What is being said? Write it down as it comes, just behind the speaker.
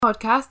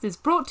Podcast is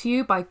brought to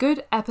you by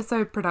Good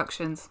Episode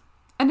Productions.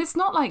 And it's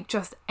not like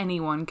just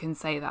anyone can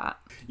say that.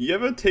 You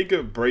ever take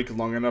a break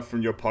long enough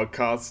from your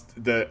podcast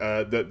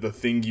that the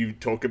thing you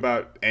talk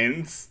about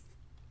ends?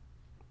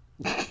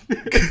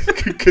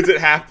 Because it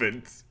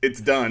happens.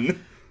 It's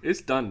done.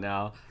 It's done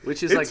now,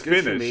 which is It's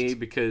good finished. for me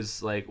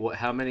because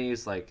how many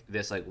is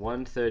there's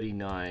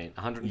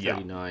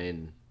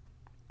 139.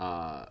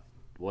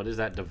 What is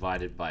that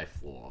divided by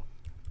 4?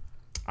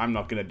 I'm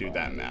not gonna do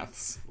that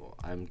maths. Well,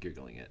 I'm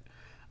googling it.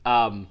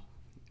 I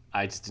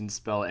just didn't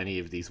spell any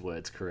of these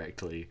words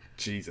correctly.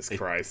 Jesus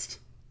Christ.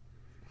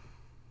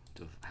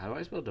 How do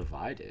I spell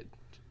divided?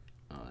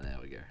 Oh, there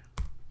we go.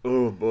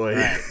 Oh boy.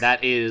 Right,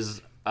 that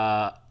is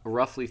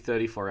roughly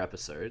 34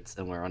 episodes,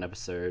 and we're on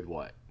episode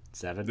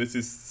 7? This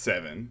is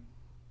 7.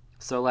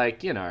 So we're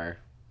getting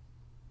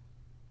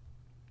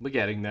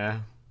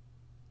there.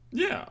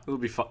 Yeah. It'll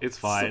be it's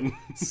fine.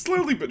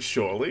 Slowly but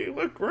surely,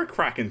 we're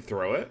cracking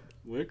through it.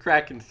 We're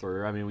cracking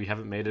through. I mean, we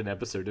haven't made an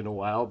episode in a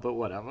while, but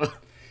whatever.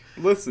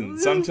 Listen,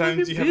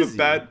 sometimes you have busy. a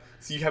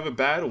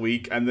bad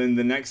week, and then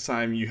the next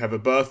time you have a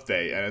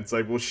birthday, and it's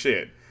like, well,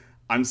 shit.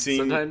 I'm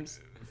seeing Sometimes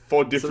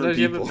 4 different Sometimes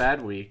people. you have a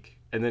bad week,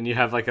 and then you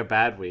have a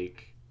bad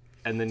week,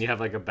 and then you have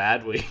a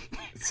bad week.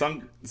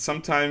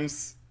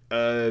 Sometimes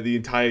the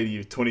entirety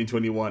of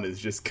 2021 is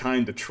just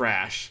kind of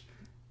trash,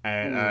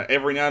 and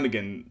every now and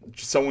again,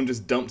 someone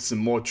just dumps some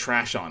more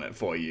trash on it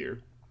for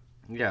you.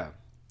 Yeah.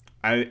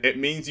 And it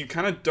means you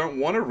kind of don't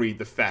want to read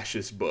the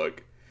fascist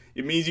book.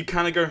 It means you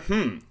kind of go,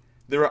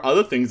 there are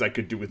other things I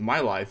could do with my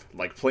life,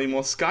 like play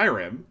more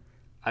Skyrim.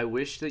 I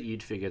wish that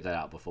you'd figured that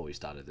out before we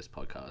started this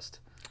podcast.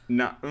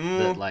 Nah,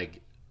 That,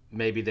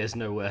 maybe there's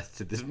no worth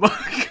to this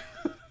book.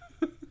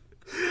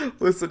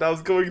 Listen, I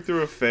was going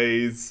through a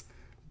phase,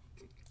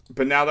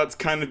 but now that's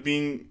kind of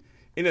being,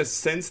 in a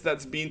sense,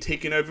 that's being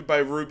taken over by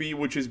Ruby,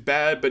 which is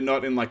bad, but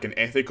not in an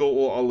ethical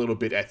or a little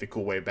bit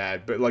ethical way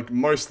bad, but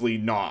mostly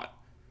not.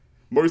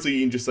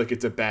 Mostly in just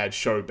it's a bad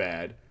show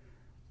bad.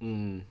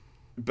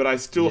 But I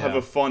still have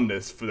a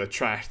fondness for the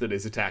trash that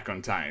is Attack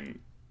on Titan.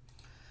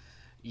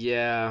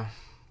 Yeah.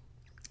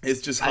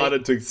 It's just harder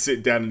to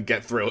sit down and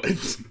get through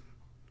it.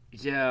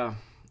 Yeah.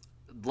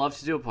 I'd love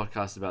to do a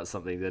podcast about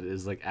something that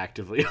is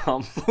actively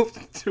harmful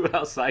to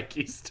our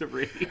psyches to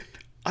read.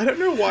 I don't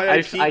know why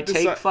I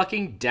take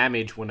fucking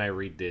damage when I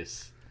read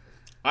this.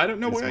 I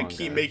don't know why I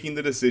keep making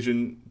the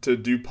decision to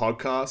do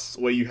podcasts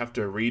where you have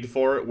to read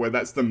for it, where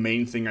that's the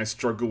main thing I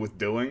struggle with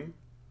doing.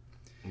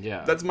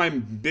 Yeah. That's my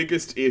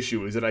biggest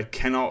issue, is that I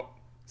cannot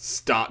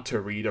start to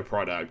read a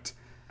product.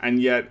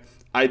 And yet,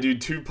 I do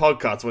 2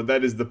 podcasts where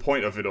that is the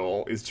point of it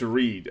all, is to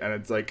read. And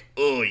it's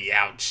oh,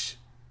 ouch.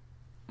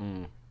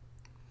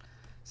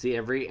 See,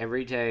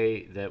 every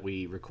day that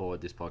we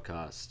record this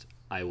podcast,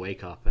 I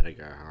wake up and I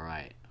go,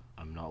 alright,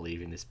 I'm not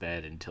leaving this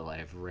bed until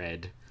I've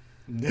read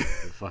the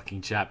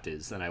fucking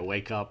chapters. And I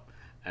wake up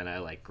and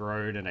I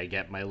groan and I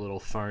get my little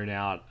phone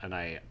out and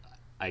I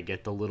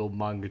get the little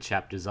manga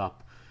chapters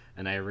up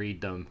and I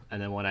read them.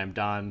 And then when I'm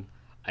done,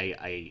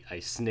 I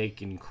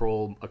sneak and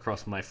crawl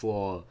across my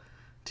floor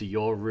to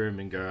your room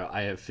and go,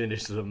 I have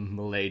finished them,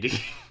 milady.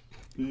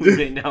 We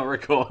may now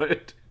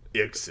record.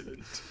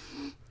 Excellent.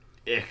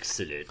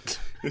 Excellent.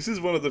 This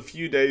is one of the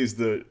few days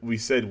that we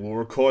said we'll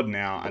record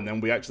now, and then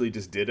we actually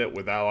just did it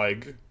without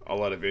a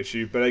lot of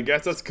issue. But I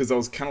guess that's because I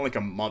was kind of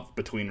a month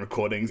between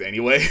recordings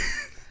anyway.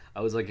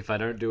 I was if I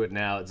don't do it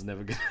now, it's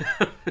never gonna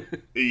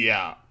happen.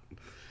 Yeah.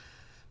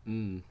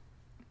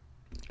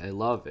 I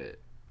love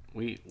it.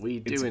 We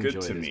do It's enjoy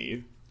good to this.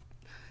 me.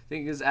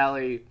 Thing is,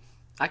 Ali,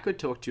 I could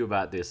talk to you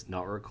about this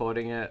not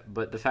recording it,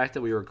 but the fact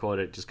that we record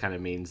it just kind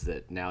of means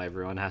that now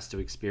everyone has to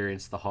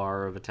experience the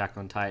horror of Attack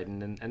on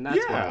Titan, and that's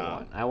what I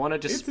want. I want to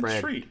just It's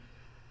a treat.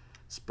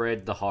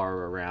 spread the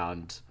horror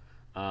around.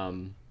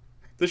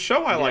 The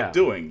show I like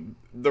doing.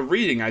 The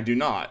reading I do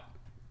not.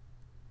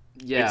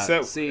 Yeah,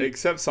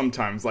 Except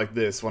sometimes like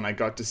this, when I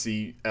got to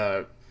see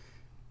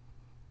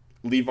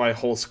Levi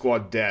Whole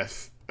Squad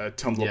Death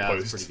Tumblr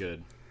post. That's pretty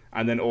good.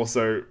 And then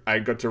also I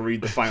got to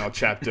read the final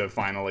chapter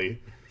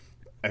finally.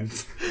 And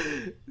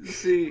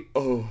See,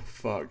 oh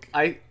fuck.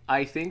 I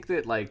think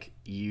that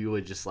you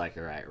were just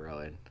alright,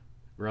 Rowan.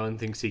 Rowan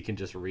thinks he can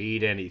just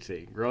read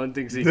anything. Rowan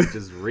thinks he can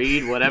just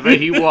read whatever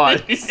he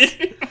wants.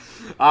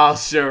 I'll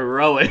show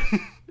Rowan.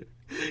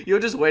 You're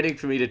just waiting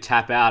for me to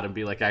tap out and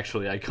be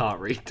actually, I can't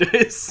read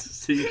this.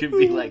 So you can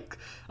be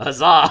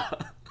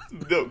huzzah.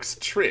 Milk's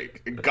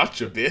trick.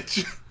 Gotcha,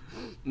 bitch.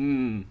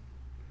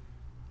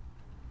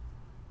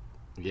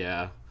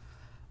 Yeah.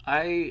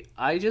 I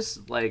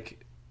just, the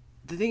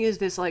thing is,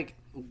 there's,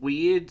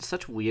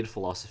 such weird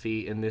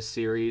philosophy in this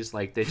series.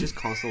 They're just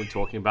constantly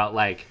talking about,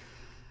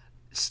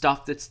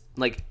 stuff that's,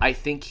 I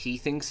think he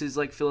thinks is,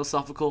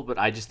 philosophical, but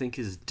I just think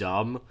is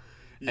dumb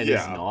and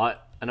is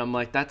not. And I'm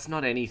that's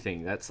not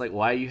anything. That's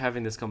why are you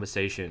having this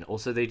conversation?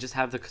 Also, they just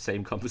have the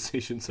same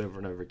conversations over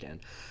and over again.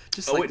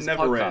 Just it this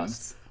never podcast.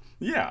 ends.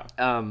 Yeah.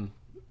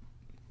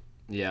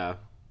 Yeah.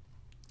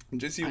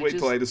 Just wait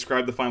till I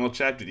describe the final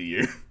chapter to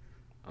you.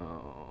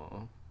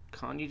 Oh,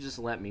 can't you just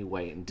let me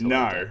wait until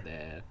No. I get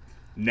there?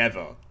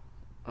 Never.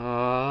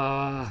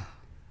 I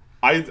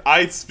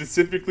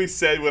specifically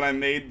said when I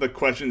made the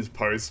questions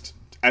post,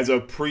 as a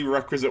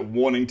prerequisite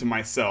warning to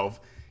myself,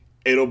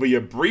 it'll be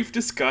a brief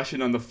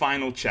discussion on the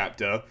final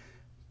chapter,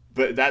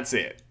 but that's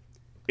it.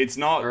 It's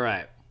not...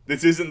 Alright.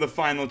 This isn't the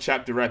final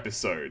chapter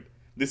episode.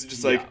 This is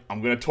just like, Yeah.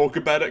 I'm going to talk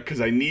about it because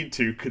I need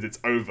to, because it's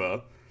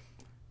over.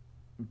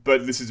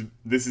 But this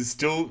is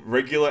still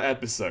regular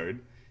episode.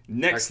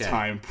 Next Okay.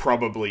 time,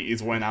 probably,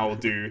 is when I will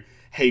do,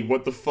 hey,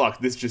 what the fuck,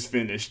 this just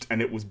finished,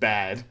 and it was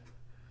bad.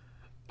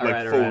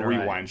 Like, full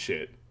rewind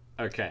shit.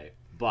 Okay,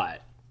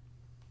 but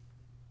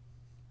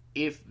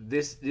if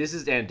this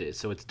is ended,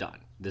 so it's done.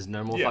 There's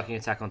no more Yeah. fucking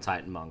Attack on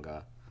Titan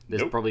manga.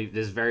 Nope.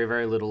 There's very,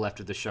 very little left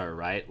of the show,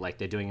 right? Like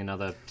they're doing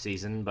another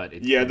season, but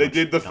it's Yeah, they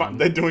pretty did much done.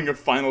 they're doing a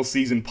final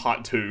season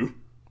part 2,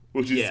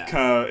 which is Yeah.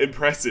 kind of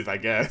impressive, I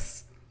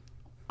guess.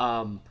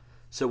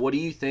 So what do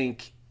you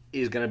think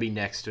is going to be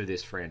next to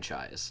this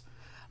franchise?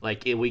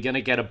 Like, are we going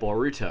to get a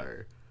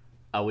Boruto?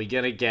 Are we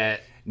going to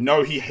get...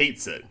 No, he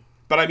hates it.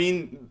 But I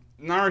mean,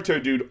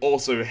 Naruto dude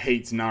also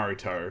hates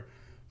Naruto.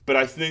 But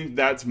I think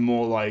that's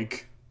more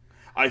like...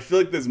 I feel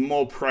like there's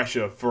more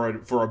pressure for a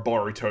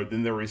Boruto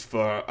than there is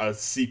for a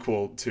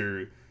sequel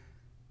to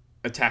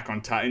Attack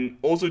on Titan.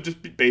 Also, just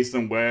based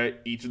on where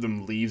each of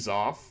them leaves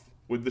off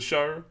with the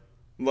show.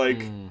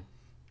 Like,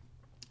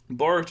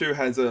 Boruto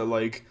has a,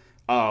 like,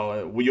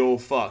 oh, we all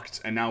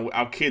fucked, and now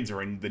our kids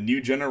are in the new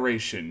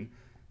generation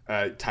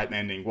type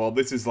ending. Well,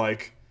 this is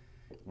like,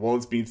 well,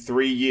 it's been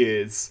 3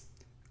 years.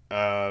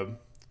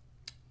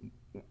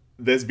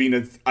 There's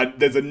been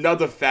there's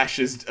another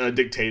fascist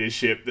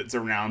dictatorship that's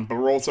around, but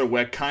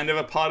we're kind of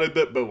a part of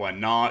it, but we're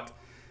not.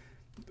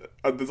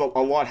 There's a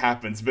lot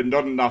happens, but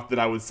not enough that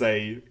I would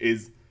say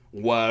is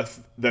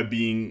worth there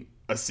being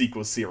a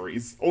sequel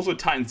series. Also,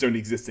 Titans don't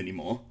exist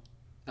anymore.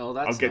 Oh,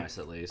 that's nice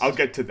at least. I'll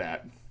get to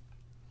that.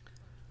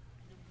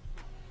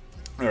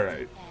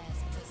 Alright.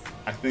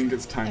 I think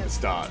it's time to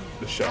start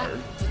the show.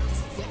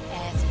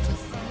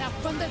 Now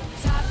from the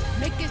top,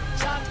 make it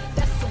drop.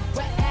 That's some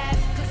wet ass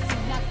pussy.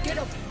 Now get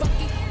a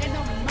bucket and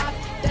a mop.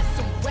 That's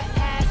some wet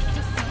ass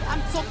pussy.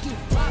 I'm talking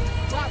wop,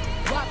 wop,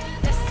 wop.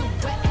 That's some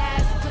wet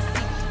ass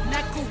pussy.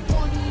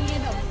 Macaroni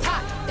in a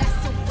pot. That's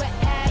some wet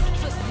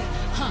ass pussy.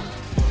 Huh.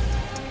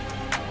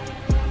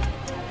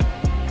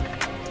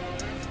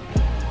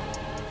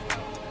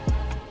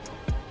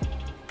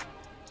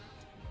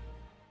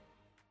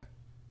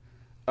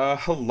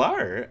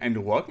 Hello,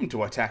 and welcome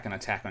to Attack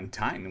on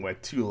Titan, where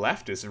two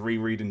leftists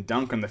reread and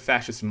dunk on the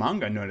fascist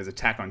manga known as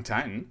Attack on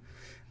Titan.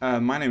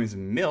 My name is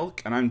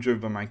Milk, and I'm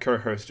joined by my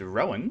co-host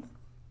Rowan.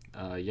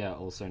 Yeah,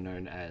 also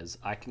known as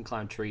I can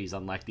climb trees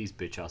unlike these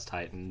bitch-ass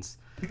titans.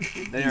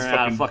 They don't know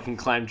how to fucking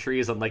climb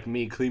trees unlike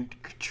me,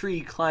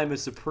 tree climber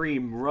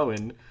supreme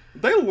Rowan.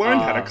 They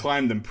learned how to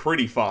climb them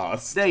pretty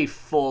fast. They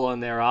fall on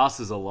their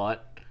asses a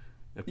lot.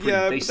 But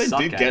they suck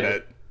did at get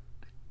it.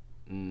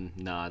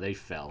 Nah, they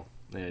fell.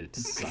 It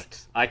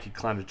sucked. I could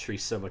climb a tree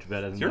so much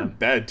better than You're a them.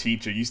 bad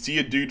teacher. You see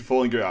a dude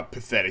fall and go, oh,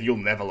 pathetic, you'll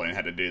never learn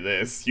how to do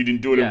this. You didn't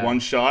do it in Yeah. one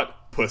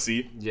shot,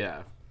 pussy.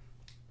 Yeah.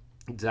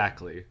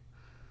 Exactly.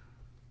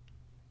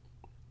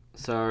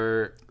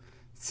 So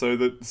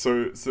So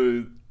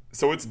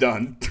it's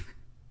done.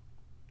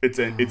 It's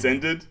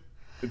ended.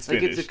 It's like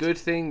finished. it's a good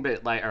thing,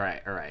 but like, all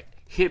right.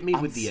 Hit me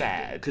with the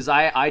sad. because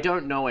I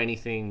don't know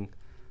anything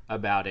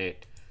about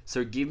it.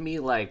 So give me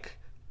like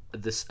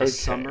a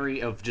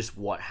summary of just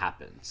what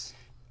happens.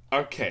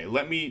 Okay,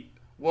 let me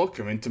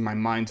welcome into my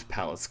mind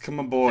palace. Come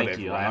aboard, Thank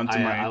you. everyone.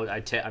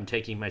 I'm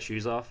taking my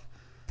shoes off.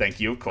 Thank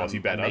you. Of course, you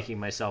I'm better. making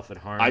myself at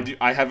home. I do.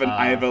 I have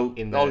a.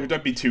 in Oh, the-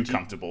 don't be too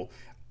comfortable.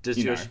 Does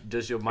you your know,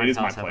 does your it mind is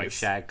my house have like place.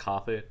 shag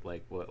carpet?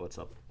 Like what's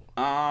up?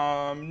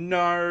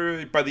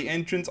 No. By the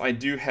entrance, I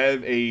do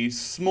have a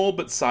small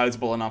but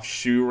sizable enough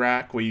shoe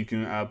rack where you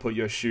can put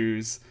your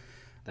shoes.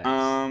 Thanks.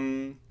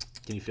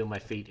 Can you feel my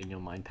feet in your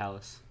mind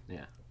palace?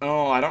 Yeah.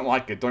 Oh, I don't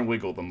like it. Don't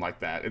wiggle them like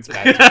that. It's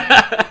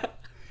bad.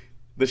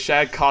 The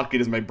shag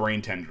carpet is my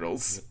brain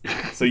tendrils.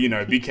 So,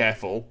 be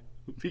careful.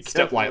 Be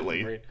Step careful,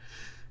 lightly. right?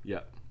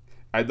 Yeah.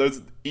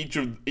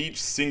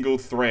 Each single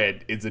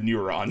thread is a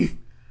neuron.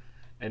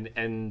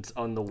 And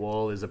on the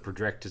wall is a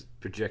projector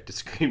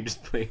screen just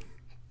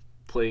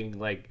playing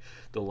like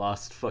the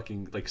last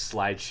fucking like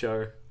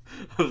slideshow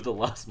of the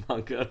last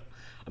manga.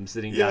 I'm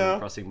sitting down Yeah.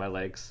 and crossing my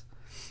legs.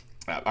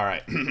 All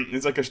right.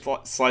 It's like a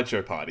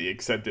slideshow party,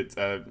 except it's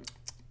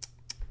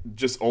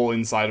just all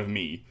inside of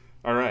me.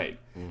 All right.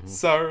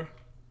 So,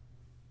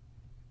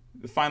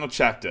 the final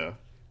chapter.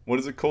 What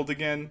is it called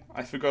again?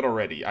 I forgot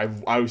already.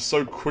 I was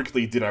so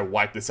quickly did I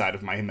wipe this out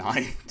of my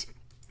mind.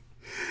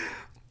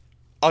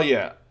 Oh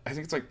yeah, I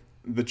think it's like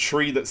the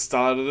tree that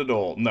started it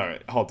all. No,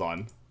 hold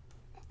on.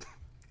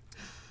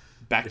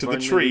 Back to the only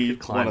we tree. could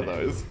climb One of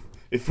it. those.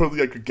 If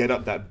only I could get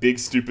up that big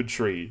stupid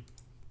tree,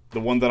 the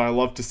one that I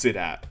love to sit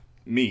at.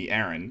 Me,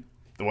 Aaron,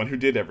 the one who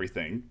did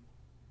everything.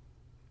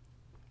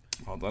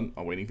 Hold on,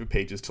 I'm waiting for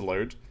pages to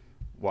load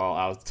while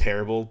our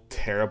terrible,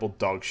 terrible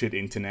dog shit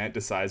internet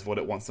decides what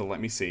it wants to let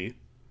me see.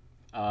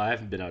 I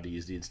haven't been able to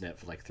use the internet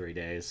for like 3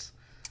 days.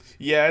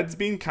 Yeah, it's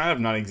been kind of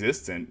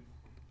non-existent.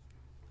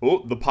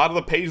 Oh, the part of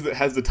the page that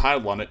has the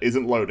title on it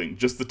isn't loading,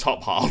 just the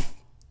top half.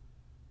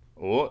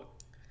 Oh,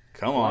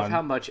 come I love on.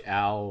 how much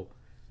our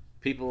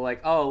people are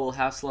like, oh, well,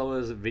 how slow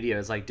is a video?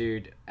 It's like,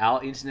 dude,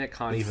 our internet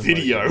can't even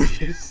Video. load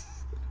images.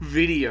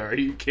 Video, are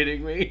you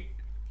kidding me?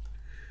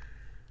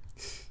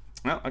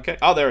 Well, okay.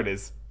 Oh, there it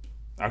is.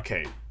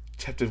 Okay.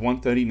 Chapter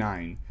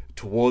 139.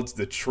 Towards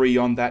the tree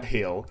on that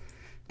hill.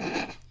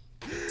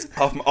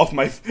 off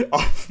my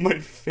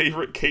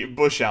favorite Kate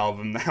Bush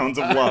album, The Hounds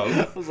of Love.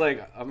 I was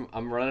like,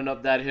 I'm running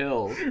up that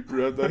hill,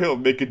 Right the hill.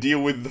 Make a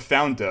deal with the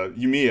founder,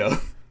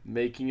 Yumiya.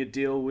 making a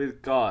deal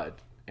with God,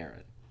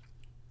 Aaron.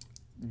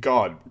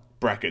 God,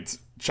 brackets,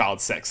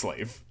 child sex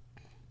slave.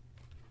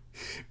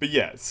 But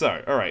yeah,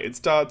 so, alright, it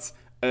starts,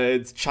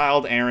 it's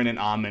child Aaron and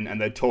Armin, and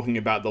they're talking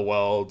about the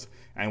world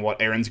and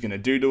what Aaron's gonna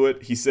do to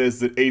it. He says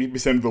that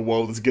 80% of the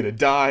world is gonna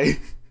die.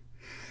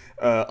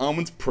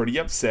 Armin's pretty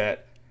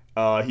upset.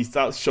 He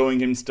starts showing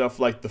him stuff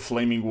like the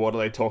flaming water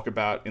they talk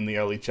about in the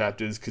early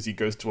chapters, because he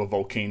goes to a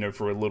volcano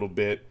for a little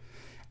bit.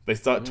 They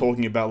start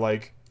talking about,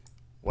 like,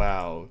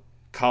 wow,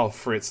 Karl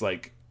Fritz,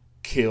 like,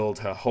 killed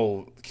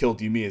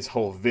Yumiya's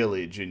whole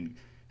village and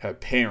her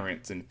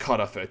parents and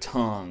cut off her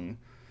tongue.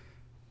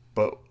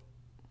 But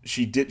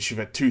she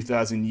for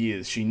 2,000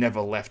 years, she never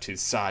left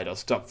his side or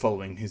stopped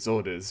following his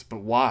orders.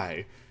 But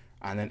why?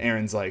 And then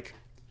Aaron's like,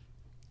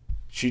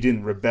 she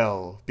didn't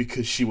rebel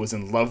because she was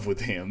in love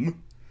with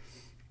him.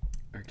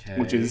 Okay.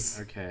 Which is,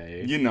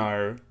 okay. you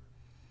know,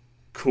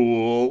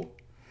 cool.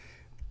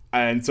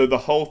 And so the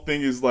whole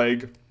thing is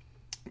like,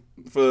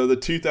 for the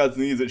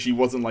 2,000 years that she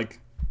wasn't like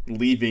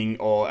leaving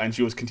and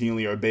she was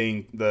continually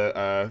obeying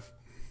the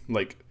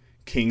like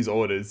king's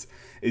orders,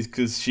 is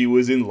because she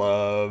was in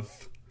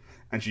love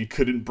and she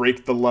couldn't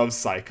break the love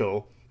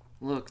cycle.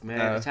 Look,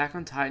 man, Attack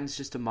on Titan's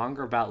just a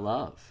manga about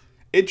love.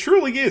 It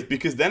truly is,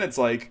 because then it's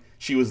like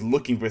she was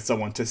looking for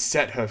someone to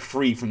set her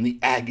free from the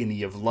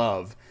agony of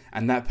love,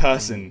 and that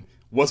person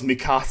was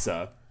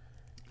Mikasa.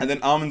 And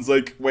then Armin's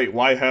like, wait,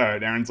 why her?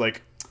 And Aaron's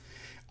like,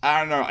 I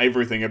don't know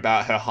everything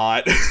about her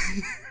heart.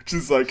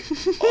 Just like,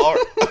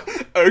 oh,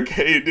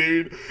 okay,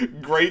 dude,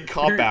 great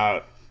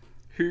cop-out.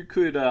 Who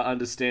could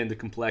understand the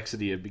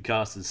complexity of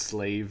Mikasa's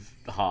slave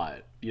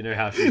heart? You know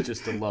how she's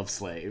just a love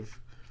slave.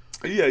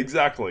 Yeah,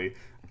 exactly.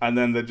 And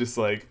then they're just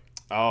like,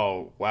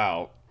 oh,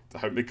 wow, I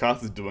hope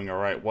Mikasa's doing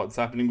alright. What's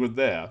happening with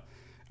there?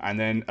 And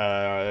then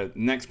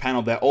next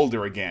panel, they're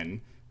older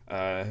again.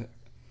 Yeah,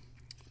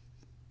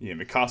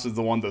 Mikasa's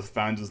the one the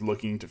founder's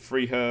looking to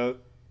free her.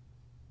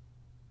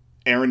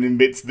 Aaron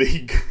admits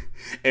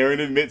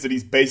that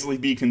he's basically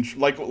being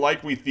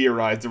like we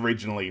theorized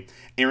originally.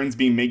 Aaron's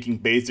been making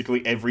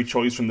basically every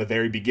choice from the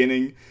very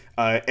beginning.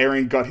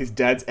 Aaron got his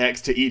dad's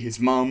ex to eat his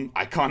mum.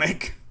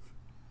 Iconic.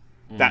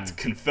 That's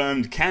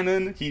confirmed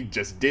canon. He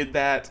just did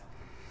that.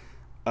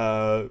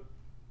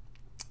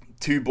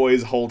 Two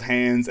boys hold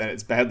hands and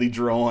it's badly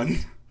drawn.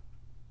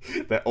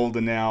 They're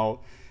older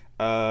now.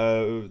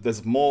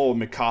 There's more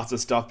Mikasa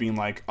stuff being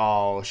like,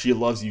 oh, she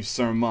loves you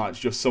so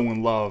much. You're so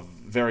in love.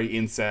 Very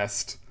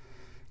incest.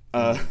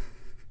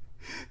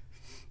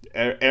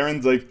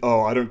 Aaron's like,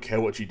 oh, I don't care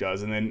what she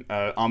does. And then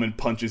Armin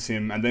punches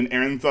him. And then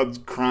Aaron starts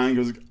crying.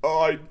 Goes,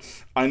 oh,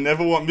 I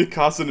never want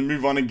Mikasa to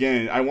move on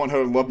again. I want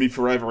her to love me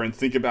forever and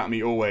think about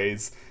me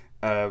always.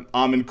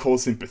 Armin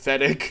calls him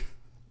pathetic.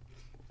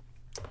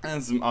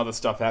 And some other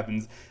stuff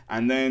happens.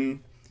 And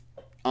then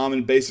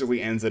Armin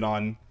basically ends it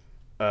on,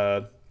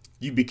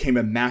 you became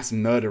a mass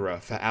murderer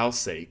for our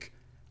sake.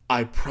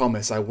 I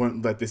promise I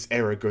won't let this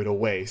era go to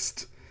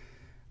waste.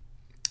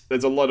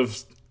 There's a lot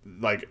of,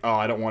 like, oh,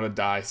 I don't want to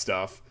die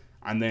stuff.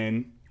 And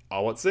then,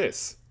 oh, what's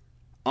this?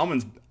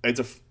 We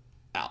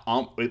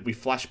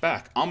flash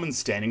back. Armin's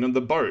standing on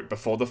the boat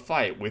before the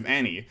fight with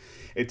Annie.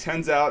 It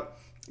turns out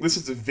this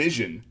is a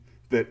vision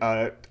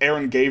that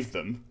Aaron gave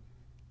them.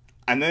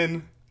 And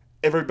then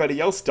everybody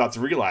else starts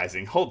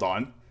realizing, hold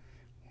on,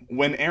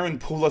 when Aaron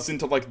pulled us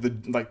into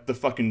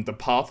the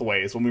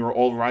pathways when we were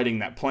all riding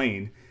that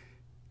plane,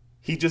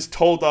 he just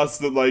told us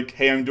that, like,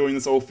 hey, I'm doing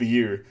this all for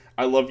you.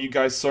 I love you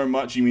guys so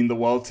much, you mean the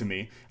world to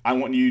me. I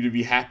want you to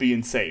be happy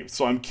and safe,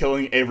 so I'm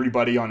killing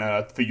everybody on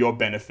Earth for your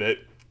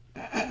benefit.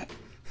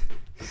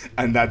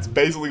 And that's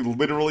basically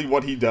literally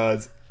what he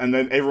does. And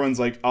then everyone's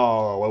like,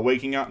 oh, we're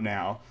waking up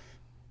now.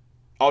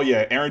 Oh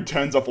yeah, Aaron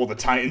turns off all the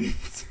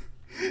Titans.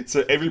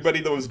 So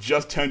everybody that was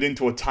just turned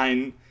into a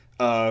Titan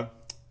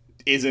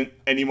isn't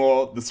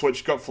anymore. The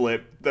switch got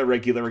flipped. They're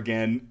regular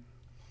again.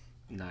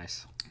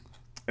 Nice.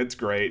 It's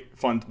great.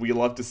 Fun. We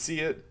love to see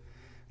it.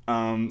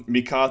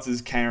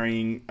 Mikasa's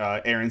carrying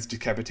Aaron's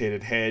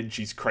decapitated head.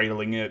 She's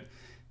cradling it.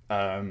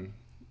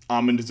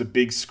 Armin does a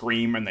big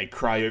scream and they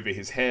cry over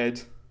his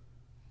head.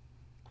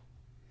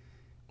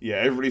 Yeah,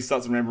 everybody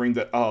starts remembering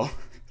that, oh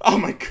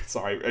my god,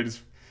 sorry.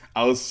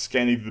 I was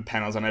scanning through the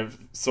panels and I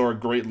saw a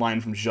great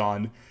line from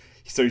Jean.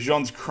 So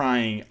Jean's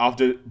crying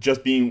after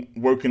just being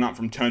woken up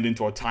from turned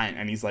into a Titan,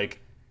 and he's like,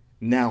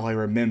 now I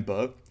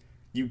remember,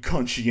 you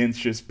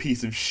conscientious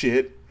piece of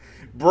shit.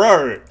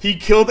 Bro, he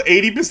killed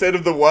 80%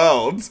 of the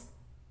world.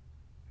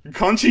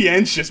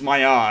 Conscientious, my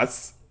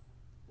ass.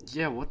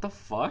 Yeah, what the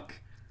fuck?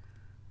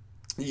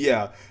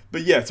 Yeah,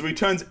 but yeah, so he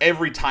turns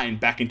every Titan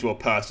back into a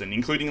person,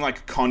 including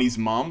like Connie's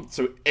mom,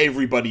 so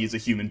everybody is a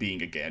human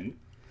being again.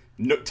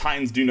 No,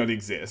 Titans do not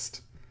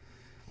exist.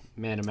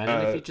 Man,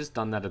 imagine if he'd just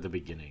done that at the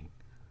beginning.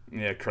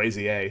 Yeah,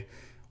 crazy, eh?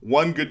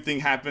 One good thing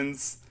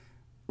happens,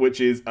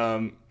 which is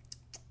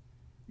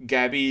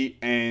Gabby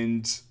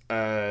and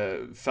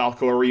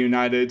Falco are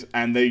reunited,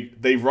 and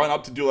they run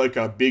up to do like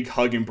a big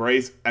hug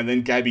embrace, and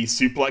then Gabby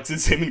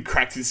suplexes him and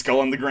cracks his skull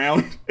on the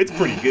ground. It's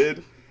pretty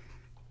good.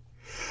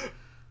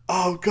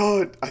 Oh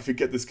god, I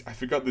forgot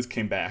this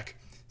came back.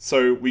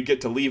 So we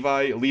get to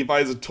Levi.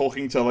 Levi's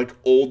talking to like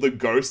all the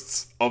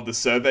ghosts of the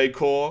Survey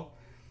Corps,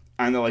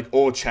 and they're like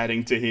all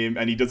chatting to him,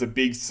 and he does a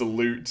big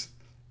salute.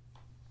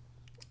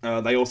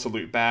 They all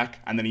salute back,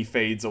 and then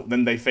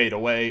then they fade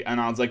away, and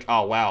I was like,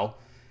 oh wow,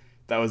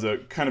 that was a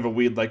kind of a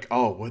weird, like,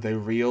 oh, were they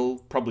real?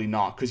 Probably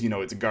not, because,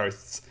 it's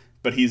ghosts,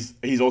 but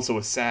he's also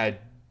a sad,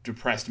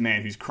 depressed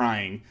man who's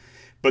crying.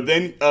 But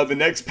then the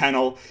next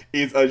panel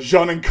is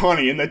Jean and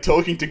Connie, and they're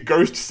talking to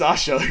Ghost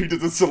Sasha, who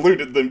does a salute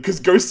at them, because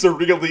ghosts are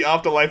real, the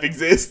afterlife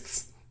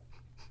exists.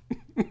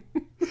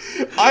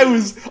 I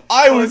was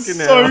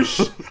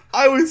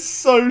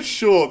so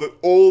sure that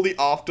all the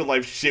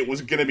afterlife shit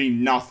was gonna be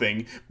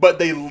nothing, but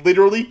they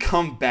literally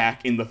come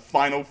back in the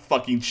final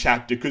fucking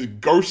chapter because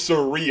ghosts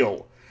are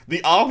real.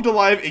 The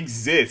afterlife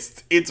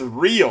exists. It's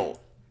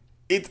real.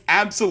 It's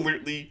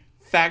absolutely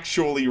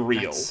factually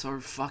real. That's so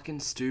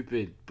fucking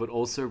stupid, but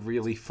also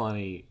really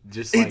funny.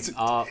 Just like, It's-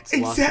 last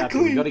exactly.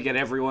 chapter, we gotta get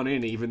everyone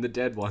in, even the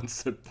dead ones,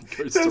 so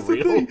ghosts are That's the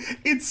real. thing.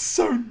 It's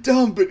so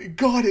dumb, but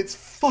God, it's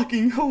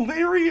fucking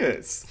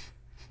hilarious.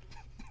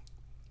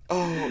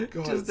 Oh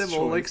God, Just them it's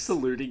all like choice.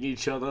 saluting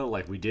each other,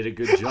 like, we did a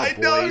good job, I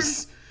know.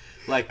 boys.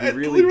 Like, we That's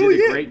really literally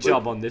did a it, great like-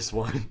 job on this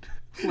one.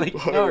 Like,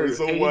 Oh, no, it was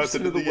all worth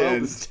 80% it of the at the world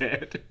end. is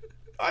dead.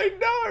 I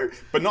know,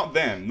 but not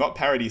them, not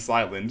Paradise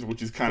Island,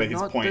 which is kind of his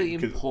Not point. the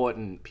 'cause-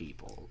 important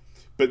people.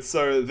 But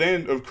so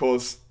then, of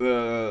course,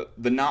 the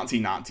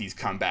Nazis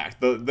come back.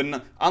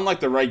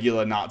 Unlike the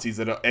regular Nazis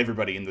that are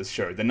everybody in this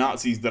show, the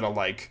Nazis that are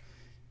like,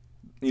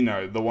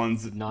 the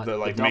ones that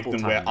like the make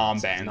them wear double-time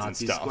Nazis, armbands and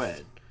Nazi stuff.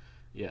 squared.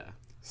 Yeah.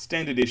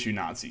 Standard issue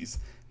Nazis.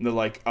 And they're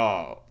like,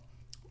 oh,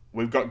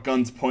 we've got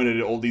guns pointed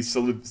at all these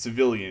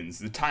civilians.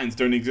 The Titans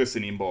don't exist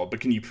anymore,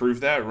 but can you prove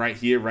that right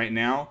here, right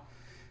now?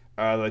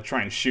 They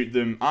try and shoot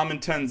them. Armin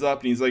turns up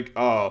and he's like,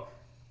 oh,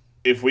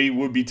 if we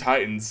would be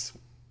Titans,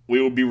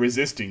 we would be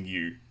resisting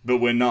you, but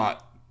we're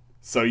not.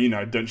 So,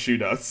 don't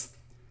shoot us.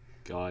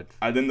 God.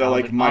 And then they're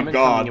like, my Armin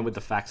God. coming in with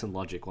the facts and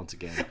logic once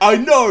again. I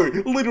know,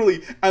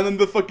 literally. And then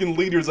the fucking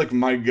leader's like,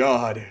 my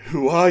God,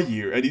 who are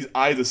you? And his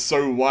eyes are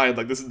so wide,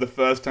 like this is the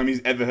first time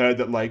he's ever heard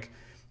that, like,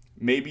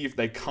 maybe if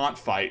they can't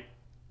fight,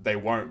 they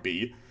won't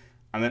be.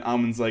 And then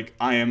Armin's like,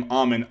 I am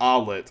Armin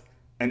Arlet,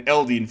 an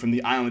Eldian from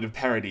the island of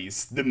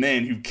Paradise, the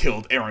man who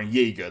killed Eren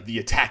Yeager, the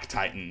Attack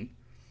Titan.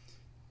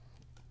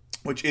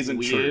 Which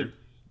isn't true.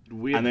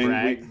 Weird And then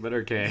brag, but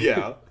okay.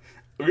 Yeah.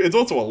 It's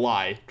also a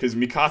lie, because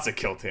Mikasa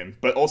killed him.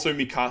 But also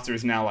Mikasa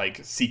is now,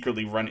 like,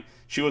 secretly running.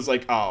 She was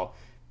like, oh,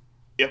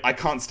 I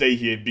can't stay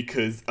here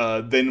because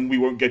then we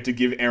won't get to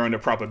give Eren a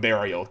proper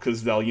burial,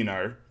 because they'll,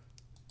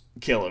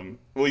 kill him.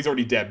 Well, he's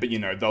already dead, but,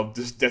 they'll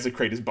just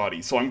desecrate his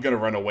body. So I'm going to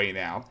run away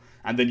now.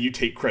 And then you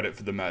take credit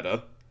for the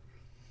murder.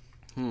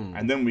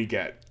 And then we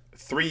get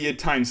 3-year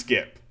time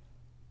skip.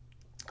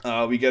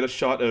 We get a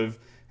shot of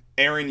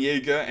Eren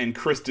Yeager and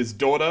Krista's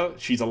daughter.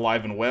 She's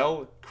alive and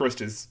well.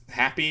 Krista's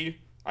happy,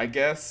 I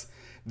guess.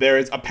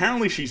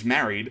 Apparently she's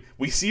married.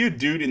 We see a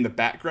dude in the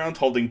background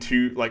holding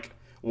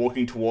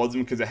walking towards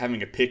him because they're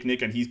having a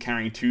picnic, and he's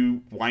carrying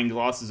 2 wine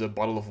glasses, a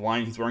bottle of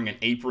wine. He's wearing an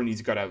apron.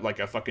 He's got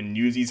a fucking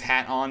Newsies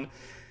hat on.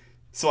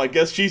 So I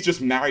guess she's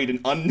just married an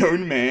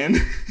unknown man.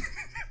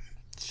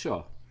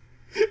 Sure.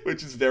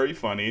 Which is very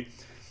funny.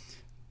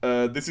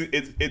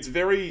 It's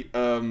very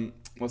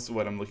what's the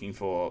word I'm looking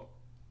for?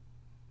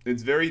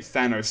 It's very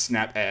Thanos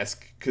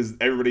Snap-esque, because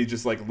everybody's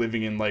just like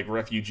living in like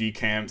refugee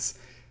camps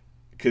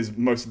because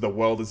most of the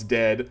world is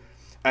dead.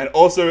 And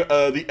also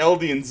the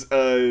Eldians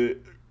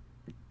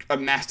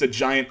amassed a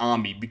giant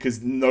army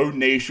because no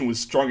nation was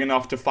strong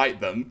enough to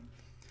fight them.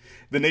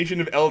 The nation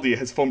of Eldia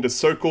has formed a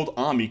so-called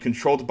army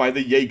controlled by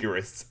the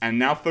Jaegerists and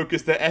now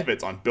focus their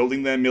efforts on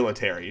building their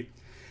military.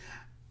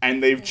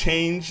 And they've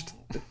changed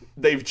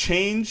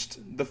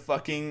the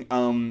fucking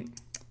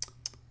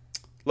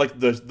like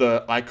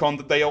the icon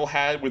that they all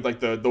had with like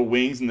the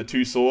wings and the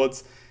 2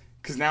 swords,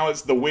 because now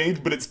it's the wings,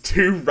 but it's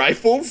 2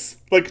 rifles,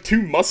 like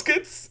 2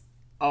 muskets,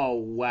 Oh,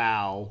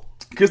 wow.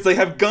 because they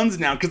have guns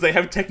now, because they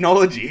have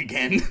technology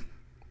again.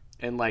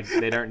 And, like,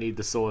 they don't need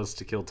the swords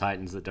to kill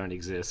titans that don't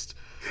exist.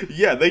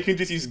 Yeah, they can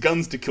just use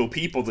guns to kill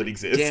people that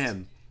exist.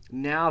 Damn.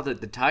 Now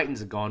that the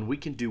titans are gone, we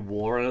can do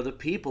war on other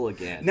people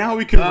again. Now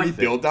we can Perfect.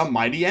 rebuild our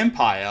mighty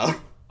empire.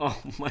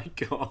 Oh my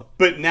god.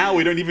 But now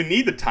we don't even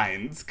need the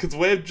Titans, because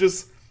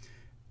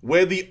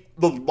we're the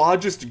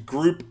largest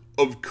group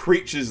of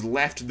creatures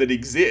left that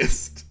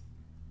exist.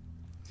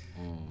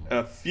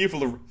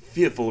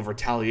 Fearful of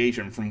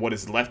retaliation from what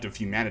is left of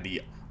humanity,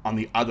 On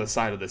the other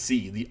side of the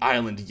sea, the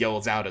island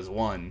yells out as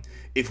one.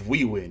 If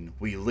we win,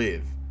 we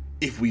live.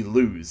 If we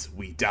lose,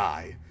 we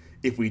die.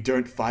 If we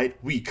don't fight,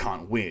 we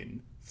can't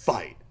win.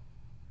 Fight.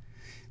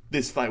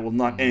 This fight will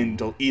not end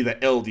till either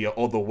Eldia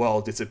or the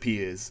world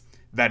disappears.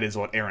 That is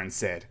what Eren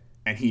said,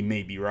 and he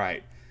may be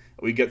right.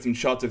 We get some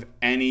shots of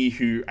Annie,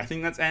 who, I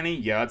think that's Annie?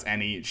 Yeah, that's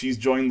Annie. She's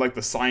joined, like,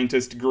 the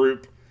scientist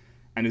group,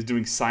 and is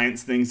doing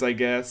science things, I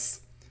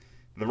guess.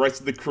 The rest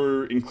of the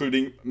crew,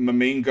 including my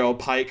main girl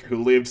Pike,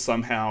 who lived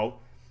somehow,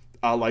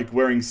 are, like,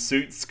 wearing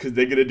suits, because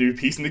they're gonna do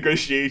peace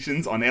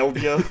negotiations on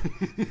Eldia.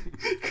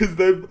 Because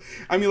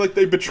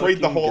they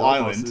betrayed the whole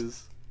island.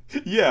 Bosses.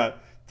 Yeah,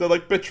 they,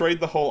 like, betrayed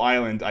the whole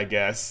island, I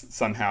guess,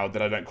 somehow,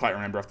 that I don't quite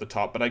remember off the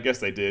top, but I guess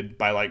they did,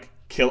 by, like,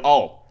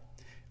 Oh,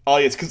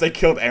 yes, because they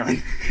killed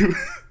Eren.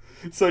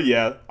 So,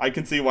 yeah, I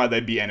can see why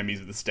they'd be enemies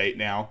of the state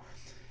now.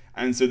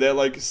 And so they're,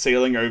 like,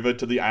 sailing over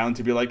to the island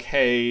to be like,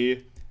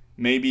 hey,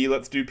 maybe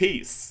let's do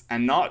peace,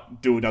 and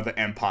not do another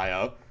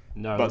empire.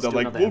 No, but let's they're do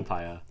like, another "We'll-"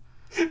 empire.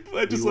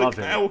 They're just We like,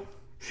 love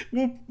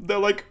it. they're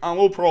like,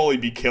 we'll probably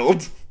be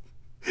killed.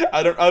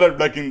 I don't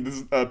reckon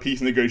this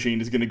peace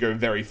negotiation is going to go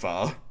very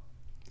far.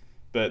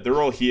 But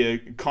they're all here.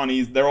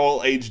 They're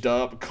all aged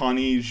up.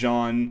 Connie,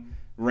 Jean,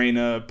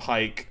 Reyna,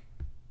 Pike,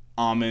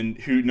 Armin,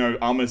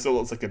 Armin still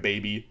looks like a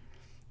baby.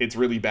 It's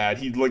really bad.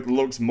 He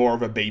looks more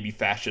of a baby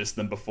fascist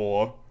than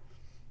before.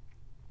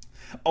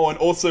 Oh, and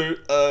also,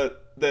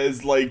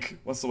 there's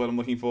what's the word I'm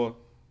looking for?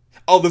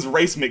 Oh, there's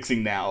race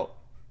mixing now.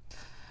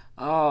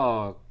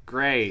 Oh,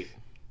 great.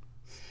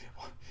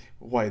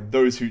 Why,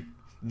 those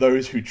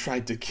who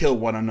tried to kill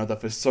one another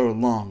for so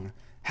long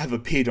have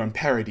appeared on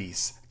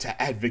Paradise to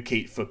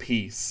advocate for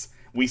peace.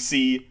 We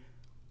see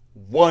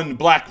one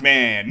black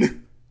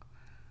man.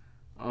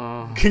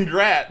 Oh,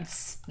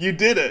 Congrats! You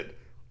did it!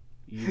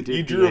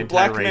 you drew a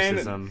black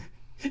anti-racism. man.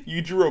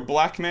 You drew a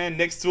black man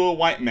next to a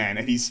white man,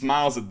 and he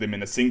smiles at them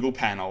in a single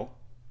panel.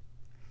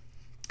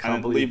 Can't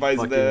And believe Levi's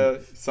fucking there,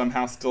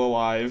 somehow still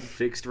alive.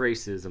 Fixed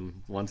racism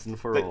once and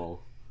for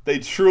all. They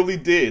truly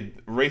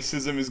did.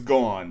 Racism is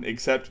gone,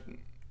 except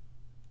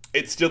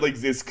it still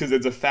exists because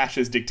there's a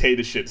fascist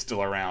dictatorship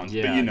still around.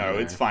 Yeah, but I know.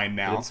 it's fine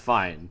now. It's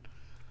fine.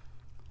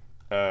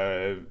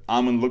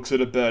 Armin looks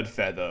at a bird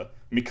feather.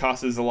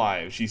 Mikasa's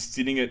alive. She's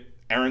sitting at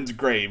Eren's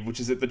grave, which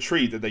is at the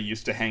tree that they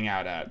used to hang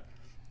out at.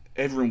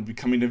 Everyone will be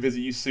coming to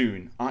visit you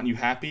soon. Aren't you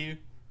happy?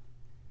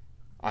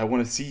 I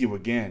want to see you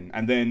again.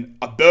 And then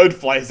a bird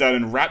flies out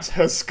and wraps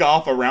her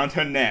scarf around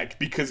her neck,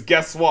 because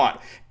guess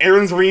what?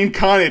 Eren's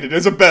reincarnated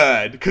as a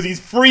bird, because he's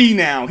free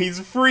now. He's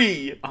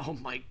free. Oh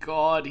my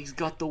god, he's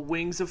got the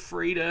wings of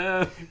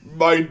freedom.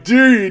 My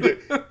dude,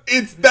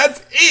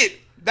 that's it.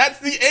 That's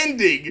the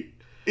ending.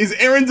 Is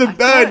Eren's a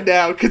bird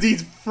now, because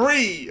he's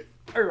free.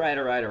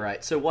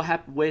 Alright. So what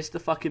happened? Where's the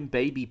fucking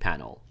baby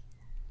panel?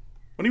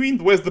 What do you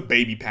mean, where's the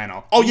baby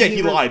panel? Oh yeah,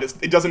 he lied.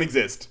 It doesn't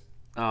exist.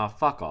 Oh,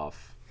 fuck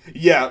off.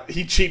 Yeah,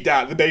 he cheaped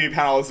out. The baby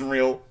panel isn't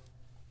real.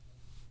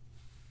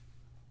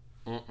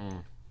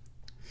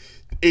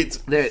 It's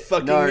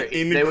fucking incredible.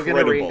 They were going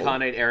to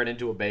reincarnate Eren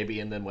into a baby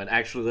and then went,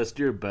 actually, let's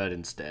do a bird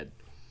instead.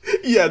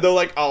 Yeah, they're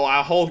like, oh,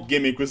 our whole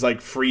gimmick was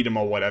like freedom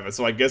or whatever,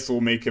 so I guess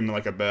we'll make him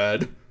like a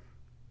bird.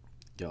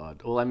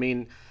 God. Well, I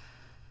mean,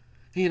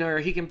 he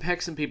can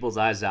peck some people's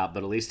eyes out,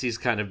 but at least he's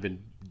kind of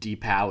been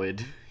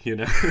depowered,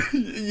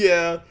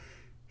 Yeah.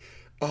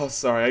 Oh,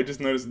 sorry, I just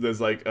noticed there's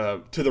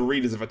to the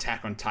readers of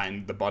Attack on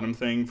Titan, the bottom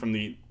thing from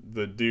the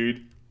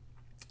dude.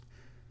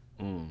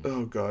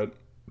 Oh, God.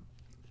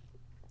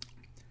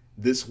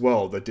 This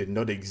world that did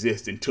not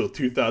exist until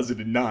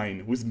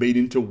 2009 was made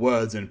into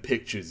words and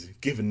pictures,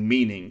 given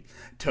meaning,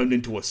 turned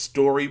into a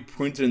story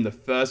printed in the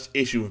first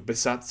issue of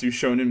Besatsu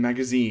Shonen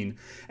magazine,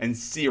 and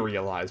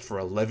serialized for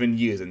 11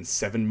 years and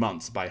 7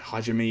 months by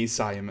Hajime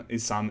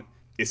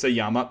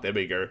Isayama, there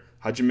we go,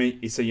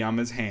 Hajime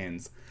Isayama's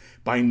hands.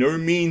 By no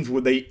means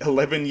were they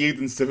 11 years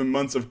and 7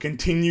 months of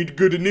continued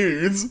good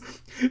news.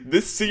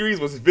 This series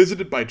was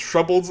visited by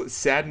troubles,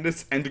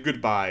 sadness, and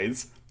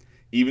goodbyes.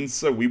 Even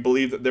so, we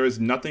believe that there is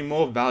nothing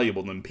more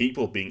valuable than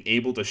people being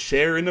able to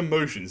share in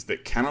emotions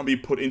that cannot be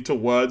put into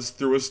words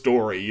through a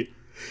story.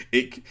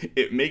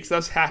 It makes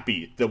us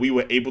happy that we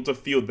were able to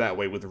feel that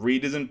way with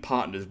readers and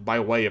partners by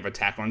way of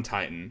Attack on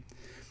Titan.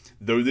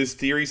 Though this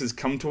series has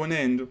come to an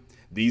end,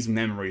 these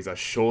memories are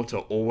sure to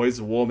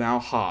always warm our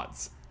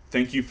hearts.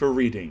 Thank you for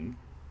reading.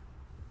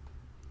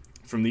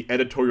 From the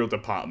editorial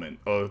department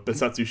of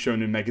Besatsu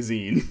Shonen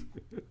magazine.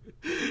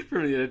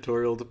 From the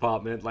editorial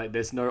department,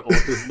 there's no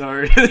author's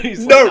note.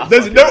 There's no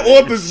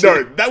author's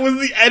note. That was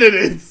the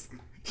editor's.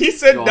 He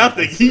said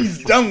nothing.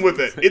 He's done with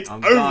it. It's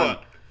I'm over. Done.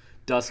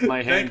 Dust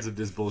my hands of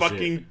this bullshit.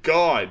 Fucking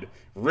God.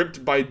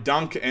 Ripped by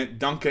Dunker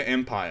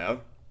Empire.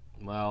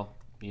 Well,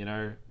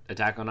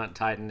 Attack on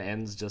Titan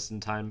ends just in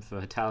time for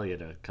Hetalia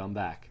to come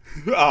back.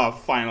 Ah,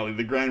 finally,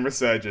 the Grand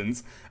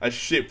Resurgence. A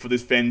ship for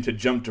this fan to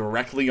jump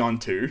directly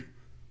onto.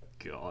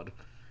 God.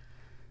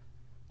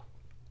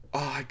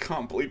 Oh, I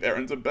can't believe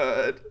Eren's a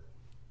bird.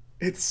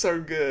 It's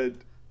so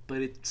good.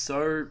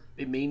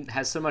 but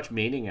has so much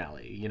meaning,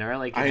 Ali. You know,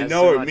 like I has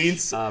know so it much,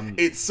 means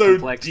it's so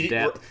complex deep,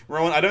 depth.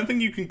 Rowan. I don't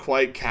think you can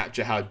quite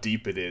capture how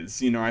deep it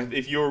is. You know,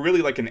 if you're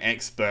really like an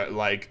expert,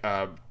 like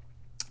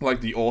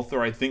the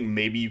author, I think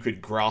maybe you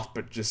could grasp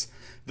at just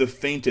the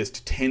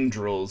faintest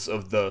tendrils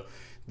of the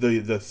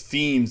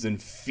themes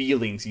and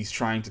feelings he's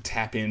trying to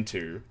tap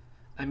into.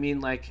 I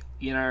mean, like,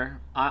 you know,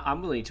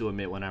 I'm willing to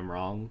admit when I'm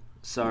wrong.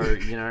 So,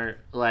 you know,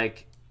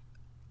 like,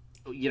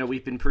 you know,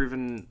 we've been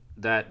proven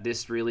that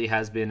this really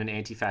has been an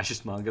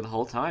anti-fascist manga the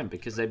whole time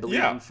because they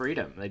believe in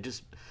freedom. They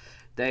just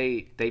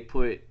they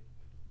put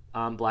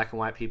black and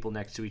white people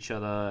next to each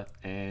other,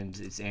 and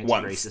it's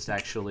anti-racist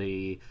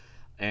actually.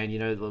 And you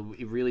know,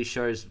 it really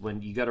shows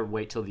when you got to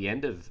wait till the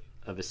end of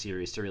a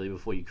series to really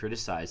before you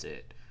criticize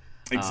it.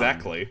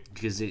 Exactly,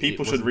 because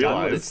people it should wasn't realize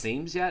done with its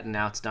themes yet, and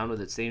now it's done with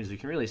its themes. We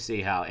can really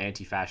see how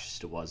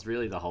anti-fascist it was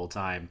really the whole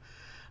time.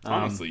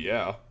 Honestly,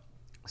 yeah.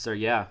 So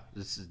yeah,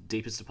 this is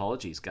deepest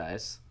apologies,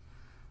 guys.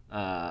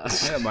 Yeah,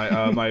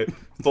 my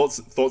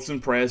thoughts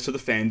and prayers to the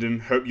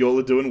fandom. Hope you all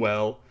are doing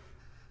well.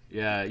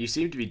 Yeah, you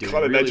seem to be doing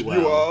Can't really imagine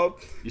well. you are.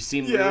 You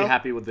seem really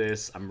happy with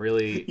this. I'm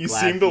really You glad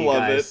seem for to you love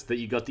guys it. that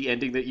you got the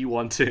ending that you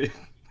wanted.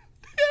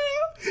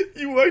 Yeah,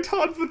 you worked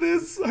hard for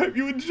this. I hope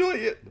you enjoy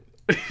it.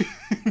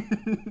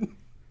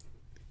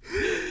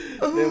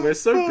 Man, we're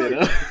so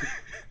bitter.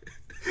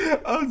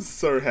 I'm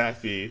so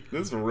happy.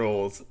 This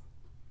rules.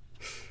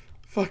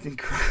 Fucking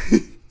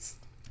Christ.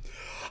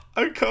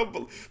 I can't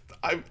believe...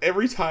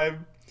 Every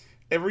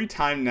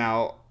time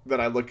now that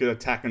I look at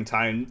Attack on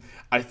Titan,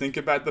 I think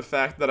about the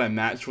fact that I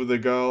matched with a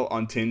girl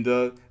on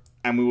Tinder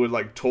and we were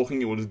like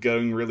talking, it was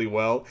going really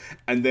well,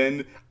 and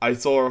then I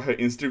saw her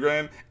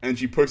Instagram and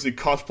she posted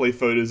cosplay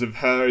photos of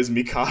her as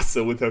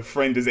Mikasa with her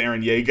friend as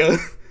Eren Yeager.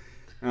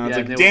 And I was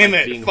like, damn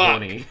it, fuck.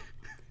 Horny.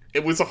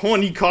 It was a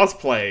horny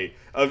cosplay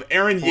of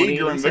Eren Horny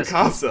Yeager and incest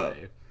Mikasa.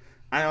 cosplay.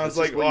 And I was That's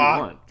like, just what you oh,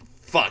 want.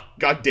 fuck,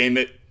 god damn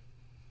it.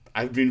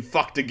 I've been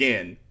fucked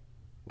again.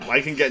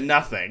 I can get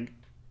nothing.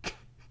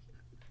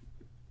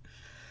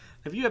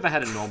 Have you ever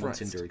had a normal Christ.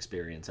 Tinder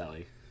experience,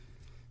 Ali?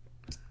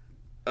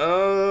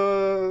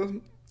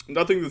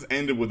 Nothing that's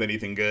ended with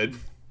anything good.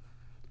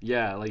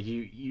 Yeah, like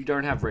you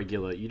don't ever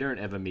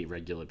meet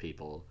regular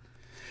people.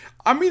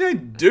 I mean, I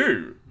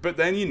do, but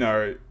then, you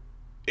know,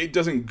 it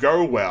doesn't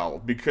go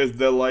well because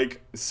they're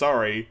like,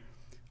 sorry,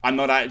 I'm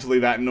not actually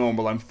that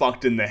normal, I'm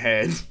fucked in the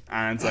head.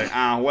 And it's like,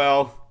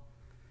 well,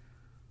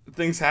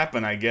 things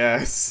happen, I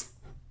guess.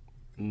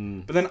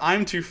 But then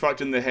I'm too fucked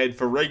in the head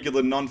for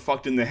regular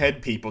non-fucked in the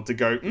head people to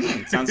go,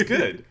 sounds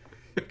good.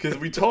 Because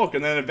we talk,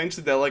 and then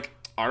eventually they're like,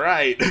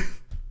 alright.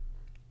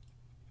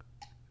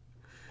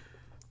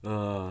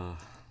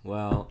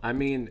 Well, I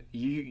mean,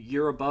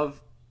 you're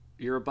above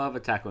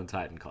Attack on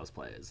Titan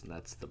cosplayers, and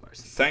that's the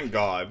most. Thank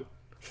God.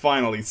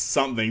 Finally,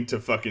 something to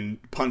fucking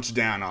punch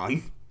down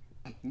on.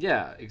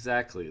 Yeah,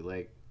 exactly.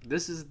 Like,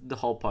 this is the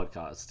whole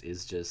podcast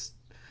is just,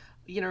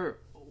 you know,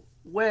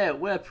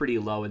 we're pretty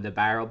low in the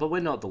barrel, but we're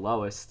not the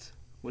lowest.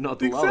 We're not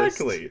the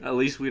Exactly. lowest. At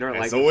least we don't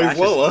It's like always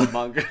the fascist lower.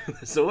 manga.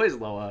 It's always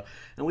lower,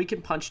 and we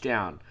can punch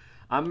down.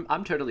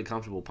 I'm totally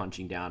comfortable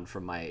punching down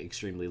from my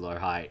extremely low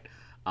height,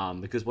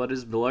 because what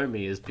is below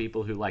me is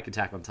people who like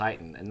Attack on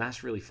Titan, and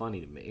that's really funny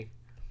to me.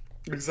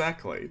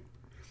 Exactly.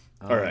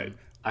 Alright.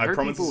 I heard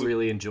promise people this-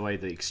 really enjoy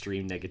the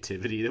extreme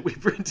negativity that we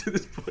bring to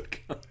this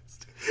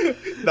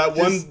podcast.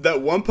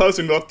 That one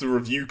person who left the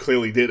review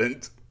clearly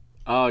didn't.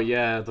 Oh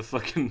yeah, that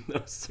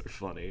was so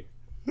funny.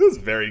 It was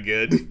very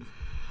good.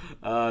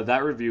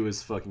 That review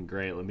was fucking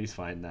great. Let me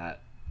find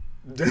that.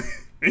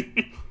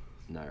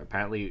 No,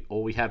 apparently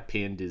all we have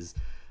pinned is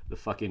the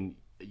fucking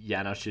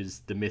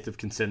Janosch's The Myth of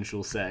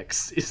Consensual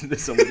Sex. Isn't there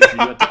someone that you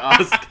got to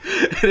ask?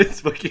 And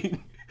it's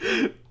fucking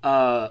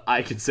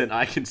I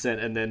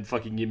consent, and then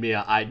fucking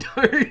Ymir, I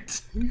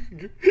don't.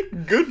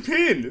 Good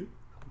pin.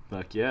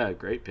 Fuck yeah,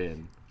 great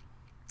pin.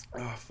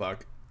 Oh,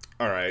 fuck.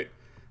 Alright.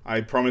 I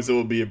promise it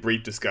will be a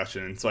brief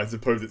discussion, so I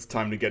suppose it's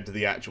time to get to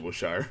the actual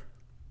show.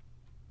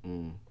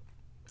 Alright.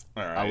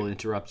 I will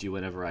interrupt you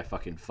whenever I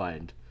fucking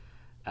find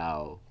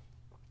our...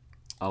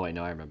 Oh wait,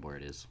 no, I remember where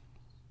it is.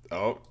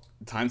 Oh,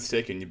 time's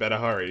ticking. You better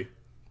hurry.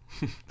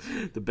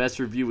 The best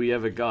review we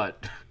ever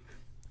got.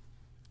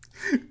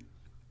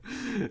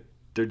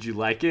 Don't you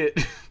like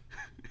it?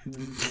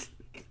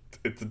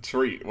 It's a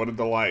treat. What a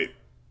delight.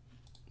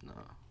 No.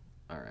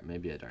 Alright,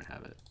 maybe I don't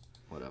have it.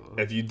 Whatever.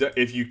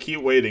 If you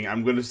keep waiting,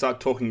 I'm going to start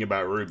talking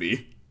about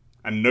Ruby.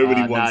 And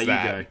nobody wants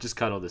that. You go. Just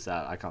cut all this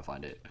out. I can't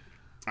find it.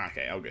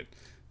 Okay, all good.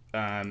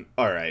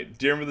 Alright.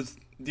 Do you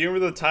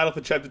remember the title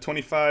for chapter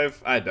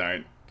 25? I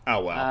don't.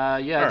 Oh, well.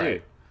 Yeah, I do.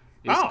 Alright.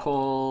 It's Oh.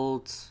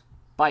 called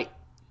Bite.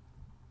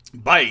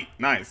 Bite.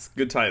 Nice.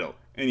 Good title.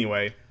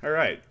 Anyway,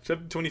 alright.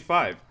 Chapter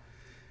 25.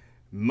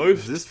 Most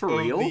Is this for of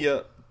real?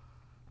 the,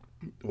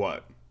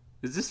 what?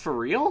 Is this for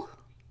real?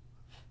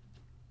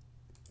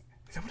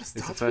 Is that what it It's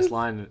starts the first with?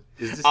 line.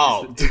 Is this,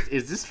 Oh.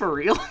 is this for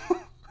real?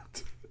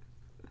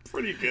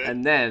 Pretty good.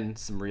 And then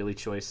some really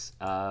choice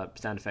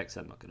sound effects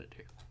I'm not going to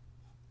do.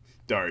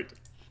 Don't.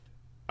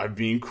 I'm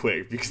being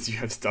quick because you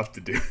have stuff to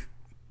do.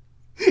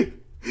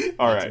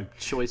 All That's right. some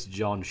choice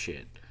John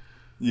shit.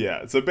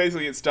 Yeah, so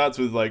basically it starts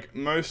with, like,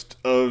 most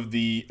of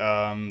the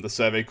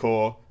Survey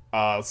Corps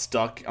are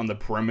stuck on the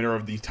perimeter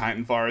of the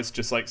Titan Forest,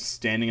 just, like,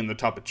 standing in the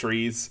top of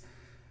trees.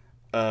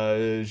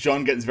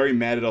 Jean gets very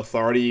mad at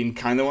authority and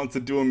kind of wants to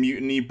do a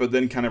mutiny, but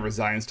then kind of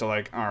resigns to,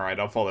 like, alright,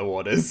 I'll follow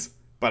orders.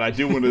 But I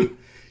do want to...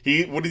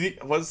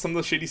 What's some of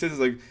the shit he says is,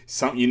 like,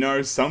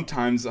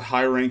 sometimes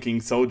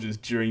high-ranking soldiers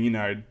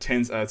during,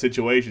 tense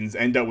situations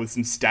end up with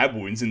some stab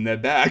wounds in their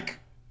back.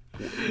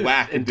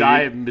 Whack, And dude.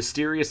 die of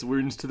mysterious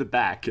wounds to the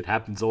back. It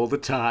happens all the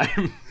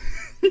time.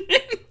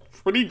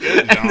 Pretty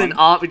good, Jean. And then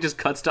Art just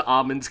cuts to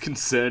Armin's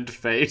concerned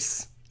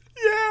face.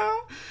 Yeah.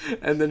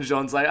 And then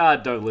Jean's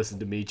like, don't listen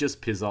to me.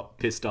 Just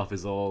pissed off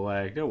is all.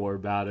 Like, don't worry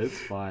about it. It's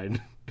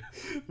fine.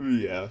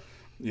 Yeah.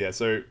 Yeah,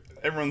 so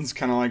everyone's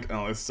kind of like,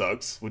 oh, this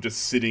sucks. We're just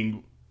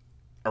sitting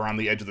around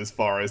the edge of this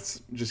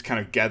forest, just kind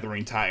of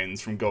gathering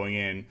Titans from going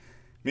in.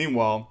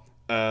 Meanwhile,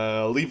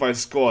 Levi's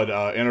squad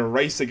are in a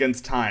race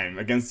against time,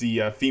 against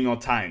the female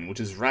Titan, which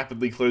is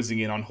rapidly closing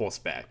in on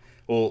horseback.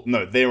 Well,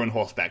 no, they're on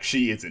horseback.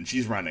 She isn't.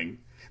 She's running.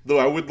 Though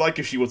I would like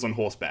if she was on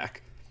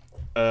horseback.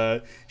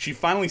 She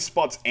finally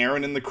spots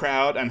Eren in the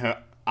crowd, and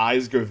her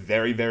eyes go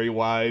very, very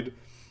wide.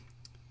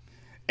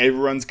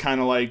 Everyone's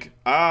kind of like,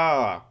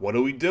 what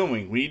are we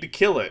doing? We need to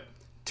kill it.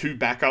 2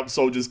 backup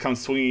soldiers come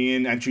swinging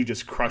in, and she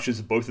just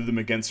crushes both of them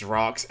against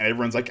rocks, and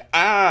everyone's like,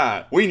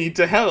 we need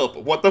to help.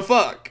 What the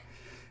fuck?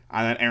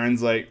 And then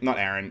Aaron's like, not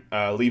Aaron,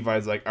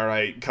 Levi's like,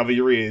 alright, cover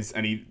your ears.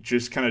 And he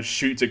just kind of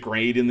shoots a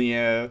grenade in the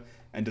air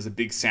and does a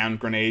big sound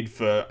grenade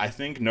for, I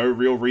think, no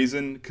real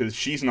reason, because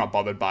she's not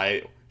bothered by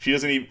it. She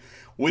doesn't even,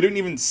 we don't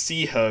even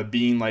see her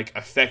being, like,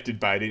 affected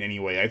by it in any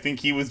way. I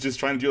think he was just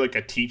trying to do, like,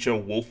 a teacher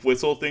wolf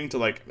whistle thing to,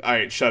 like,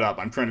 alright, shut up,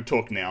 I'm trying to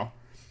talk now.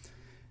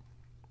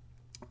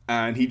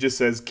 And he just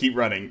says, keep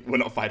running, we're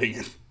not fighting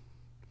it.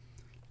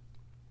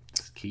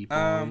 Just keep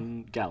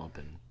on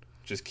galloping.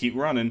 Just keep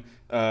running.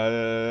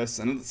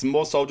 Some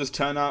more soldiers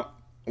turn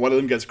up. One of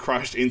them gets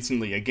crushed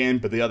instantly again,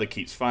 but the other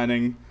keeps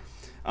fighting.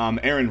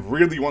 Eren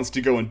really wants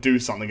to go and do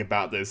something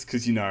about this,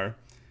 because,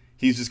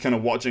 he's just kind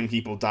of watching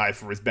people die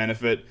for his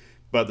benefit,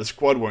 but the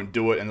squad won't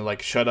do it, and they're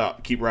like, shut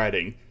up, keep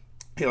riding.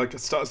 He, like,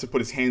 starts to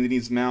put his hand in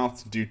his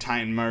mouth to do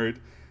Titan mode,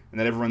 and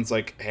then everyone's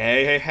like,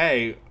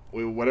 hey,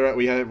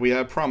 we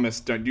had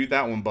promised, don't do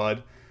that one,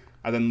 bud.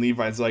 And then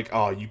Levi's like,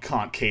 oh, you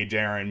can't cage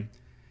Eren.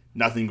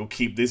 Nothing will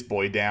keep this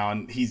boy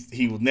down.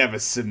 He will never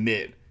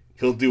submit.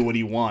 He'll do what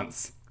he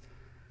wants.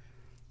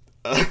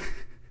 Then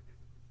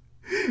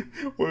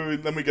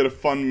we get a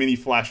fun mini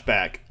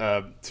flashback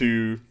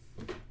to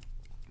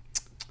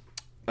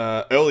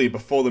earlier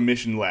before the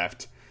mission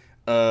left,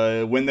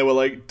 when they were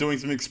like doing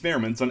some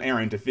experiments on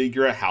Eren to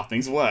figure out how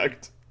things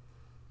worked.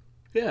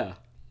 Yeah.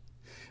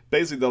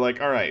 Basically, they're like,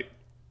 all right,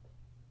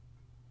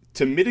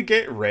 to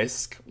mitigate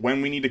risk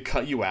when we need to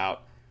cut you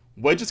out,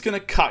 we're just gonna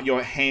cut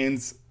your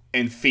hands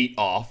and feet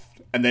off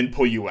and then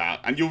pull you out,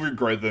 and you'll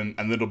regrow them,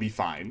 and it'll be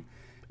fine.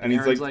 And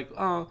he's Eren's like,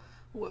 oh,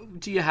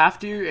 do you have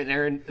to? And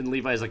Eren and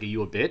Levi's like, are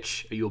you a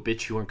bitch? Are you a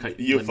bitch who won't cut,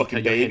 You a let me fucking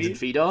cut your hands baby? and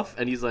feet off?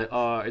 And he's like,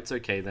 oh, it's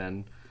okay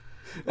then.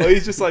 well,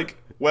 he's just like,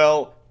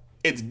 well,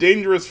 it's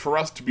dangerous for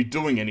us to be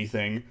doing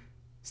anything,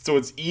 so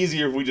it's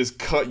easier if we just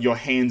cut your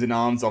hands and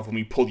arms off when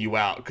we pull you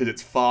out, because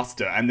it's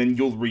faster, and then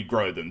you'll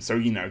regrow them, so,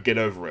 get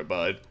over it,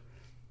 bud.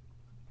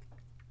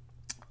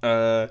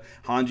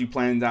 Hanji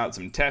plans out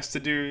some tests to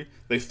do.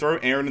 They throw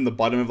Eren in the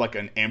bottom of, like,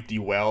 an empty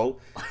well,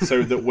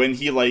 so that when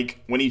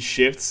he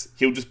shifts,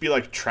 he'll just be,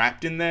 like,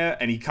 trapped in there,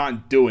 and he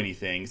can't do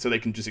anything, so they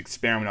can just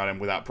experiment on him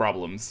without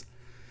problems.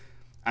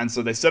 And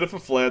so they set up a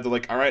flare, they're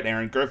like, alright,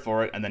 Eren, go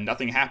for it, and then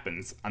nothing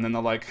happens. And then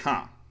they're like,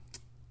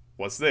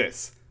 what's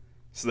this?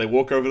 So they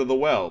walk over to the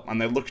well,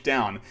 and they look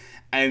down,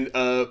 and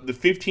the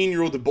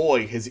 15-year-old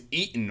boy has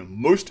eaten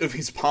most of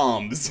his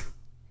palms.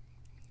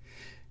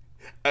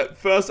 At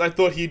first, I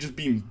thought he'd just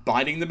been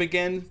biting them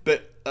again,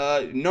 but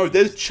no,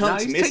 there's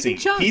chunks he's missing. taking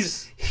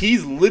chunks.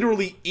 He's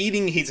literally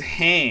eating his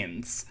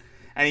hands.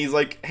 And he's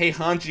like, hey,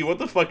 Hanji, what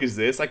the fuck is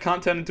this? I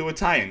can't turn into a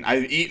Titan.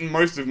 I've eaten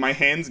most of my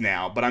hands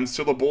now, but I'm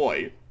still a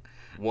boy.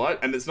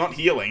 What? And it's not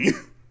healing.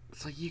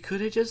 It's like, you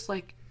could have just,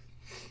 like,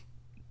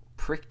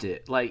 pricked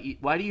it. Like,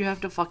 why do you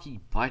have to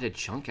fucking bite a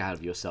chunk out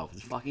of yourself?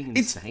 It's fucking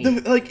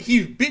insane.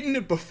 He's bitten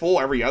it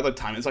before every other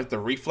time. It's like the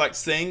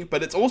reflex thing,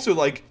 but it's also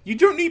like, you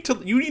need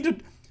to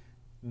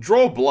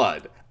draw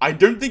blood. I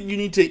don't think you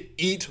need to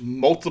eat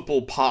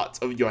multiple parts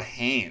of your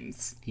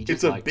hands.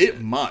 It's a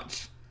bit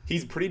much.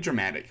 He's pretty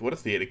dramatic. What a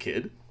theater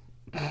kid.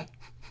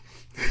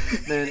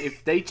 Man,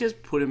 if they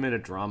just put him in a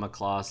drama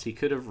class, he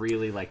could have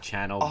really, like,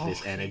 channeled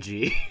this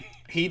energy.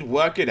 He'd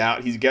work it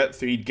out. He'd get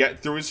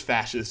through his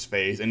fascist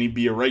phase, and he'd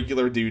be a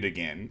regular dude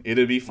again.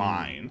 It'd be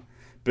fine.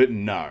 But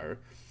no.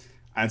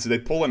 And so they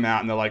pull him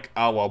out, and they're like,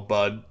 oh, well,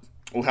 bud,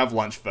 we'll have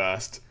lunch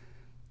first.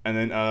 And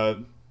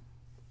then,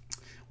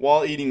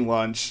 while eating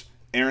lunch,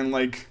 Eren,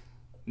 like,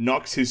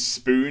 knocks his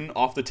spoon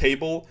off the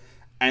table,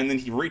 and then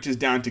he reaches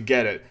down to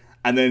get it.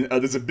 And then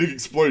there's a big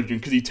explosion,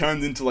 because he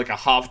turns into, like, a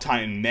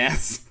half-Titan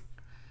mess.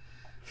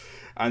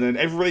 And then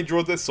everybody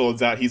draws their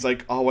swords out. He's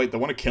like, oh, wait, they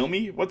want to kill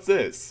me? What's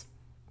this?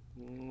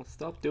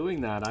 Stop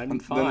doing that. I'm Then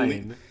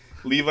fine.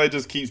 Levi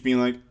just keeps being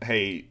like,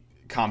 hey,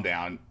 calm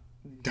down.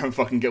 Don't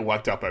fucking get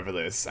worked up over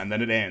this. And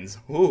then it ends.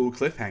 Ooh,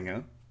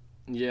 cliffhanger.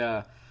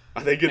 Yeah.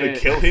 Are they gonna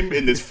kill him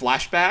in this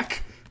flashback?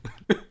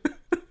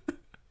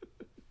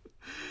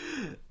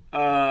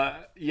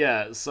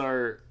 Yeah,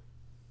 so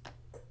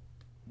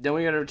then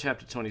we go to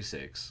chapter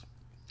 26.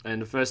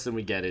 And the first thing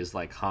we get is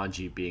like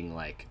Hanji being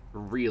like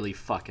really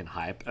fucking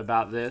hype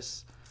about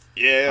this.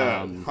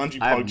 Yeah, Hanji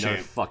I have no PogChamp.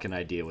 fucking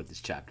idea what this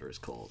chapter is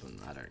called, and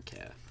I don't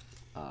care.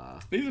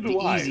 Neither The do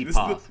I. easy This is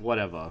path,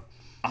 whatever.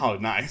 Oh,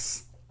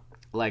 nice.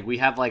 Like we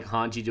have like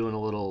Hanji doing a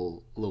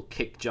little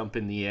kick jump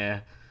in the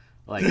air,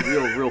 like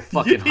real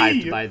fucking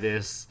hyped by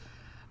this.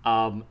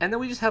 And then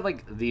we just have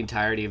like the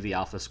entirety of the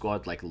Alpha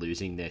Squad like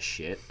losing their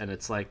shit, and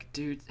it's like,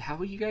 dude, how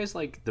are you guys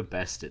like the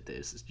best at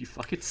this? You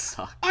fucking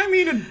suck. I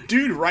mean, a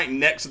dude right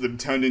next to them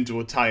turned into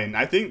a Titan.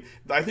 I think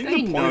They the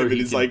point know of it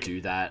he is can like,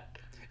 do that.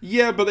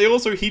 yeah, but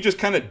he just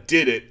kind of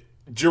did it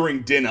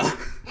during dinner.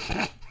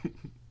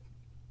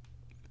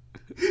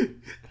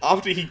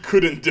 After he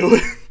couldn't do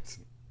it.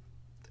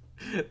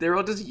 They're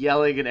all just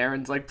yelling, and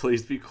Aaron's like,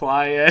 please be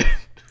quiet.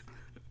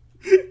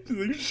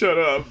 Like, shut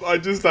up. I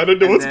don't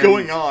know what's then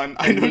going on.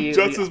 I know immediately-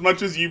 just as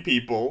much as you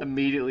people.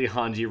 Immediately,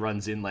 Hanji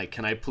runs in like,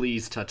 can I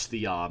please touch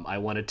the arm? I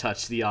want to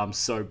touch the arm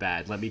so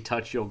bad. Let me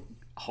touch your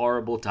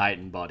horrible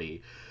Titan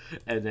body.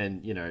 And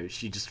then, you know,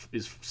 she just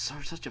is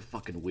such a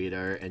fucking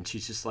weirdo, and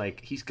she's just like,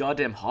 he's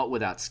goddamn hot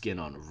without skin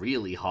on,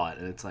 really hot.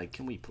 And it's like,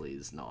 can we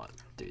please not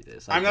do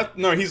this?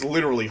 No, he's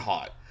literally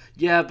hot.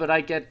 Yeah, but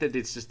I get that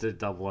it's just a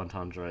double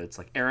entendre. It's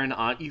like, Aaron,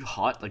 aren't you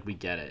hot? Like, we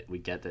get it. We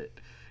get that.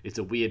 It's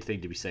a weird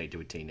thing to be saying to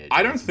a teenager.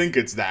 I don't think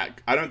it's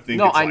that. I don't think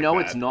No, it's I like know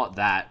that. it's not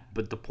that,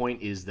 but the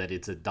point is that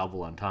it's a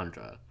double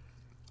entendre.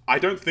 I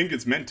don't think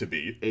it's meant to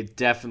be. It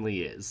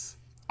definitely is.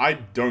 I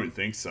don't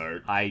think so.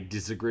 I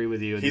disagree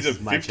with you. And He's this a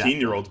is my chapter.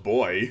 15-year-old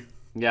boy.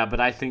 Yeah, but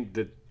I think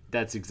that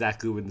that's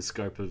exactly within the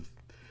scope of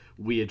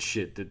weird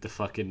shit that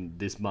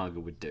this manga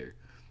would do.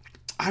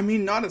 I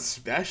mean, not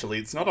especially.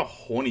 It's not a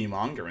horny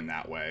manga in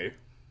that way.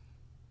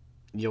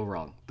 You're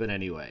wrong, but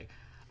anyway.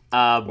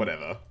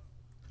 Whatever.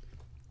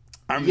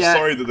 I'm Yeah.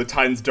 sorry that the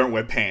Titans don't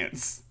wear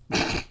pants.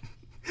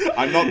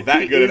 I'm not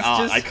that good at It's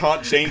art. just- I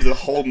can't change the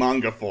whole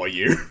manga for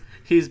you.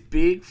 His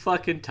big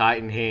fucking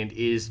Titan hand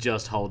is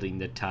just holding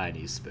the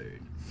tiny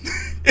spoon.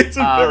 It's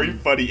a very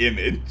funny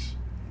image.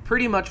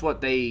 Pretty much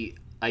what they,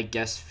 I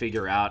guess,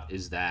 figure out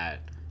is that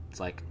it's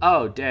like,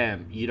 oh,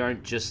 damn, you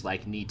don't just,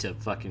 like, need to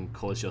fucking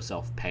cause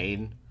yourself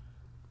pain.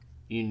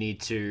 You need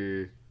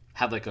to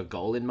have, like, a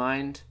goal in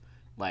mind.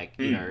 Like,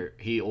 you know,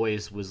 he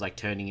always was, like,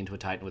 turning into a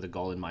Titan with a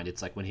goal in mind.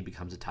 It's like when he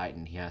becomes a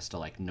Titan, he has to,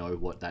 like, know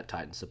what that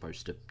Titan's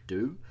supposed to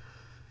do.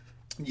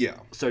 Yeah.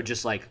 So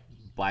just, like,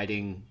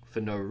 biting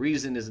for no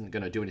reason isn't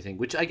going to do anything,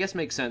 which I guess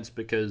makes sense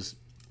because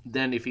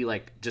then if he,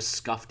 like, just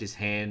scuffed his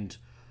hand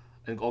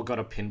or got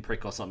a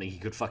pinprick or something, he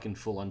could fucking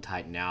full-on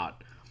tighten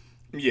out.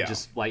 Yeah.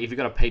 Just, like, if he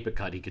got a paper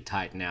cut, he could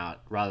tighten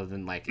out rather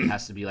than, like, it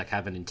has to be, like,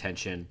 have an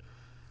intention.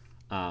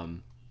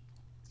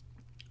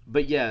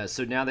 But yeah,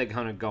 so now they're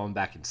kind of going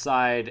back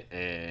inside,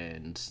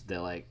 and they're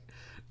like,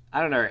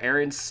 I don't know,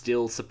 Aaron's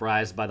still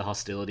surprised by the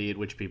hostility at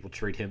which people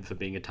treat him for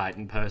being a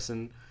Titan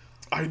person.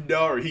 I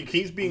know. He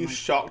keeps being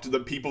shocked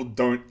that people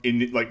don't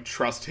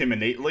trust him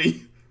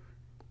innately.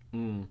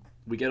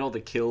 We get all the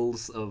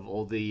kills of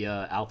all the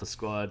Alpha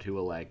Squad who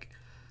are, like,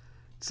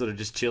 sort of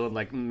just chilling,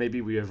 like,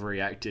 maybe we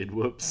overreacted,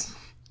 whoops.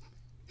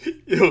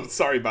 Oh,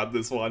 sorry about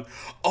this one.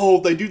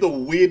 Oh, they do the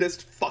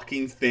weirdest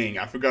fucking thing.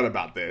 I forgot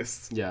about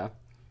this. Yeah.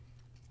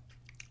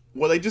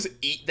 Well, they just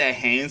eat their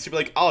hands to be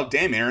like, oh,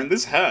 damn, Aaron,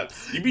 this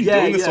hurts. You've been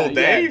doing this all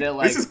day? They're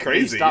like, this is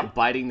crazy. They start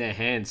biting their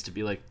hands to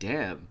be like,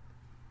 damn,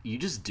 you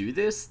just do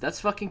this?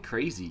 That's fucking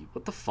crazy.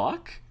 What the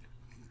fuck?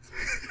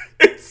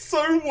 It's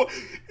so...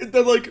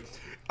 They're like...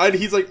 And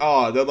he's like,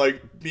 oh, they're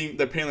like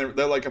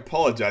they're like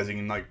apologizing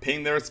and like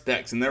paying their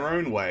respects in their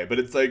own way. But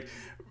it's like,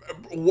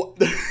 what,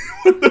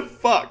 what the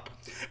fuck?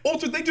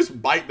 Also, they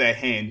just bite their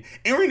hand.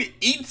 Aaron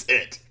eats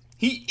it.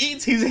 He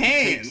eats his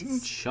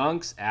hands.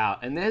 Chunks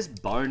out. And there's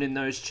bone in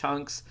those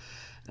chunks.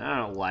 I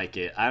don't like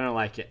it. I don't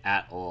like it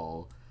at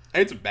all.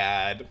 It's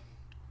bad.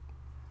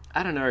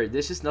 I don't know.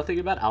 There's just nothing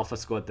about Alpha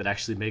Squad that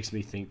actually makes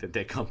me think that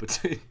they're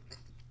competent.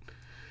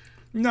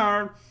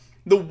 No.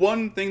 The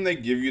one thing they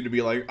give you to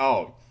be like,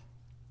 oh,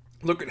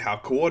 look at how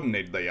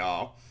coordinated they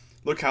are.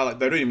 Look how, like,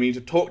 they don't even need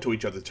to talk to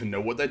each other to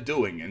know what they're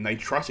doing, and they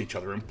trust each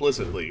other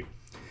implicitly,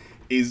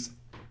 is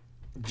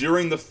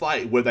during the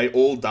fight where they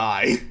all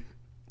die.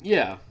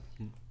 Yeah.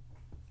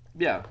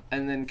 Yeah,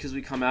 and then because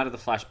we come out of the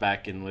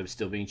flashback and we're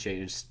still being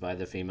changed by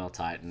the female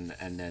Titan,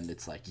 and then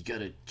it's like, you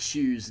gotta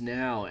choose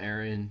now,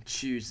 Aaron.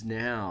 Choose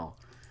now.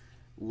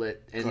 Gotta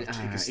take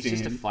a it's just a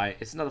stand. fight.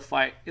 It's another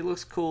fight. It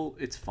looks cool.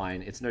 It's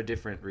fine. It's no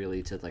different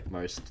really to like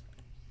most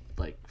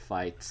like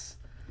fights.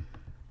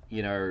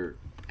 You know,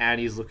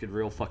 Annie's looking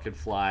real fucking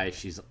fly.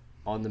 She's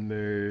on the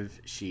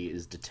move. She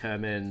is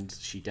determined.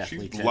 She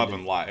definitely She's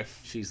loving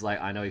life. She's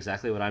like, I know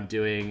exactly what I'm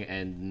doing,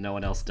 and no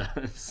one else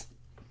does.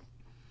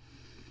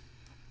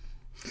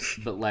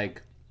 But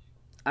like,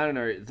 I don't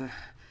know.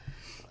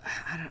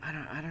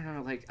 I don't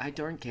know. Like, I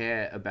don't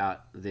care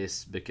about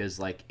this because,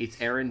 like, it's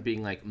Eren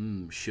being like,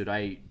 should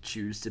I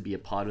choose to be a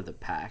part of the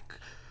pack,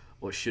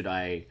 or should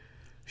I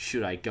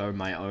go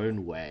my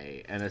own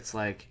way? And it's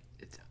like,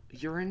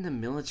 you're in the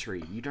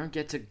military. You don't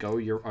get to go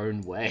your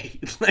own way.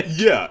 Like,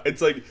 Yeah,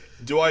 it's like,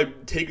 do I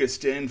take a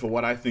stand for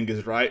what I think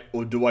is right,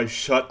 or do I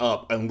shut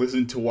up and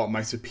listen to what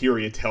my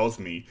superior tells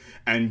me?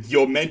 And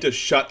you're meant to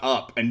shut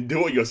up and do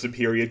what your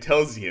superior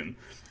tells him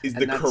is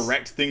the that's-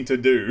 correct thing to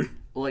do.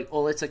 like,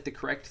 or it's like the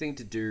correct thing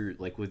to do,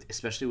 like, with,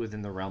 especially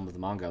within the realm of the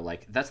manga.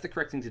 Like, that's the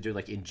correct thing to do,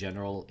 like, in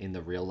general in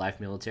the real life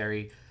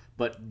military.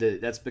 But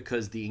that's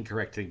because the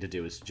incorrect thing to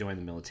do is to join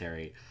the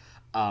military.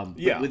 But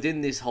within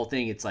this whole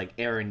thing, it's like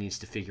Eren needs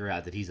to figure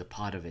out that he's a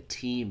part of a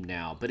team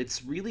now. But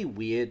it's really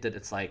weird that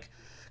it's like,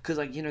 because,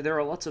 like, you know, there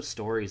are lots of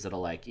stories that are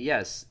like,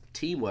 yes,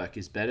 teamwork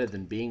is better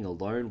than being a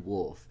lone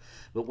wolf.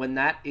 But when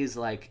that is,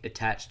 like,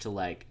 attached to,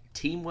 like,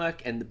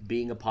 teamwork and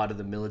being a part of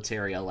the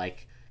military are,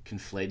 like,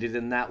 conflated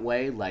in that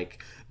way,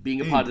 like, being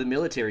a part of the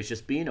military is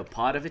just being a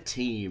part of a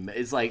team.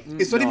 It's like,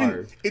 It's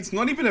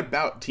not even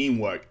about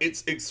teamwork.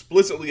 It's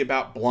explicitly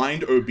about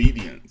blind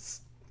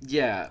obedience.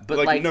 Yeah, but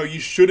Like, no, you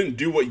shouldn't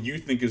do what you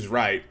think is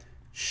right.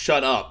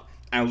 Shut up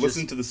and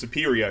listen to the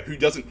superior who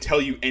doesn't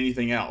tell you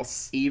anything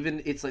else.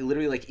 even it's like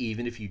literally like,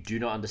 even if you do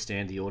not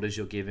understand the orders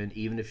you're given,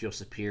 even if your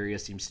superior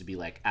seems to be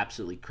like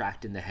absolutely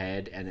cracked in the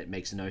head and it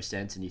makes no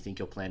sense and you think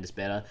your plan is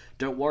better,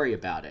 don't worry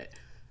about it.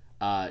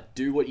 Don't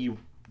do what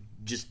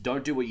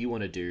you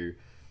want to do.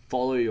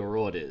 Follow your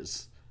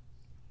orders.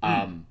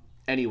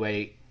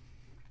 Anyway,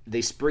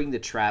 they spring the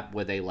trap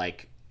where they,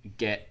 like,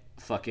 get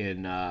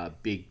fucking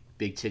big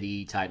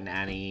titty Titan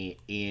Annie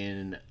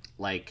in,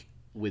 like,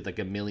 with like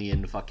a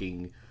million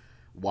fucking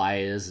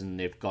wires, and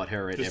they've got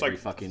her at Just every like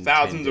fucking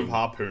thousands tendon. of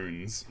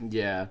harpoons.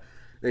 Yeah,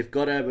 they've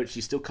got her, but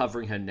she's still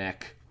covering her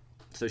neck,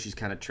 so she's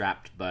kind of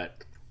trapped.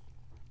 But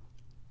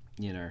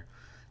you know,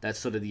 that's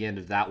sort of the end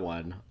of that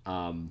one.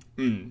 And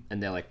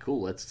they're like,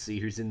 "Cool, let's see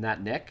who's in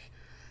that neck."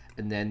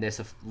 And then there's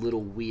a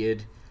little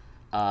weird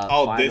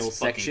final this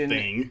section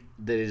fucking thing.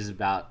 that is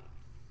about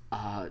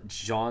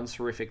Jean's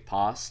horrific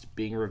past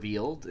being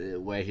revealed,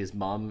 where his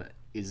mum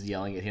is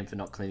yelling at him for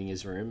not cleaning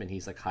his room, and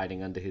he's like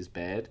hiding under his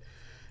bed.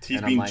 He's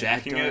And been I'm like,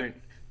 jacking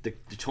it. The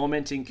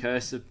tormenting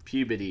curse of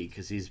puberty,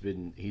 because he's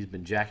been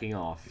jacking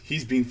off.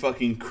 He's been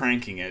fucking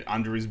cranking it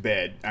under his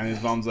bed, and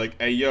his mom's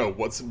like, "Hey, yo,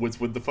 what's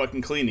with the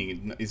fucking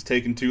cleaning? It's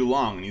taking too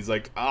long." And he's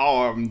like,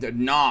 "Oh,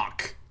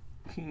 knock."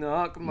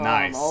 Knock, mom,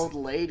 Nice. old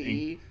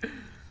lady.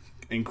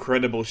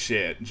 Incredible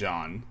shit,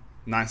 John.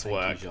 Nice Thank you,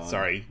 work. John.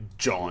 Sorry, We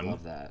John.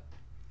 love that.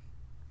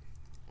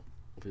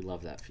 We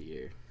love that for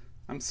you.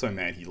 I'm so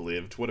mad he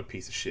lived. What a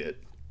piece of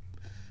shit.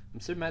 I'm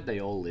so mad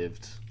they all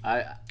lived.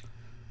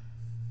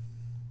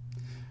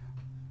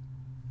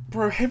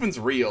 Bro, heaven's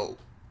real.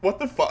 What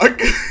the fuck?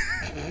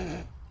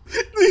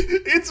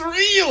 It's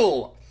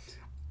real!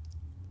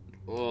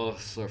 Oh,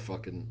 so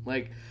fucking,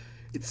 like,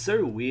 it's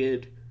so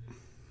weird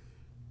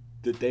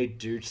that they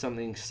do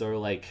something so,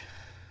 like,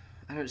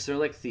 I don't know, so,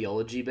 like,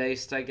 theology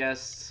based, I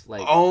guess.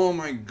 Like, Oh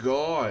my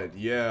god,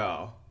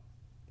 yeah.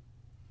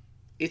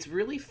 it's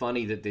really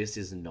funny that this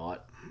is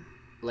not,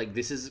 like,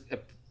 this is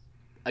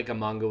like a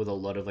manga with a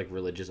lot of, like,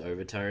 religious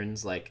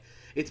overtones. Like,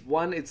 it's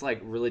like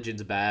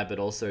religion's bad, but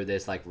also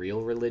there's, like,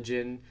 real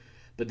religion,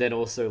 but then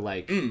also,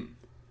 like,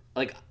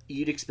 like,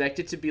 you'd expect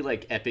it to be,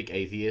 like, epic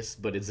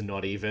atheist, but it's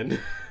not even.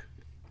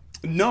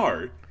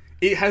 No.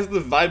 It has the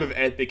vibe of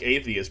epic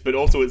atheist, but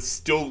also it's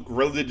still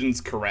religion's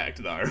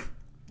correct, though.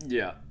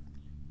 Yeah.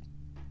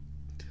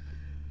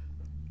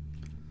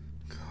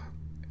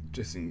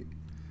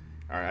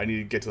 Alright, I need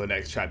to get to the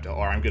next chapter,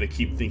 or I'm gonna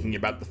keep thinking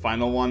about the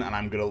final one, and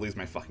I'm gonna lose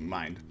my fucking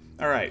mind.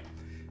 Alright.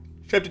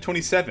 Chapter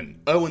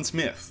 27, Owen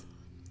Smith.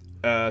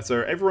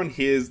 So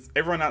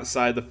everyone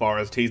outside the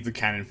forest hears the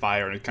cannon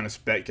fire and is kind of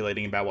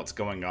speculating about what's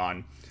going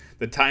on.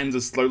 The Titans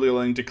are slowly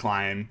learning to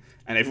climb,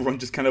 and everyone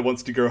just kind of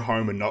wants to go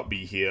home and not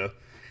be here.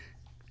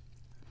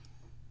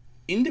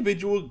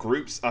 Individual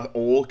groups are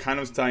all kind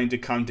of starting to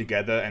come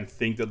together and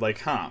think that,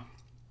 like,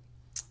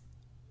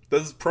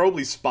 there's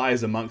probably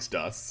spies amongst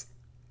us,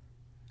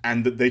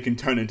 and that they can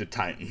turn into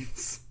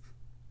Titans.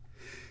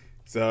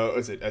 So,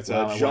 it's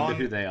I Jean. wonder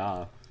who they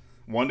are.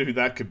 Wonder who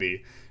that could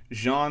be.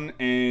 Jean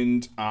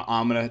and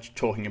Armin are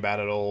talking about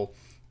it all.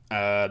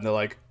 They're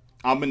like,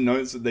 Armin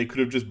notes that they could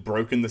have just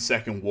broken the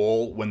second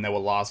wall when they were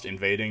last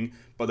invading,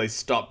 but they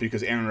stopped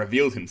because Eren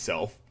revealed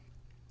himself.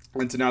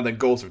 And so now their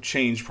goals have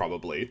changed,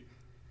 probably.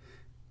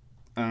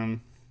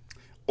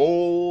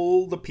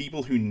 All the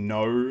people who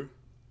know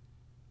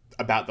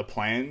about the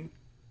plan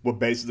were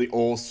basically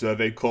all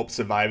Survey Corps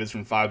survivors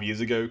from 5 years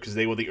ago, because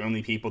they were the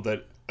only people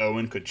that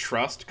Owen could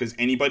trust, because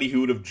anybody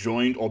who would have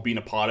joined or been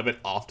a part of it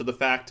after the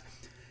fact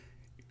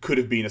could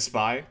have been a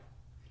spy.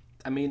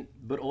 I mean,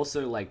 but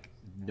also, like,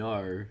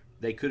 no,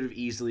 they could have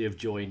easily have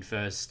joined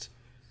first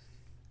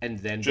and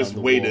then Just done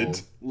the waited.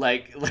 wall.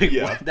 Like,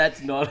 Yeah.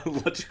 that's not a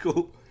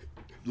logical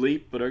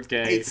leap, but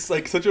okay. It's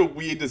like such a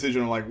weird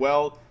decision. I'm like,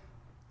 well,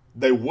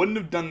 they wouldn't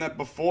have done that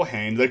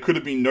beforehand. There could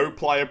have been no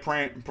prior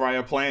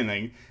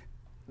planning.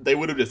 they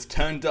would have just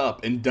turned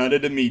up and done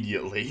it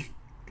immediately.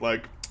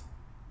 Like,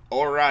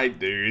 alright,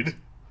 dude.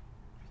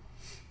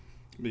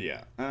 But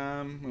yeah,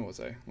 where was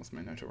I? What's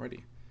my note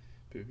already?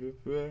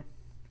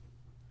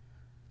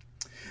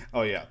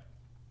 Oh yeah.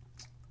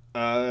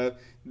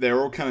 They're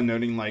all kind of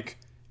noting, like,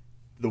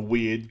 the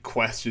weird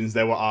questions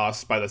they were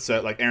asked by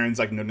the... Like, Aaron's,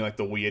 like, noting, like,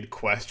 the weird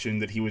question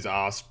that he was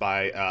asked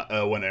by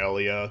Erwin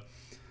earlier.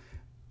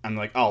 And,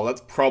 like, oh,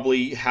 that's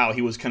probably how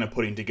he was kind of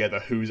putting together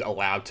who's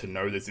allowed to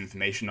know this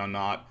information or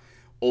not.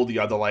 All the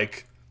other,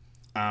 like,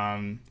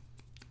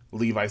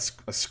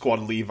 Squad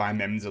Levi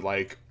members are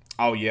like,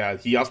 oh, yeah,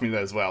 he asked me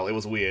that as well. It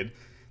was weird.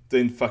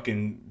 Then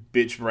fucking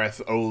bitch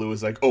breath Olu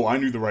was like, oh, I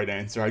knew the right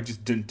answer. I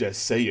just didn't dare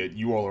say it.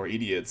 You all are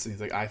idiots. And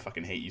he's like, I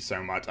fucking hate you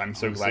so much. I'm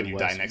so Honestly, glad you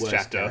die next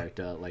chapter.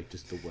 Character, like,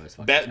 just the worst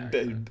fucking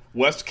character.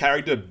 Worst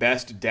character,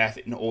 best death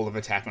in all of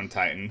Attack on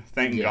Titan.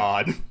 Thank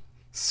God.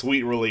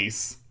 Sweet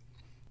release.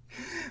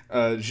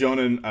 Jean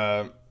and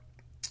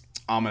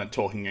Armin are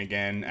talking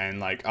again, and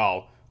like,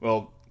 oh,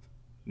 well,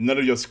 none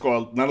of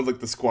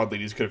the squad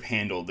leaders could have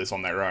handled this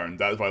on their own.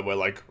 That's why we're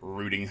like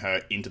rooting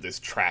her into this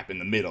trap in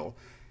the middle.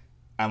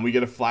 And we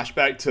get a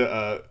flashback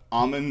to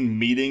Armin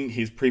meeting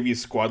his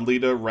previous squad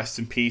leader, rest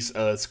in peace,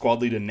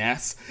 squad leader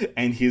Ness,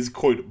 and his,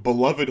 quote,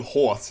 beloved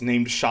horse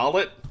named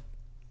Charlotte.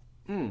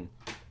 I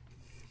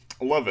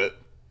love it.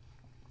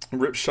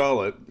 Rip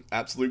Charlotte,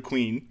 absolute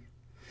queen.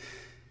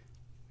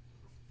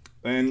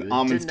 Then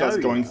Armin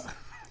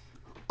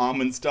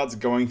starts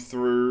going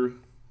through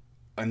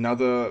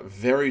another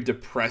very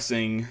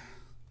depressing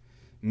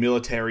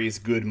military is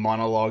good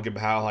monologue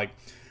about how, like,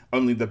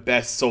 only the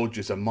best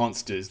soldiers are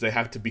monsters. They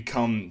have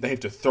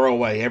to throw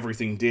away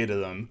everything dear to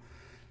them.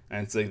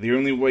 And it's like, the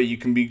only way you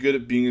can be good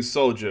at being a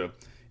soldier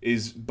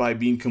is by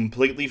being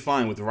completely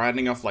fine with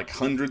riding off like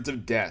hundreds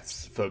of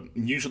deaths for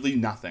usually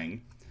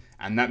nothing.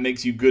 And that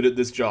makes you good at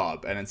this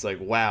job. And it's like,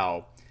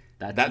 wow,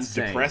 that's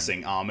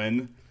depressing,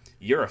 Armin.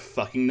 You're a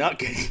fucking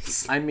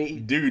nutcase. I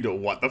mean... Dude,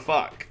 what the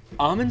fuck?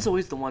 Armin's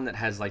always the one that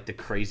has, like, the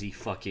crazy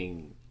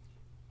fucking,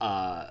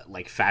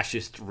 like,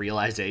 fascist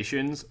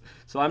realizations.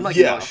 So I'm, like,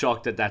 not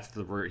shocked that that's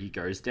the route he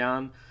goes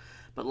down.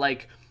 But,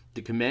 like,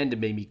 the commander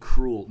may be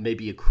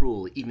a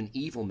cruel, even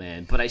evil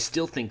man, but I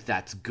still think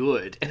that's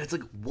good. And it's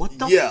like, what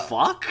the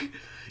fuck?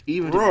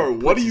 Even Bro,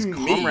 if what do his you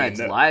mean? comrades'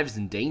 lives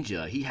in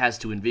danger, he has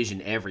to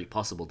envision every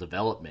possible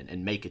development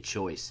and make a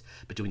choice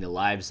between the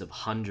lives of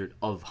hundred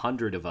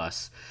of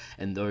us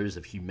and those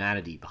of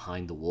humanity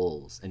behind the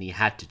walls. And he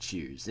had to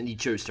choose, and he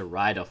chose to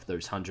ride off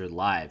those 100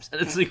 lives.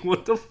 And it's like,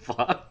 what the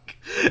fuck?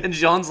 And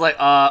Jean's like,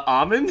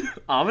 Armin?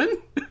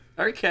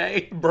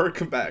 Okay, Bro,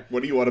 come back.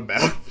 What do you want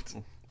about?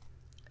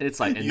 And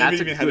it's like, and you that's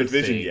haven't even had a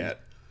vision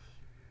yet.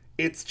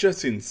 It's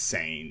just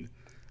insane.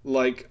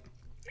 Like,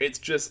 it's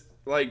just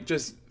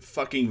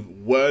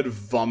fucking word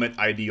vomit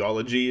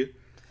ideology,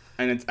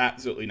 and it's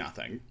absolutely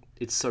nothing.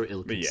 It's so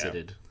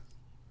ill-considered.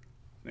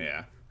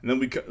 Yeah. And then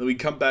we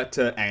come back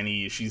to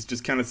Annie. She's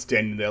just kind of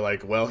standing there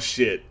like, well,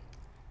 shit.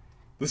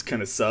 This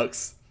kind of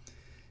sucks.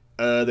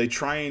 They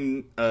try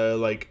and,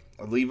 like,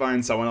 Levi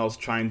and someone else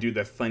try and do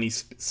their funny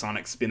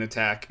sonic spin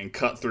attack and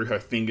cut through her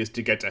fingers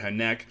to get to her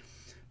neck.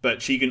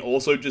 But she can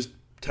also just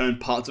turn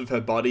parts of her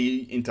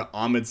body into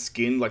armored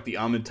skin, like the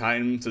Armored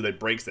Titan, so that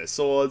breaks their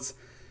swords.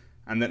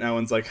 And then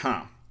Owen's like,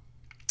 huh.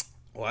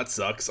 Well, that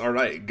sucks.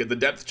 Alright, get the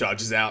depth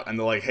charges out. And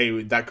they're like,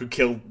 hey, that could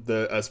kill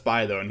the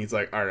spy, though. And he's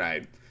like,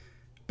 alright.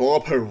 Blow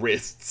up her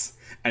wrists,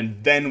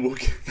 and then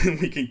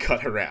we can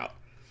cut her out.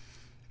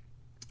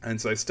 And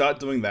so I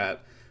start doing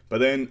that. But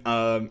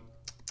then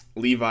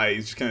Levi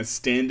is just kind of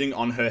standing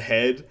on her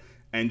head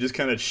and just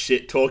kind of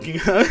shit-talking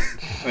her.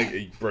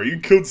 Like, bro, you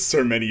killed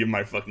so many of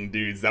my fucking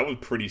dudes. That was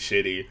pretty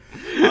shitty.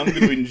 I'm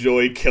going to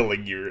enjoy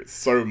killing you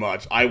so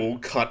much. I will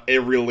cut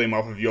every limb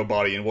off of your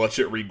body and watch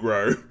it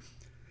regrow.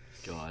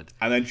 God.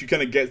 And then she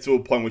kind of gets to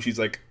a point where she's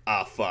like,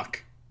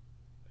 fuck.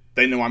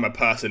 They know I'm a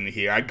person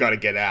here. I gotta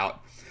get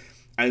out.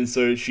 And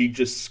so she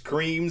just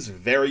screams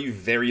very,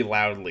 very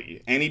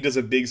loudly. Annie does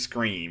a big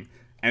scream,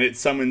 and it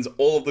summons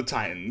all of the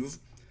Titans.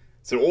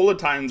 So all the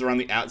Titans are on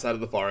the outside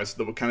of the forest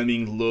that were kind of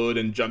being lured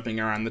and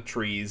jumping around the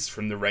trees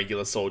from the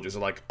regular soldiers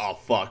are like, oh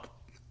fuck,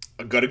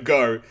 I gotta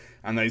go.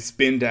 And they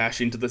spin dash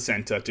into the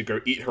center to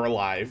go eat her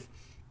alive.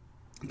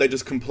 They're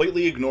just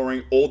completely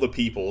ignoring all the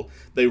people.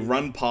 They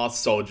run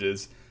past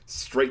soldiers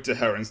straight to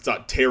her and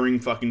start tearing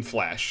fucking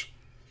flesh.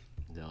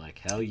 They're like,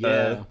 hell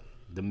yeah,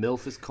 the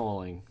MILF is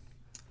calling.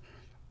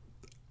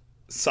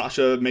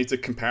 Sasha makes a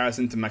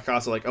comparison to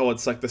Mikasa, like, oh,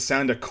 it's like the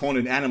sound a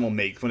cornered animal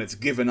makes when it's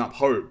given up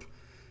hope.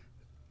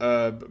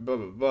 Blah, blah,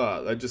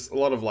 blah. They're just a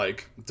lot of,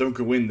 like, don't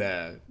go in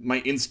there. My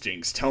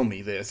instincts tell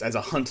me this as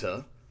a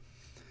hunter.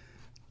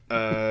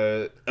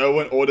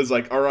 Erwin orders,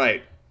 like,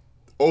 alright,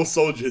 all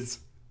soldiers,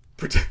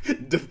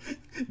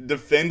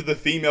 defend the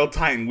female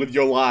Titan with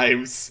your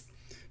lives.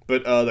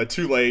 But they're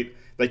too late.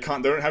 They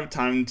don't have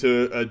time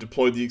to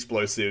deploy the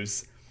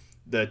explosives.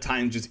 The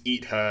Titans just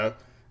eat her.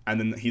 And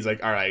then he's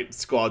like, alright,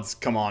 squads,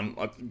 come on,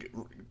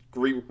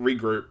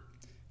 regroup.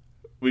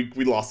 We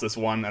lost this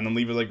one. And then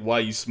Levi's like, why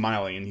are you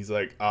smiling? And he's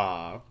like,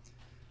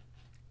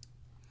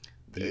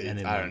 The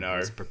enemy I don't know.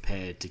 was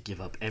prepared to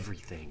give up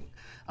everything.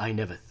 I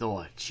never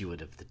thought she would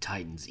have the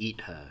Titans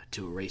eat her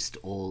to erase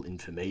all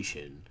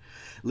information.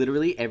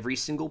 Literally every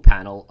single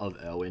panel of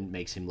Erwin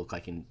makes him look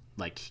like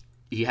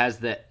he has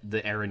the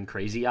Eren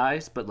crazy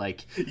eyes, but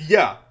like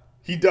Yeah,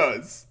 he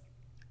does.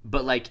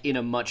 but like in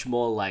a much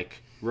more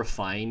like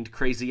refined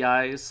crazy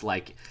eyes.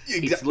 Like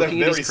it's They're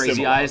looking at his very crazy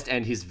similar. eyes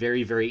and his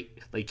very, very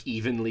like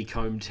evenly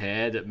combed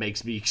hair that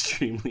makes me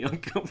extremely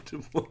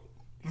uncomfortable.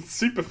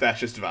 Super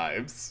fascist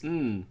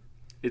vibes.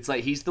 It's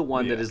like he's the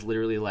one that Yeah. is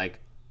literally like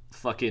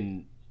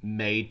fucking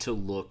made to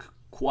look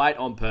quite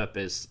on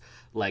purpose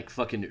like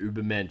fucking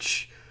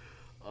Ubermensch,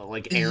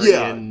 like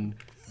Aryan.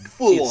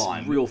 Full It's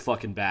on. real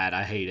fucking bad.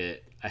 I hate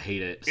it. I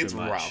hate it so It's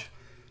much. rough.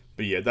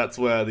 But yeah, that's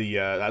where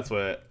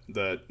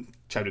the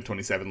chapter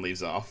 27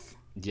 leaves off.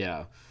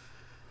 Yeah.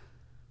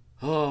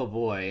 Oh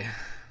boy.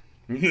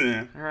 Let's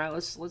All right,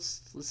 let's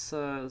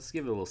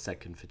give it a little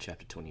second for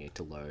chapter 28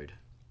 to load.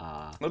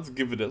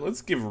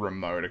 give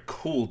Remote a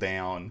cool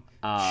down,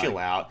 chill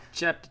out.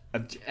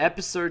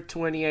 Episode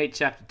 28,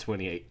 chapter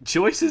 28.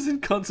 Choices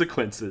and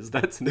Consequences.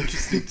 That's an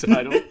interesting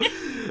title.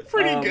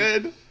 Pretty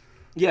good.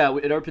 Yeah,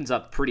 it opens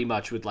up pretty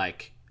much with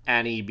like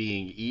Annie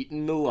being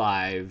eaten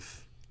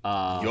alive.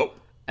 Yup.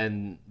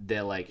 And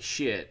they're like,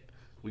 shit,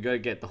 we gotta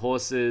get the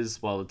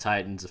horses while the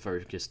Titans are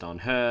focused on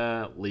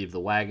her, leave the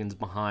wagons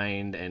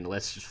behind, and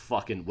let's just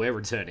we're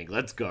returning.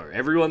 Let's go.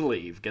 Everyone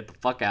leave. Get the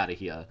fuck out of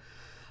here.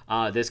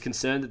 There's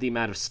concern that the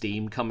amount of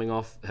steam coming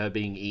off her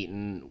being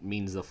eaten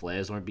means the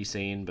flares won't be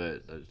seen,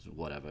 but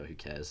whatever, who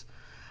cares?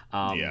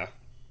 Yeah.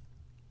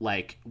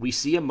 Like, we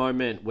see a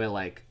moment where,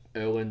 like,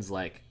 Erwin's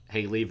like,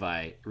 hey,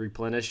 Levi,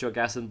 replenish your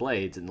gas and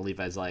blades. And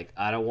Levi's like,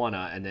 I don't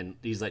wanna. And then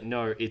he's like,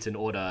 no, it's an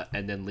order.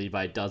 And then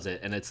Levi does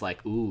it. And it's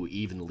like, ooh,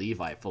 even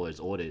Levi follows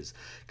orders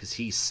because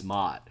he's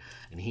smart.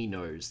 And he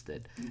knows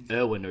that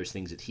Erwin knows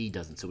things that he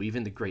doesn't. So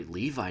even the great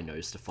Levi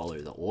knows to follow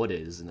the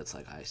orders. And it's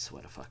like, I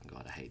swear to fucking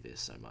God, I hate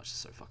this so much. It's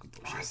so fucking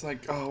bullshit. It's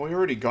like, oh, we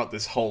already got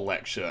this whole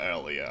lecture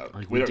earlier.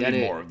 Like, we we don't get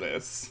need it. more of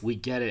this. We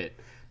get it.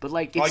 But,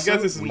 like, it's Well, I guess so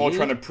this is more weird.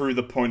 trying to prove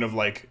the point of,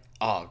 like,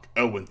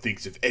 Owen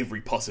thinks of every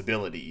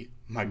possibility.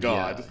 My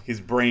God, Yeah. his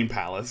brain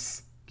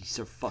palace. He's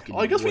so fucking...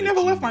 Well, I guess we what a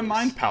never left my genius.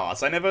 mind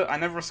palace. I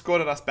never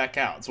escorted us back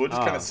out, so we're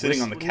just kind of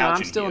sitting on the couch.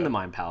 I'm still in here. the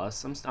Mind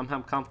Palace. I'm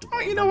comfortable. Oh,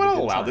 you I'm know what? having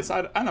a I'll good allow time.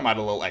 this. I might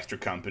a little extra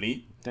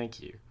company.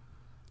 Thank you.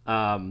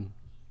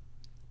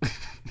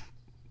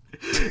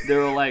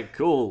 They're all like,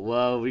 cool,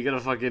 well, we gotta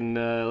fucking,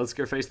 let's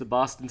go face the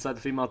boss inside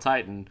the female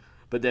Titan.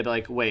 But they're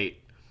like,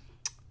 wait,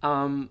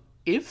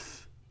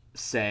 if,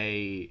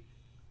 say,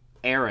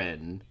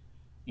 Eren,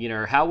 you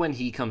know, how when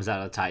he comes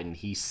out of Titan,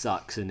 he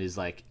sucks and is,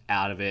 like,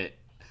 out of it.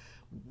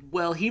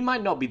 Well, he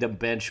might not be the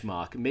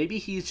benchmark. Maybe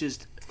he's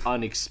just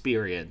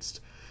unexperienced.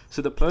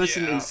 So the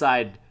person Yeah.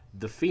 inside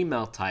the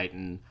female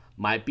Titan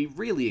might be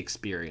really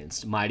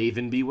experienced, might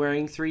even be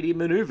wearing 3D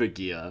maneuver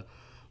gear,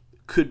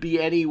 could be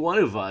any one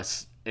of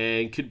us,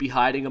 and could be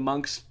hiding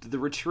amongst the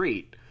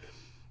retreat.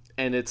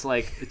 And it's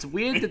like, it's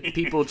weird that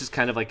people just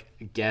kind of like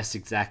guess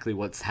exactly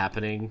what's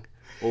happening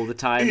all the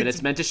time, and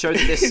it's meant to show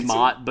that they're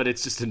smart, but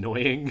it's just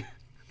annoying.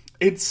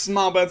 It's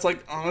small, but it's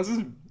like, oh,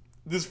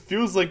 this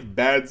feels like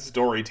bad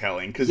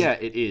storytelling because Yeah,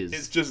 it is.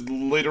 It's just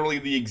literally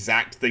the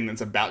exact thing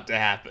that's about to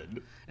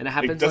happen. And it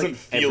happens It doesn't like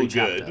feel every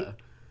good. chapter.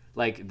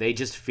 Like, they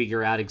just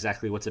figure out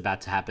exactly what's about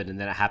to happen, and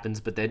then it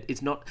happens, but then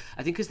it's not...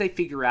 I think because they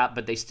figure out,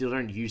 but they still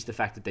don't use the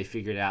fact that they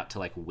figured out to,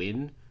 like,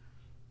 win.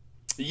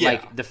 Yeah,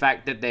 Like, the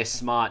fact that they're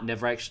smart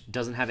never actually...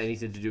 doesn't have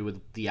anything to do with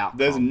the outcome.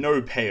 there's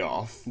no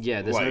payoff.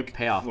 Yeah, there's no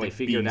payoff. They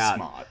figure it being out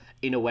smart.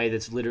 in a way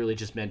that's literally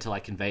just meant to,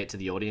 like, convey it to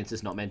the audience.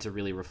 It's not meant to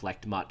really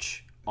reflect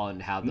much on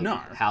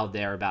how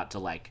they're about to,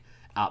 like,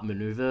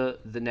 outmaneuver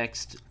the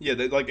next... Yeah,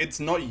 like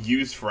it's not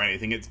used for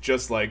anything. It's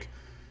just like,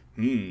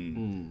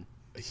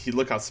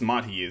 look how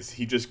smart he is.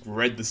 He just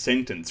read the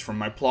sentence from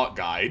my plot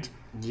guide.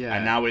 Yeah.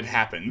 And now it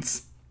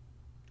happens.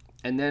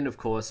 And then, of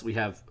course, we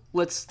have...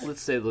 Let's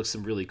say there's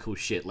some really cool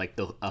shit, like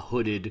a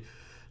hooded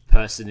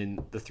person in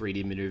the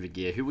 3D maneuver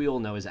gear, who we all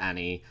know as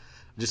Annie,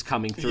 just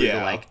coming through to,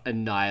 Yeah. like,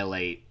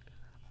 annihilate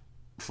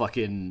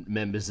fucking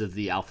members of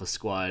the Alpha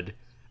Squad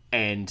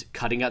and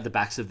cutting out the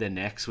backs of their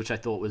necks, which I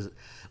thought was...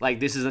 Like,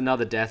 this is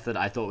another death that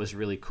I thought was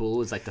really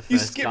cool. It's like the You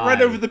first skip guy...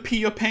 right over the pee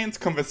your pants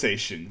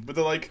conversation. But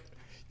they're like,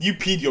 you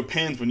peed your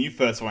pants when you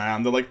first went out.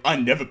 And they're like, I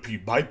never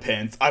peed my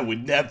pants. I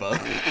would never.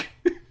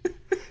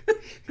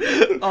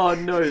 Oh,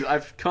 no,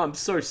 I'm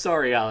so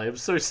sorry, Ali. I'm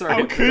so sorry. How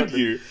I forgot could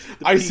you?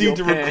 the I pee seem your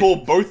to pants. recall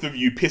both of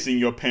you pissing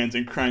your pants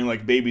and crying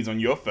like babies on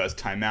your first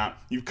time out.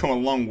 You've come a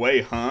long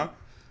way, huh?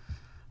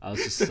 I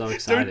was just so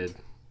excited.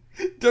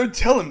 Don't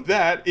tell him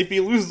that. If he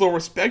loses all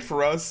respect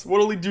for us,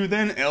 what'll he do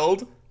then,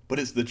 Eld? But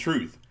it's the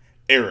truth.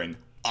 Eren,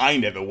 I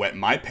never wet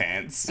my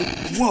pants.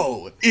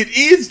 Whoa, it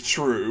is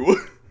true.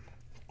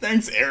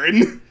 Thanks,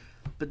 Eren.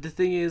 But the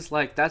thing is,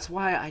 like, that's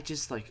why I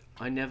just, like,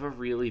 I never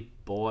really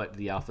bought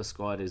the Alpha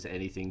Squad as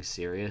anything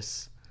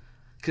serious.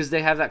 Because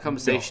they have that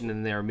conversation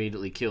and they're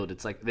immediately killed.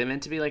 It's like, they're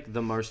meant to be, like,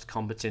 the most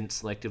competent,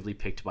 selectively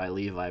picked by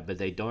Levi, but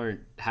they don't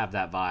have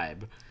that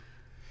vibe.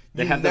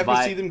 They You have the never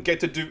vibe. see them get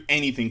to do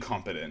anything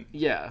competent.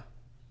 Yeah.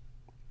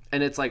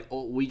 And it's like,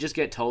 we just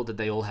get told that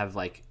they all have,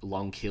 like,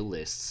 long kill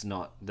lists,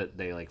 not that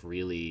they, like,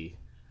 really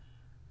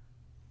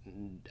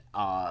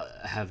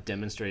have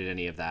demonstrated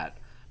any of that.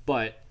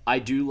 But I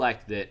do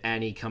like that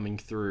Annie coming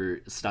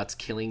through starts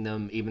killing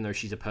them, even though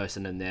she's a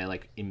person and they're,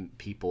 like, in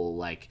people,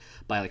 like,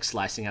 by, like,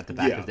 slicing out the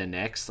back Yeah. of their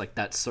necks. Like,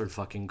 that's so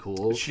fucking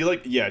cool.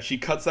 She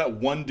cuts that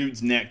one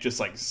dude's neck, just,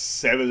 like,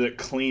 severs it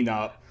clean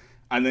up,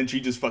 and then she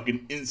just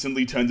fucking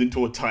instantly turns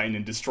into a titan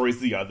and destroys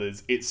the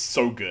others. It's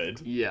so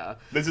good. Yeah.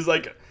 This is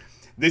like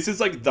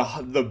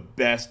the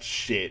best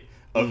shit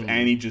of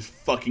Annie just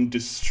fucking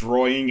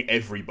destroying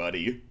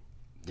everybody.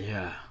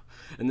 Yeah.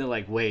 And they're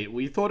like, wait,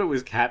 we thought it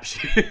was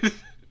captured.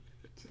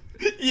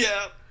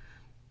 Yeah.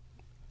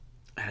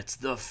 That's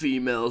the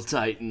female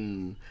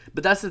Titan.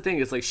 But that's the thing,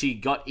 it's like she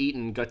got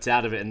eaten, gets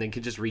out of it, and then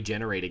can just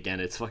regenerate again.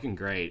 It's fucking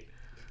great.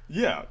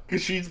 Yeah,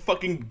 because she's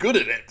fucking good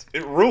at it.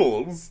 It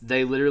rules.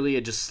 They literally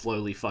are just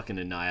slowly fucking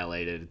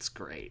annihilated. It's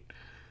great.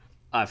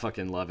 I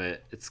fucking love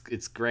it.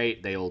 It's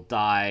great. They all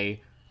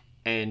die.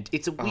 And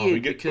it's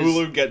weird because...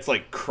 Ulu gets,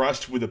 like,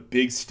 crushed with a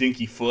big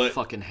stinky foot.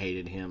 Fucking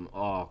hated him.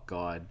 Oh,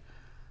 God.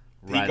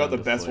 He got the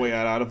best way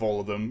out of all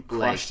of them.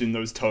 Crushed Like- in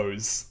those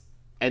toes.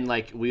 And,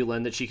 like, we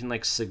learned that she can,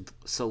 like,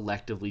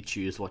 selectively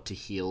choose what to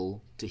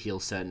heal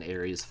certain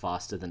areas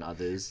faster than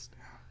others.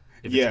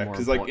 If Yeah, it's more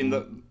because, like,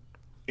 important.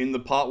 in the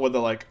part where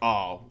they're like,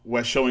 oh,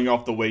 we're showing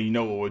off the way you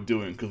know what we're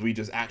doing because we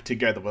just act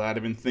together without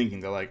even thinking.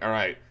 They're like, all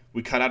right,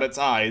 we cut out its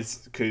eyes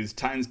because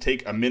Titans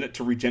take a minute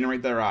to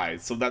regenerate their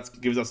eyes. So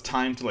that gives us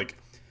time to, like,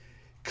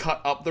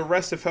 cut up the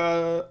rest of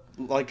her,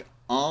 like,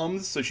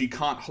 arms so she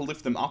can't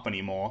lift them up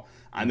anymore.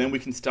 And then we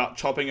can start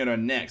chopping at her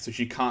neck so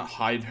she can't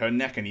hide her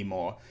neck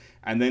anymore.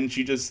 And then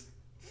she just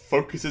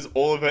focuses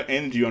all of her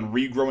energy on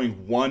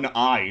regrowing one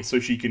eye so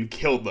she can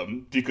kill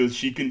them because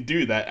she can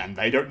do that and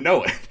they don't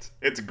know it.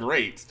 It's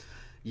great.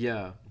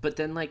 Yeah, but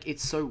then, like,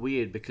 it's so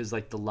weird because,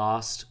 like, the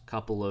last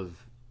couple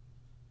of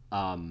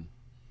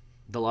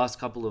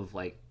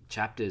like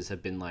chapters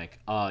have been like,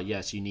 oh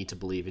yes, you need to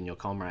believe in your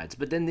comrades,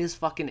 but then this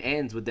fucking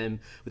ends with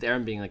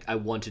Eren being like, I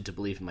wanted to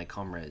believe in my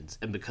comrades,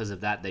 and because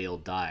of that they all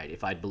died.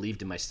 If I'd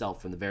believed in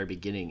myself from the very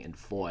beginning and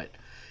fought,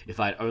 if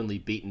I'd only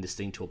beaten this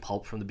thing to a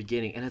pulp from the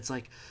beginning. And it's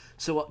like,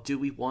 so what do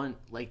we want?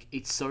 Like,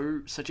 it's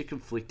such a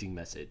conflicting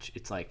message.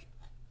 It's like,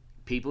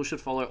 people should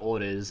follow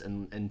orders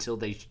and until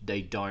they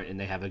don't and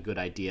they have a good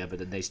idea, but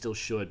then they still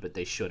should, but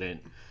they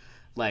shouldn't.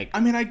 Like, I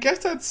mean, I guess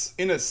that's,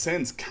 in a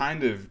sense,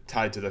 kind of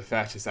tied to the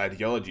fascist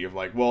ideology of,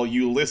 like, well,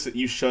 you listen,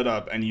 you shut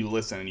up and you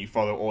listen and you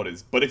follow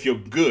orders. But if you're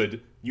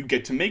good, you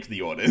get to make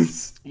the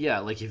orders. yeah,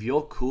 like, if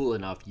you're cool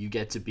enough, you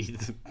get to be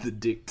the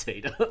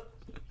dictator.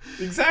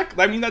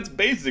 Exactly. I mean, that's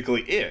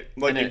basically it.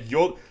 Like, And if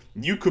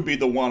you could be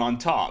the one on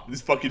top. This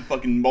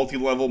fucking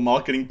multi-level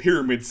marketing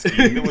pyramid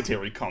scheme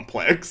military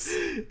complex.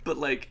 But,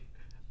 like,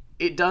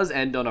 it does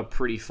end on a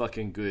pretty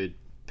fucking good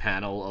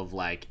panel of,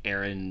 like,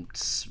 Eren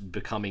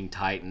becoming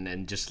Titan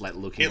and just, like,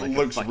 looking It like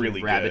looks a fucking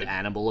really rabid good.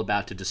 animal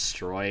about to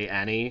destroy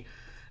Annie.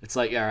 It's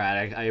like,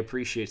 alright, I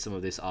appreciate some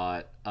of this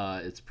art.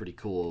 It's pretty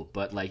cool.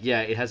 But, like,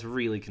 yeah, it has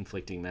really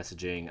conflicting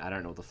messaging. I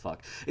don't know what the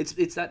fuck.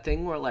 It's that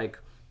thing where, like,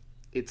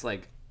 it's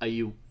like, are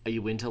you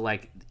into,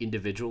 like,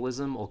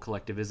 individualism or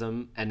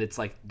collectivism? And it's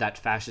like that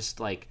fascist,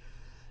 like,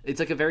 it's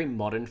like a very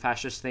modern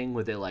fascist thing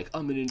where they're like,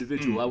 I'm an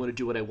individual, I want to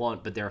do what I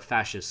want, but they're a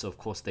fascist, so of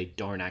course they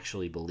don't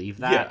actually believe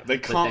that. Yeah, they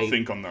But can't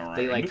think on their own.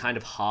 They, like, kind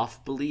of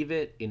half believe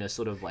it in a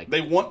sort of, like,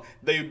 They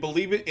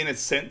believe it in a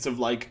sense of,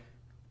 like,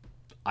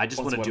 I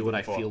just want to what's do the what I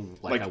word for? feel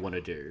like Like- I want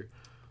to do.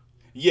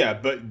 yeah,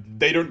 but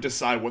they don't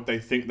decide what they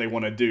think they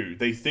want to do.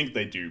 They think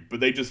they do, but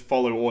they just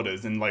follow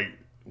orders and, like,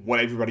 what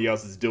everybody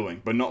else is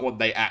doing, but not what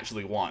they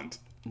actually want.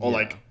 Or, Yeah.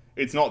 like,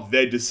 it's not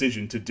their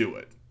decision to do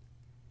it.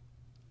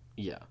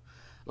 Yeah.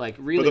 Like,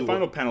 But really, the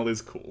final panel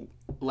is cool.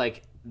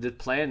 like, the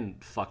plan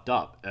fucked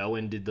up.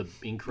 Erwin did the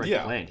incorrect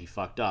Yeah. plan. He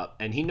fucked up.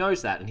 And he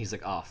knows that, and he's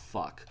like, oh,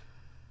 fuck.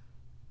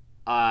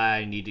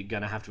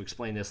 Gonna have to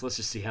explain this. Let's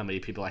just see how many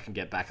people I can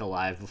get back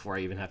alive before I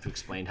even have to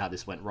explain how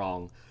this went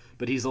wrong.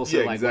 But he's also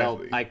Yeah, like,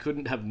 exactly. well, I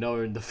couldn't have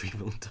known the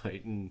female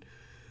Titan,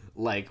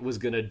 like, was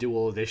gonna do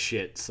all this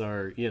shit,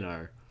 so, you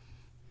know,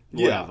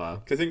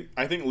 whatever. Because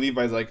I think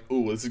Levi's like,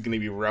 oh, this is going to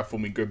be rough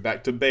when we go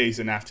back to base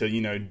and have to, you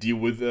know, deal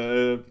with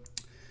Eren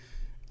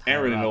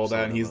and all Power-ups or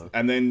that. whatever.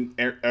 And then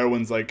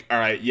Erwin's like, all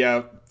right,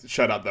 yeah,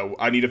 shut up though.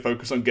 I need to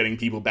focus on getting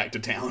people back to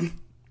town.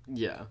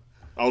 Yeah.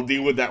 I'll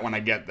deal with that when I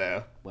get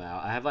there. Wow,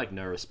 I have, like,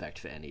 no respect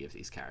for any of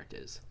these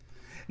characters.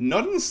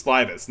 Not in the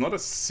slightest. Not a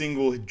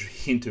single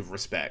hint of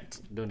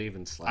respect. Not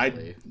even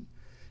slightly.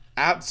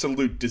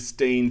 Absolute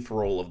disdain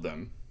for all of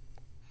them.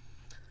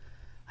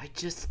 I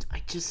just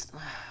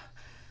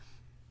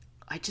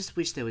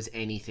wish there was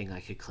anything I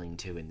could cling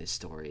to in this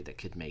story that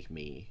could make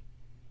me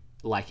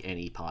like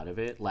any part of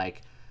it.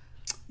 Like,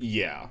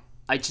 Yeah.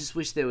 I just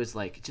wish there was,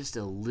 like, just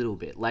a little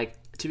bit. Like,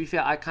 to be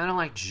fair, I kind of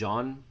like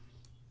Jean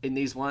in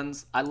these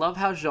ones. I love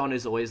how Jean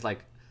is always,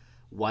 like,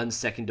 1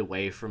 second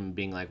away from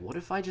being like, what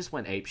if I just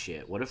went ape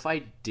shit? What if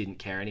I didn't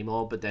care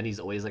anymore? But then he's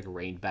always like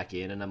reined back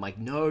in, and I'm like,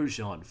 no,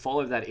 Jean,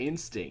 follow that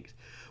instinct.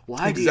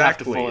 Why do you have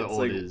to Exactly. follow It's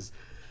like- orders?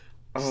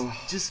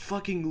 Just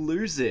fucking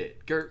lose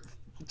it. Go,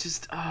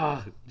 just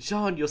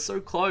Jean, you're so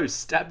close.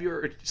 Stab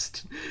your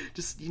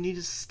just you need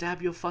to stab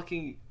your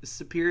fucking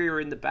superior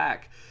in the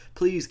back.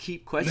 Please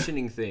keep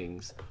questioning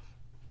things.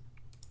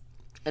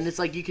 And it's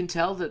like you can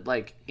tell that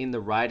like in the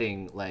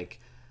writing,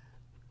 like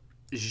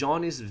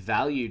Jean is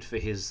valued for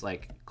his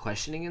like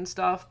questioning and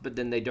stuff, but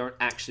then they don't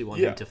actually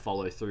want him to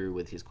follow through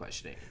with his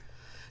questioning.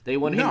 They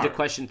want him to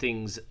question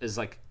things as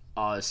like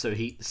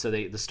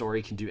the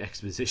story can do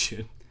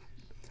exposition.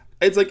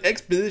 It's like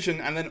exposition,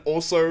 and then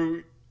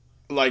also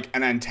like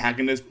an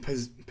antagonist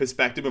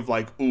perspective of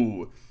like,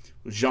 ooh,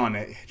 Jean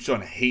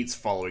hates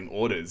following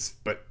orders,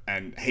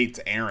 and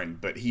hates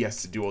Eren, but he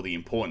has to do all the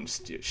important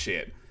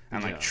shit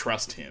and like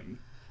trust him.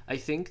 I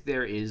think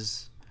there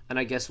is, and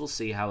I guess we'll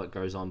see how it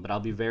goes on, but I'll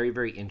be very,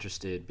 very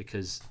interested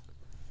because,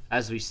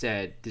 as we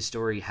said, this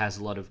story has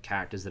a lot of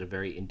characters that are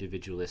very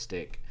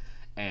individualistic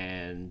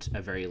and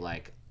are very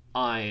like,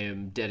 I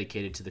am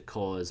dedicated to the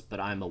cause,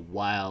 but I'm a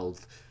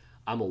wild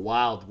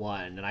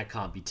one and I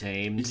can't be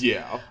tamed.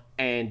 Yeah.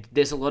 And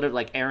there's a lot of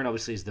like, Eren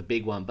obviously is the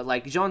big one, but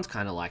like Jean's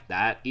kind of like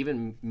that.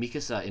 Even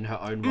Mikasa in her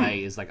own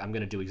way is like, I'm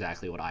going to do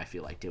exactly what I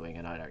feel like doing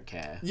and I don't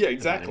care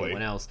about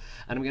anyone else.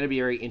 And I'm going to be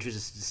very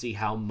interested to see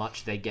how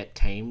much they get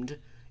tamed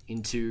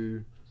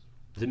into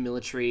the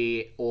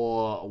military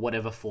or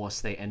whatever force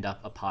they end up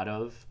a part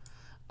of.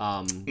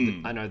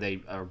 I know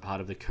they are a part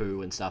of the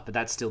coup and stuff, but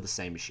that's still the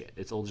same shit.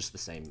 It's all just the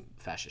same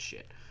fascist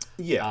shit.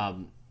 Yeah.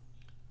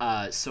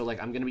 So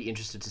like I'm gonna be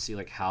interested to see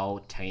like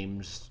how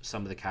tamed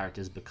some of the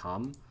characters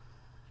become,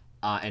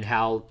 and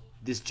how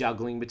this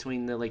juggling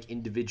between the like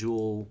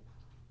individual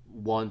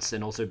wants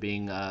and also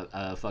being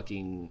a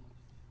fucking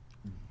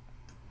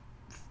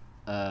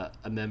a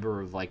member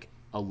of like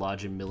a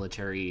larger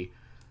military,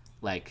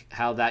 like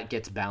how that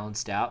gets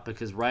balanced out,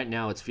 because right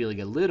now it's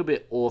feeling a little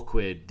bit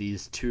awkward,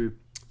 these two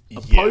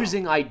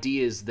opposing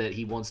ideas that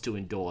he wants to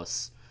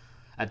endorse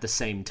at the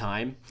same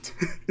time.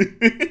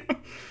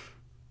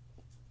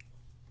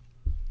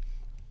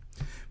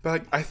 But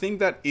like, I think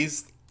that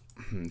is...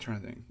 I'm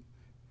trying to think.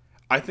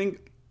 I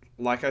think,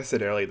 like I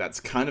said earlier, that's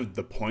kind of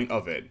the point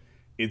of it.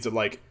 It's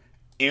like,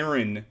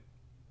 Eren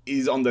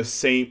is on the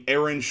same...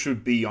 Eren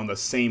should be on the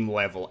same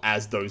level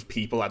as those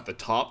people at the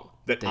top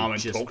that Armin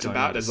talks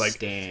about. As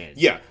like,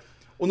 yeah.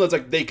 Well, no, it's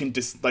like, they can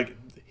just... Like,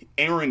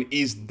 Eren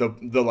is the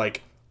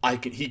like...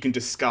 he can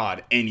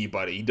discard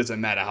anybody. It doesn't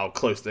matter how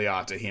close they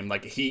are to him.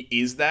 Like, he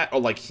is that,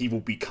 or like, he will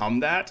become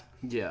that.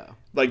 Yeah.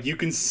 Like, you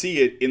can see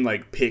it in,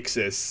 like,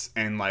 Pixis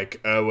and, like,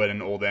 Erwin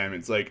and all them.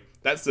 It's like,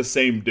 that's the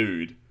same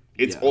dude.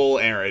 It's all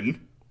Eren.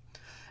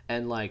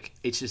 And, like,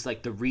 it's just,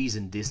 like, the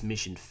reason this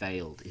mission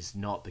failed is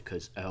not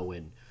because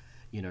Erwin,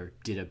 you know,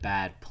 did a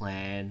bad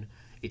plan.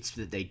 It's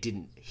that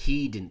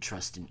he didn't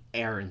trust in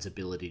Eren's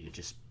ability to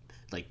just,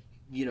 like,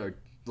 you know,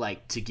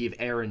 like, to give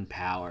Eren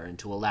power and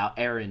to allow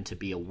Eren to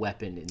be a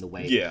weapon in the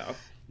way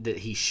that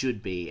he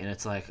should be. And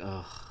it's like,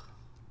 ugh.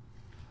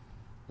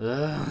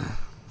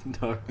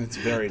 No. It's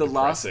very The depressing.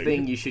 last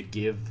thing you should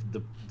give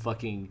the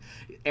fucking...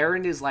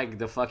 Eren is like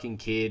the fucking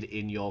kid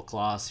in your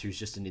class who's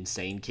just an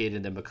insane kid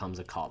and then becomes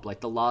a cop.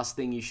 Like, the last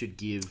thing you should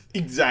give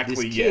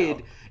this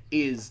kid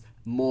is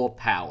more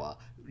power.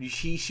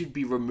 He should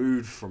be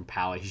removed from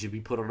power. He should be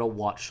put on a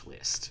watch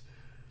list.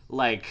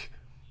 Like,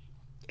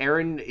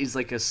 Eren is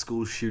like a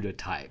school shooter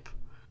type.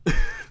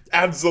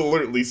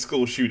 Absolutely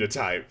school shooter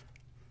type.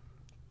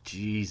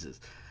 Jesus.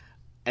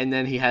 And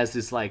then he has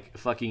this, like,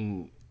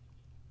 fucking...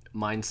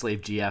 Mind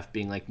Slave GF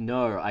being like,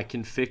 no, I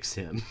can fix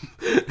him.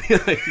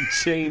 I can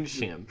change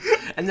him.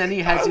 And then he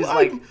has his,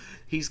 like,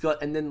 he's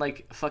got, and then,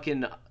 like,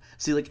 fucking,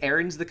 see, like,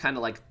 Eren's the kind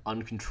of, like,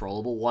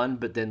 uncontrollable one,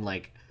 but then,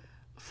 like,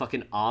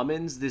 fucking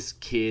Armin's this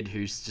kid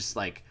who's just,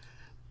 like,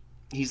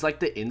 he's, like,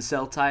 the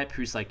incel type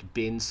who's, like,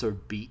 been so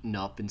beaten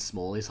up and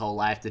small his whole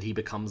life that he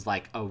becomes,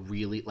 like, a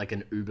really, like,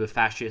 an uber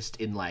fascist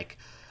in, like,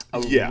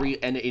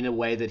 and in a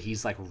way that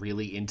he's like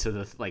really into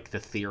the like the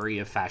theory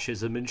of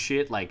fascism and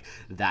shit, like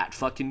that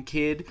fucking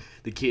kid,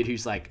 the kid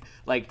who's like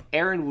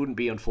Eren wouldn't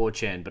be on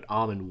 4chan, but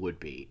Armin would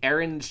be.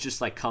 Eren's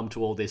just like come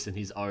to all this in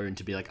his own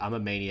to be like, I'm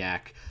a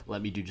maniac,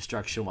 let me do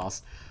destruction,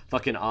 whilst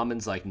fucking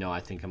Armin's like, no,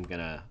 I think I'm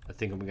gonna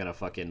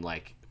fucking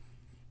like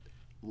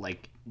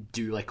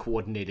do like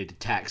coordinated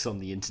attacks on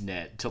the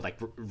internet to like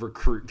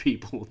recruit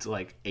people to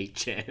like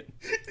 8chan.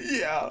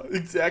 Yeah,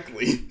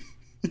 exactly.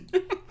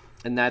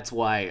 And that's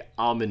why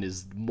Armin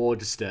is more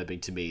disturbing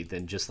to me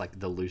than just, like,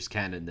 the loose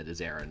cannon that is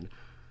Eren.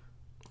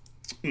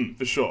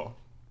 For sure.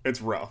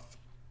 It's rough.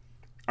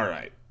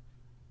 Alright.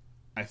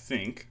 I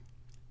think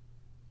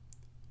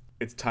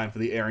it's time for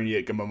the Eren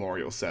Yeager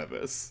Memorial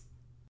Service.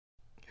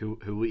 Who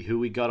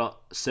we got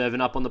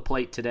serving up on the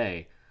plate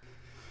today?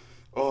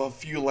 Oh, a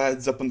few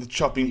lads up on the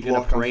chopping You gonna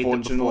block, parade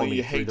them before unfortunately. me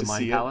You through hate the to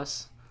Mind see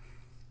Palace?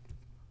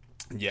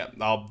 it. Yeah,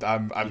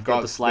 I've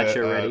got the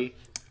slideshow ready?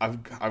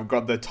 I've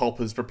got the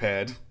tulpas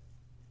prepared.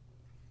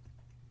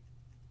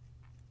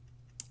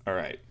 All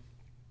right.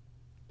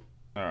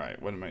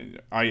 Alright, what am I...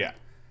 Oh, yeah.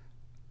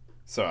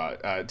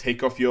 So,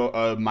 take off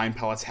your Mind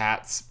Palace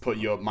hats, put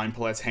your Mind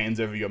Palace hands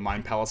over your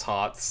Mind Palace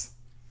hearts.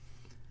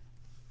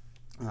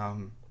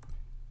 The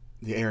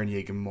Eren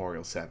Yeager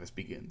Memorial Service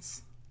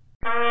begins.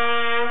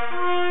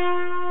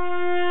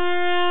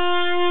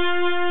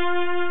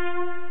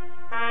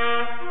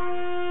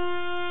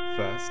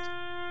 First,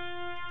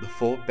 the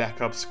 4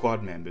 backup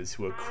squad members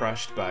who were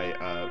crushed by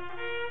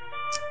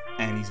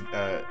Annie's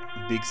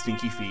big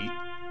stinky feet.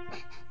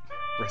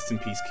 Rest in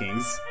peace,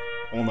 Kings.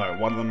 Well, no,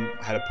 one of them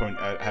had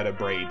a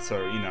braid,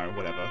 so, you know,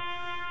 whatever.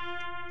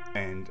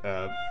 And,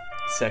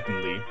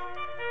 secondly,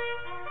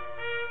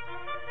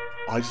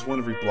 I just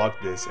want to reblock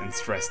this and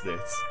stress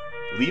this.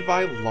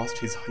 Levi lost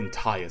his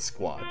entire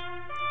squad.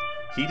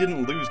 He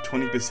didn't lose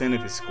 20%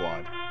 of his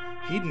squad.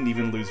 He didn't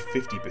even lose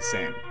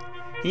 50%.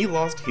 He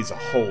lost his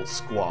whole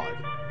squad.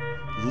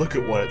 Look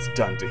at what it's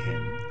done to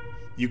him.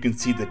 You can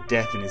see the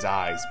death in his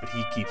eyes, but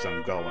he keeps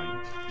on going.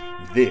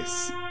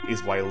 This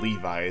is why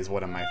Levi is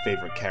one of my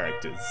favorite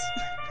characters.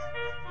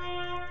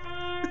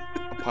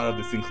 A part of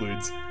this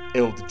includes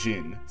Eld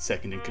Jin,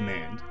 second in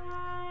command,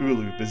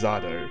 Ulu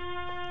Bizardo,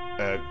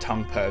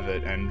 Tongue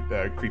Pervert and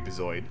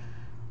Creepazoid,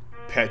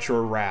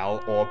 Petra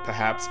Ral, or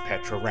perhaps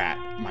Petra Rat.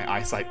 My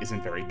eyesight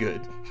isn't very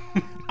good.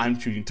 I'm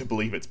choosing to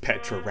believe it's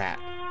Petra Rat.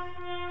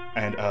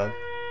 And,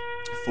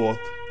 fourth,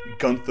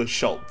 Gunther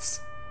Schultz.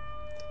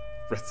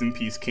 Rest in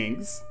peace,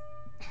 Kings.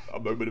 A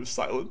moment of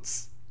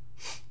silence.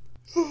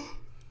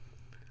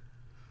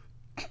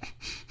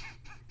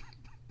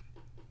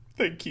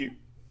 Thank you.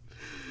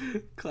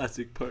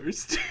 Classic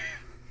post.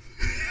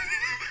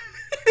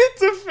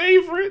 It's a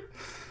favorite.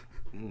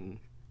 I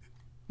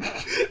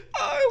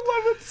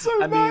love it so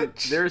much. I mean,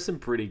 there are some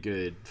pretty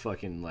good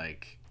fucking,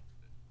 like,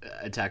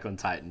 Attack on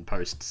Titan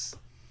posts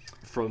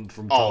from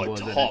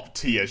Tumblr top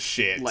tier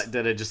shit. Like,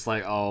 that are just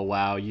like, oh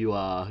wow, you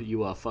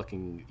are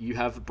fucking, you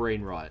have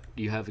brain rot.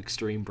 You have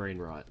extreme brain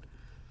rot.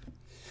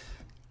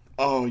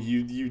 Oh,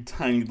 you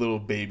tiny little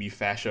baby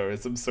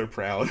fascists. I'm so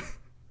proud.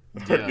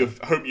 Yeah.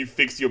 Hope you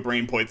fix your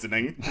brain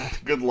poisoning.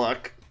 Good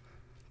luck.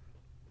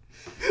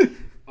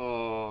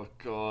 Oh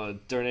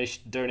god,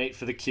 donate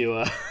for the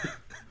cure.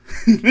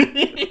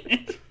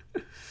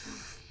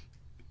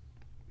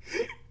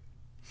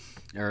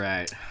 All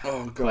right.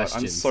 Oh god,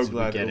 Questions. I'm so Did we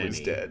glad get Lily's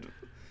any? dead.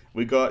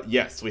 We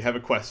have a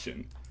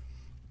question.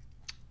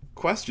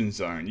 Question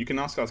zone. You can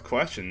ask us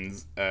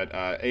questions at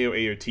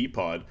AOAOT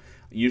Pod.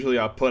 Usually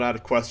I'll put out a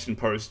question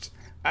post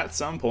at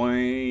some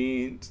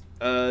point,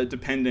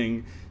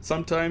 depending.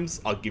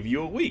 Sometimes I'll give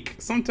you a week.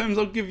 Sometimes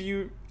I'll give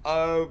you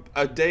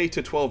a day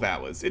to 12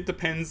 hours. It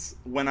depends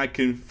when I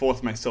can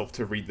force myself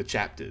to read the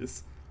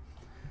chapters.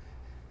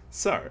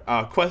 So,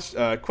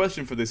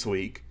 question for this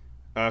week,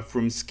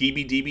 from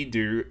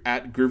SkeebyDeebyDoo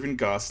at Grooven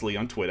Ghastly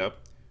on Twitter.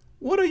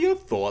 What are your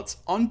thoughts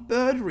on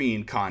bird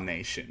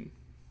reincarnation?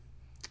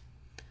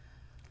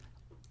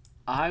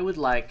 I would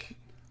like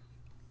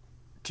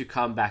to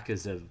come back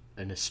as an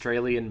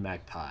Australian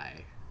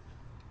magpie.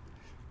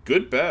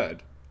 Good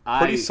bird.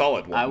 Pretty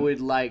solid one.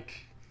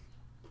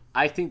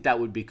 I think that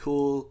would be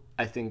cool.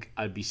 I think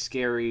I'd be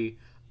scary.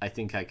 I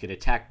think I could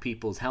attack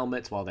people's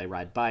helmets while they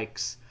ride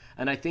bikes.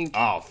 And I think...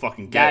 Oh,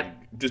 fucking get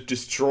just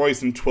destroy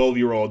some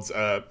 12-year-olds'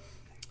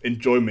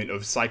 enjoyment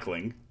of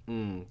cycling.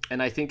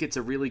 And I think it's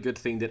a really good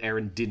thing that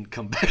Eren didn't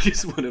come back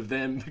as one of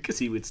them, because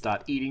he would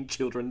start eating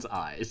children's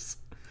eyes.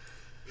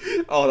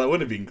 Oh, that would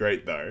have been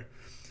great, though.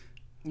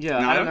 Yeah,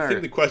 Now, I I don't don't know.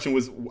 think the question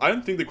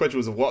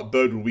was what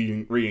bird would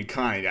we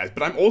reincarnate as,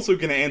 but I'm also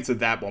going to answer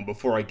that one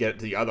before I get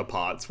to the other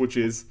parts, which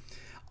is,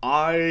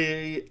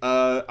 I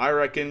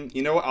reckon,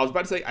 you know what, I was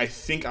about to say I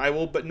think I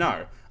will, but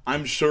no,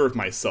 I'm sure of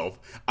myself.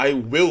 I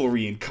will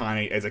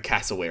reincarnate as a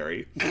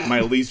cassowary, my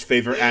least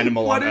favorite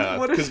animal on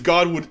Earth,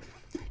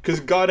 because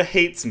God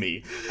hates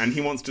me, and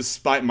he wants to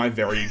spite my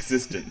very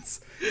existence.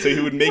 So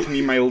he would make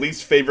me my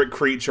least favorite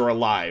creature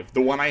alive,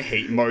 the one I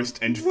hate most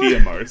and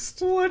fear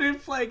most. What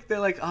if, like, they're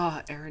like,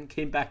 Eren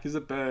came back as a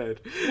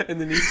bird,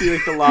 and then you see,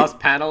 like, the last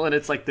panel, and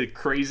it's, like, the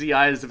crazy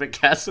eyes of a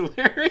cassowary?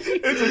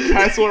 It's a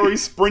cassowary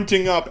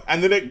sprinting up,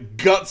 and then it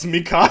guts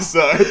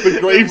Mikasa at the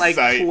It, gravesite.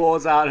 like,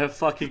 claws out her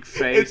fucking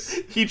face.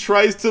 He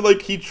tries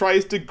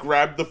to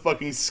grab the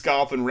fucking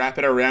scarf and wrap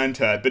it around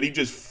her, but he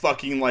just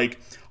fucking,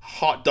 like,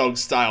 hot dog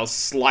style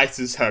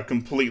slices her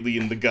completely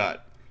in the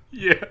gut.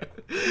 Yeah.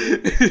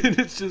 And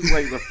it's just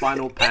like the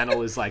final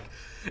panel is like,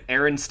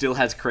 Eren still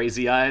has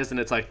crazy eyes, and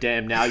it's like,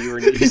 damn, now you're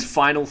in his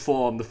final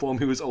form, the form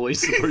he was always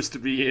supposed to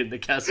be in, the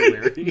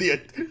cassowary.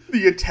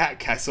 The attack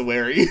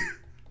cassowary.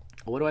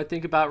 What do I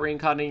think about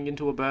reincarnating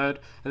into a bird?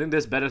 I think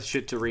there's better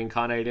shit to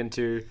reincarnate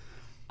into.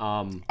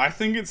 I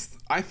think it's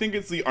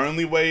the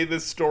only way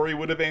this story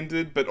would have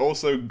ended, but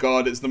also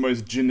God is the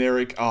most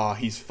generic,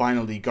 he's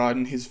finally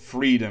gotten his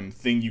freedom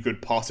thing you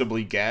could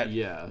possibly get.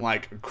 Yeah.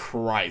 Like,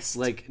 Christ.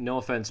 Like, no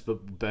offense,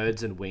 but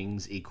birds and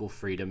wings equal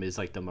freedom is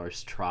like the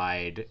most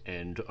tried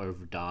and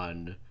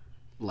overdone,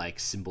 like,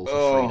 symbol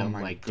for freedom.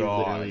 my Like,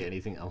 God. do literally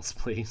anything else,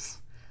 please.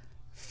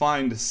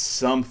 Find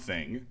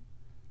something.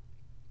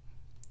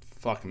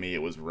 Fuck me,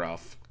 it was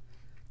rough.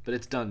 But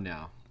it's done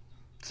now.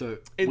 So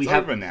It's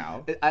over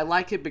now. I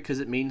like it because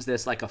it means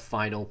there's like a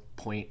final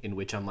point in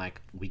which I'm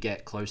like, we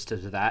get close to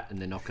that, and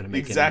they're not going to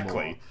make Exactly.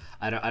 any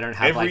more. I don't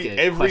have like a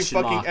Every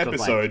question fucking mark of,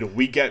 episode, like,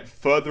 we get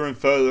further and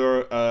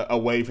further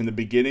away from the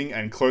beginning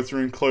and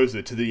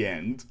closer to the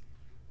end.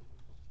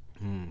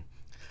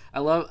 I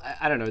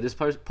don't know. This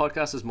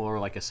podcast is more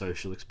like a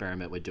social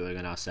experiment we're doing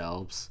on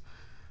ourselves.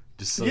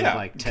 Just sort Yeah, of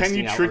like can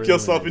testing you our trick own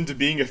yourself limits. into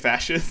being a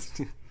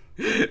fascist?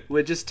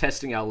 We're just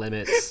testing our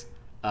limits.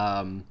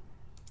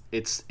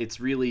 It's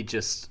really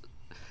just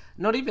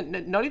not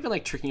even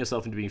like tricking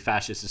yourself into being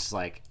fascist. It's just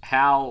like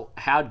how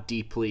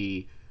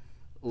deeply,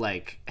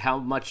 like how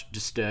much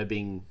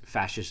disturbing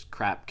fascist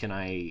crap can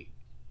I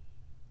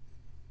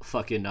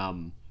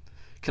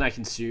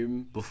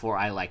consume before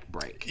I like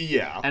break.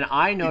 Yeah, And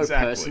I know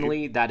exactly.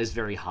 personally that is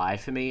very high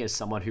for me as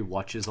someone who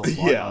watches a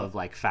lot Yeah. of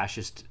like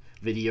fascist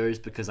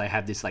videos, because I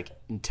have this like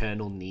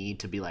internal need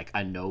to be like,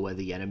 I know where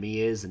the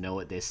enemy is and know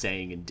what they're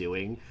saying and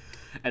doing.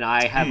 And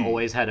I have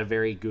always had a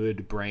very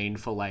good brain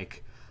for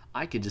like,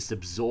 I can just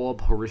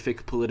absorb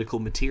horrific political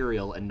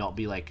material and not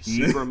be like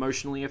super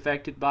emotionally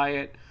affected by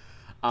it.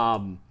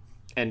 And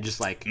just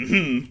like,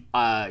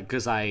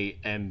 because I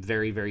am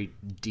very, very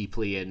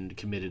deeply and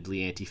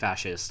committedly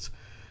anti-fascist,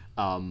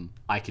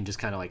 I can just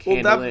kind of like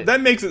handle it.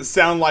 That makes it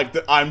sound like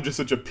that I'm just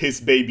such a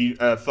piss baby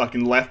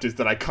fucking leftist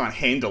that I can't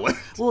handle it.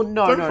 Well,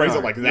 no, Don't no, phrase no,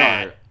 it like no.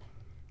 that.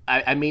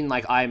 I mean,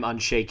 like, I'm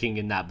unshaking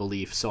in that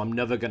belief, so I'm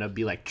never gonna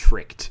be like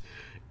tricked.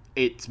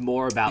 It's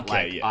more about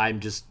Okay, like, yeah.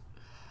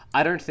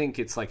 I don't think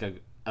it's like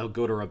a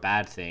good or a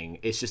bad thing.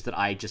 It's just that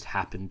I just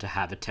happen to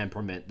have a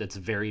temperament that's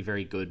very,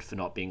 very good for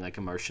not being like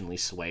emotionally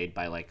swayed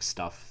by like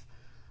stuff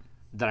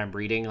that I'm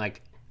reading.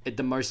 Like, at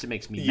the most it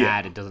makes me Yeah.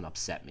 mad, it doesn't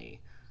upset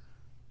me.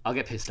 I'll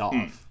get pissed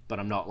off, but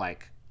I'm not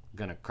like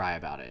gonna cry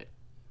about it.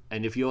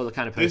 And if you're the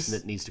kind of person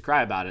This- that needs to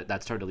cry about it,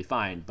 that's totally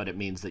fine, but it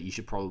means that you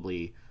should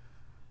probably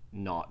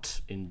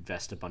not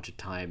invest a bunch of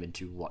time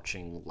into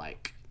watching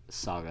like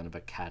Saga of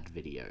a Cat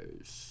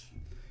videos.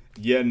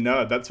 Yeah,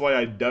 no, that's why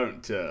I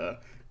don't,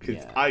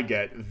 because Yeah. I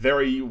get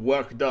very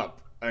worked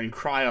up and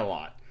cry a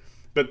lot.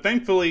 But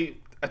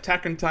thankfully,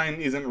 Attack on Titan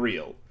isn't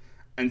real.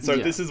 And so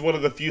Yeah. this is one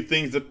of the few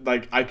things that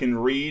like I can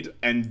read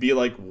and be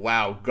like,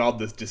 wow, God,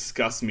 this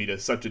disgusts me to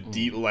such a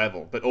deep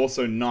level, but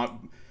also not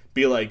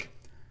be like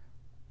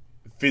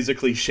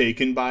physically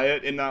shaken by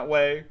it in that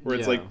way, where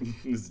it's Yeah.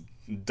 like this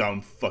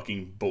dumb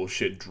fucking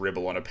bullshit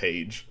dribble on a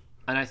page.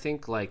 And I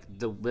think like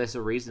there's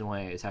a reason why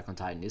Attack on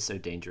Titan is so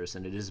dangerous,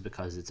 and it is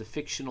because it's a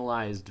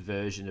fictionalized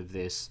version of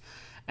this,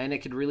 and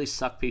it can really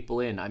suck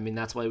people in. I mean,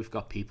 that's why we've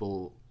got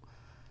people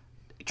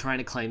trying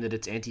to claim that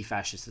it's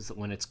anti-fascist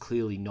when it's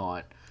clearly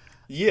not.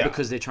 Yeah.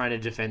 Because they're trying to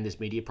defend this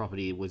media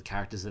property with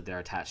characters that they're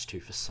attached to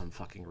for some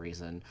fucking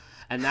reason.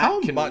 And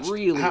that can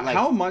really, like...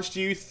 how much do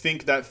you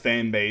think that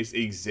fan base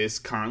exists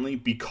currently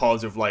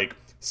because of like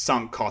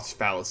sunk cost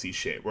fallacy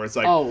shit, where it's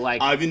like, Oh,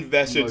 like, I've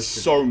invested most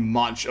of so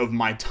much of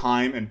my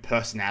time and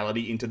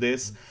personality into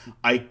this,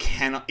 it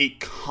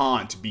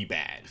can't be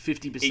bad.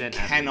 50% It at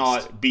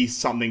cannot be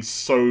something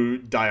so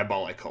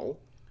diabolical.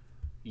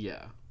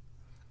 Yeah.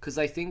 Because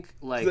I think,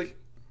 like-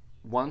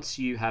 once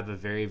you have a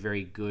very,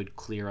 very good,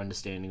 clear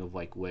understanding of,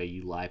 like, where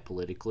you lie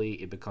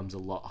politically, it becomes a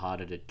lot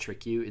harder to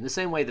trick you. In the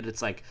same way that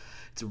it's, like,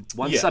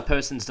 once Yeah. a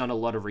person's done a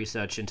lot of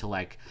research into,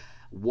 like,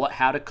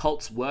 how do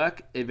cults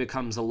work, it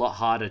becomes a lot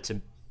harder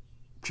to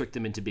trick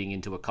them into being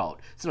into a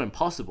cult. It's not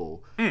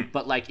impossible,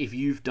 but, like, if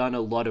you've done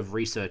a lot of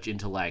research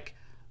into, like,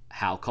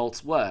 how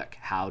cults work,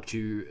 how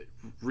to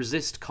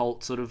resist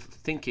cult sort of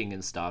thinking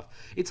and stuff,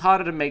 it's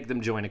harder to make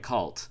them join a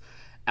cult.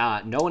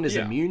 No one is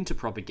Yeah. immune to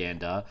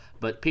propaganda,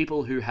 but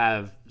people who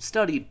have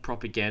studied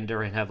propaganda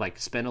and have like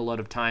spent a lot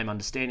of time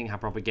understanding how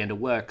propaganda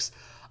works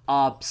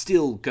are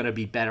still going to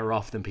be better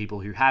off than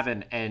people who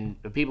haven't, and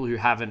the people who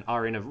haven't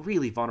are in a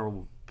really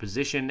vulnerable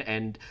position,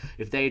 and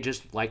if they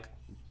just like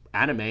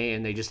anime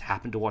and they just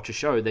happen to watch a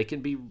show, they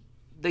can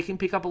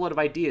pick up a lot of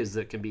ideas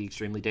that can be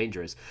extremely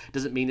dangerous.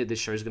 Doesn't mean that this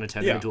show is going to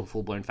turn them Yeah. into a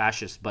full-blown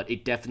fascist, but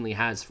it definitely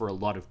has for a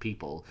lot of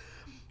people.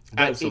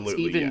 But Absolutely, it's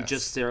even yes.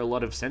 just, there are a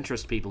lot of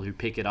centrist people who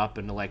pick it up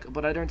and are like,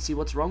 but I don't see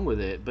what's wrong with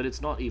it, but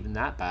it's not even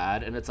that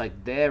bad. And it's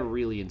like, they're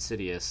really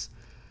insidious.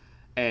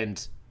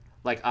 And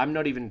like, I'm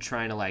not even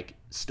trying to like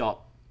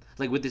stop,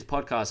 like with this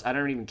podcast, I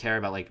don't even care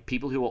about like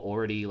people who are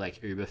already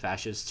like uber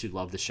fascists who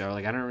love the show.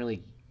 Like, I don't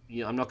really,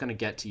 I'm not going to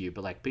get to you,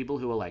 but like people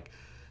who are like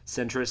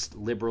centrist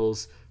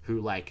liberals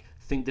who like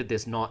think that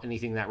there's not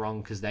anything that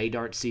wrong because they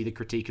don't see the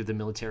critique of the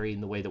military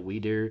in the way that we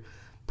do.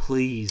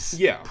 Please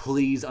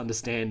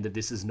understand that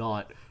this is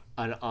not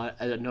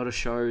not a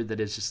show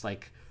that is just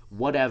like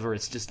whatever,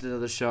 it's just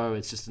another show,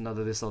 it's just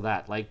another this or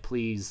that. Like,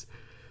 please,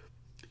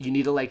 you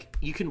need to like,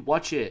 you can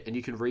watch it and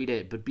you can read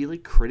it, but be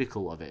like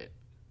critical of it.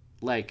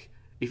 Like,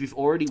 if you've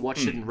already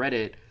watched it and read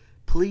it,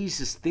 please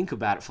just think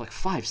about it for like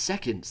 5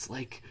 seconds.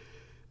 Like,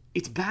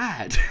 it's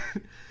bad.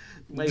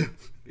 Like,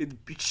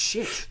 it's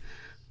shit.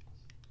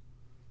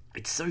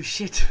 It's so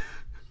shit.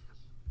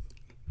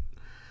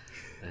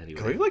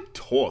 Anyway. We like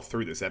tore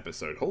through this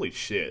episode. Holy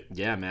shit.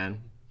 Yeah,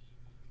 man.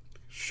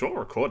 Short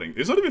recording.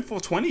 It's not even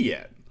 420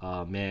 yet.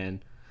 Oh,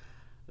 man.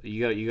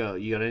 You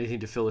got anything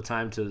to fill the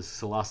time to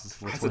Salasa's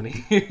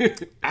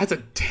 420? That's a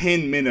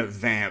 10-minute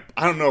vamp.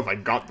 I don't know if I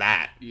got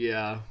that.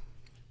 Yeah.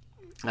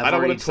 I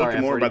don't want to talk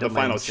more about the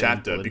final insane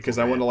chapter political because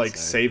I want to rant, like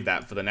so- save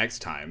that for the next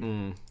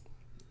time.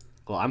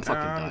 Well, I'm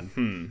fucking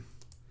done.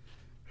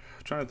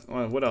 Trying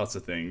to what else are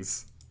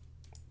things?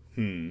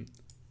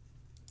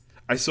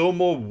 I saw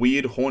more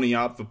weird horny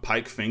art for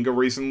Pike Finger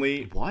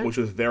recently, What? which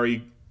was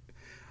very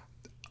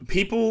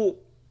people.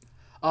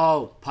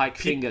 Oh, Pike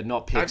Finger,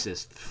 not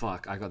Pixis.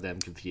 Fuck, I got them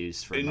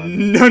confused for a moment.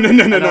 No, And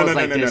I was no,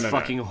 like, no, there's no.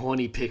 fucking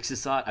horny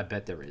Pixis art? I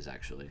bet there is,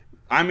 actually.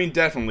 I mean,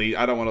 definitely.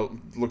 I don't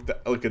want to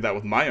look at that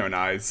with my own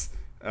eyes.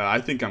 I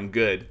think I'm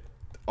good.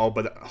 Oh,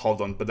 but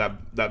hold on. But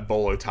that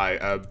bolo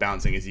tie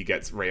bouncing as he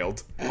gets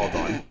railed. Hold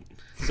on.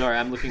 Sorry,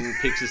 I'm looking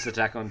Pixis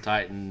Attack on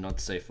Titan,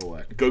 not safe for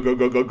work. Go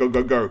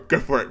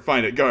for it.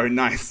 Find it. Go.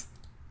 Nice.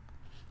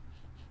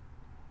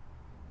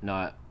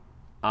 No.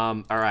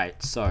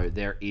 Alright, so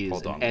there is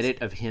Hold an on.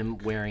 edit of him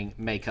wearing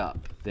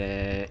makeup.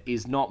 There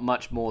is not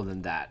much more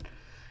than that.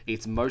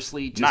 It's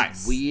mostly just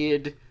Nice.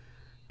 weird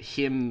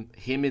him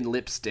in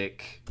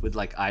lipstick with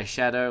like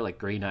eyeshadow, like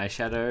green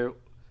eyeshadow.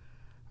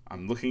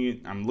 I'm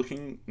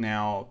looking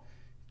now.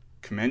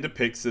 Commander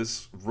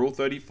Pixis, Rule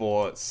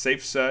 34,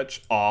 safe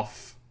search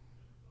off.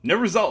 No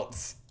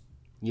results.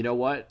 You know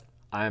what?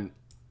 I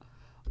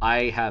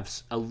have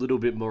a little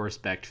bit more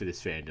respect for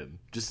this fandom.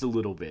 Just a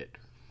little bit.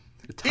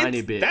 A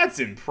tiny bit. That's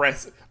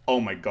impressive. Oh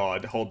my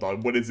god, hold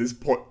on. What is this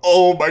point?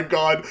 Oh my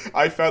god,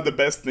 I found the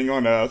best thing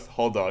on earth.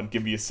 Hold on,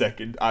 give me a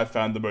second. I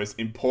found the most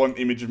important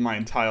image of my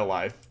entire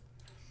life.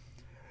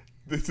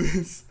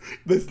 This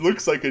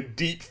looks like a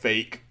deep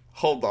fake.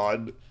 Hold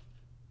on.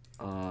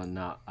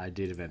 No, I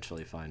did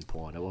eventually find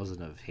porn. It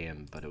wasn't of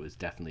him, but it was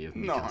definitely of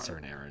No. Mikasa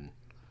and Eren.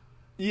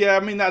 Yeah, I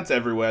mean that's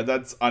everywhere.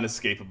 That's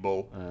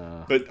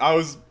unescapable. But I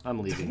was. I'm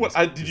leaving What?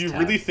 this- Did this you tab.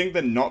 really think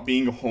that not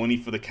being horny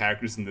for the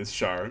characters in this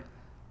show?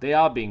 They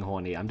are being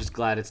horny. I'm just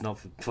glad it's not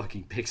for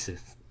fucking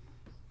Pixis.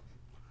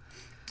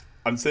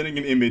 I'm sending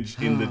an image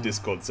in the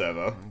Discord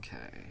server.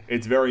 Okay.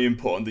 It's very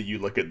important that you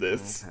look at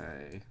this.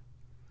 Okay.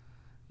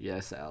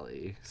 Yes,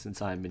 Ali.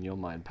 Since I'm in your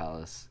mind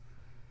palace.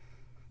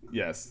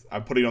 Yes,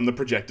 I'm putting it on the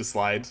projector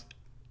slide.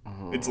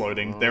 It's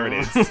loading. There it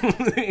is.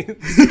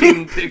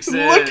 Skin Pixis.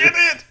 Look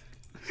at it!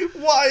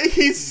 Why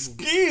his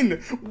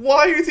skin?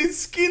 Why is his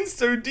skin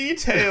so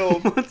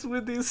detailed? What's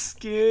with his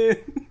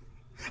skin?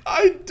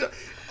 Oh god,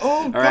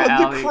 Alright,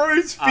 the Ali,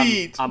 crow's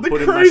feet! I'm the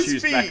putting my crow's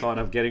shoes feet! back on.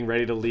 I'm getting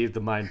ready to leave the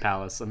mind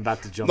palace. I'm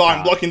about to jump No, out.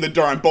 I'm locking the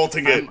door. I'm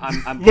bolting it.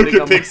 I'm Look putting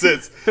at on my-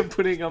 Pixis. I'm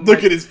putting on Look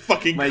my- at his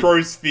fucking my-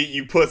 crow's feet,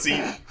 you pussy.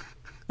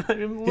 I'm He's got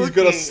a looking,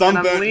 and I'm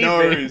sunburnt leaving.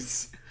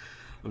 nose.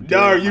 I'm No,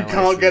 doing up you my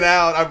can't get laces.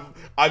 out.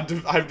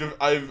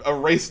 I've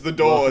erased the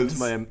Welcome doors.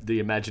 to the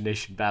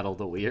imagination battle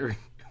that we're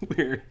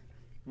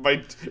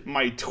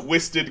My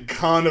twisted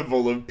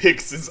carnival of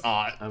Pixis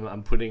art.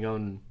 I'm putting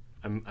on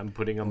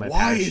my Why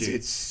parachute. is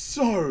it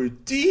so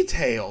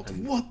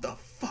detailed? What the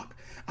fuck?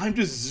 I'm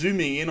just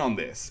zooming in on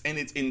this, and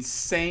it's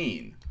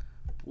insane.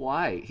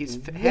 Why? His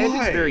head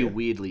Why? is very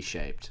weirdly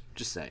shaped.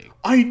 Just saying.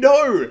 I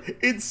know!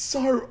 It's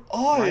so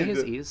odd! Why are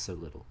his ears so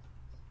little?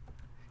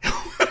 I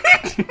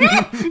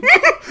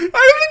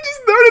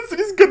just noticed that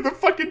he's got the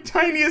fucking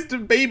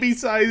tiniest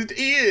baby-sized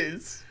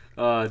ears!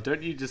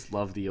 Don't you just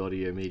love the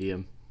audio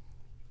medium?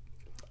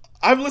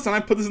 Listen, I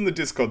put this in the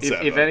Discord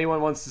server. If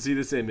anyone wants to see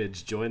this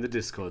image, join the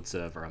Discord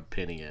server. I'm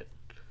pinning it.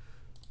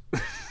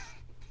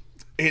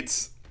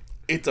 It's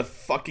a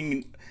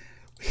fucking...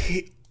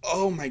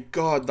 oh my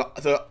god,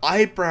 the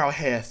eyebrow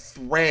hair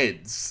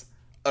threads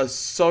are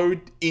so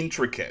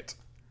intricate.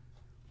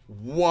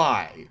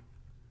 Why?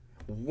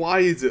 Why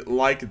is it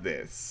like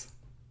this?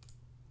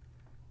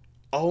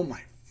 Oh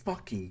my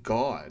fucking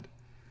god.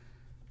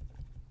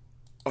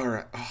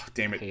 Alright, oh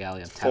damn it. Hey,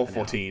 Ali, I'm tapping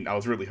 4:14. I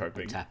was really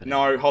hoping. tapping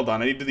No, hold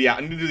on. I need to do the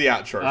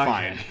outro.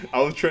 Okay. Fine.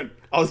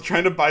 I was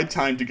trying to buy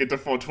time to get to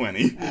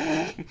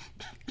 4:20.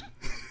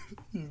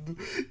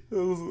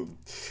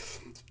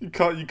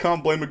 You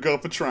can't blame a girl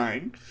for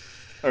trying.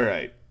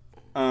 Alright.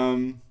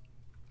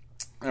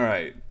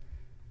 Alright.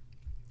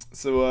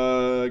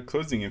 So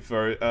closing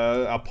info.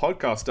 Our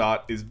podcast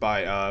art is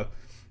by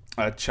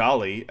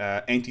Charlie,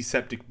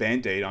 Antiseptic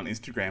Band-Aid on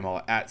Instagram,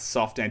 or at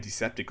Soft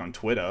Antiseptic on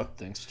Twitter.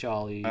 Thanks,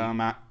 Charlie.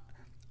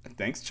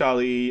 Thanks,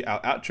 Charlie.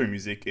 Our outro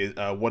music is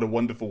What a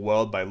Wonderful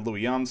World by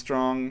Louis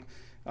Armstrong.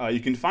 You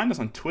can find us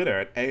on Twitter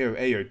at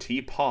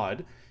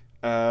AOAOTpod.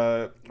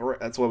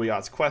 That's where we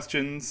ask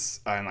questions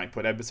and like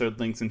put episode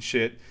links and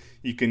shit.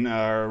 You can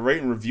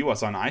rate and review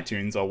us on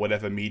iTunes or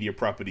whatever media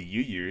property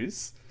you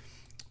use.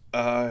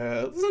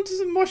 Listen to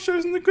some more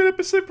shows in the Good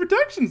Episode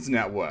Productions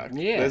Network.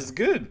 Yeah. That's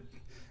good.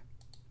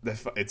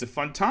 It's a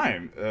fun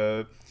time.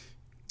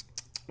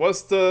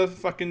 What's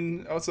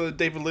the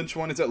David Lynch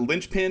one? Is that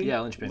Lynchpin? Yeah,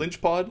 Lynchpin.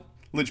 Lynchpod?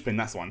 Lynchpin,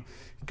 that's one.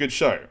 Good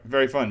show.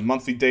 Very fun.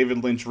 Monthly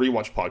David Lynch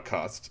rewatch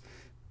podcast.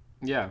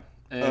 Yeah.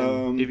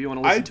 And if you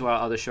want to listen I- to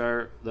our other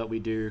show that we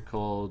do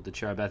called the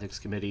Cherub Ethics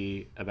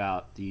Committee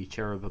about the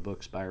Cherub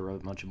books by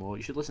Robert Munchamore,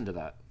 you should listen to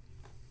that.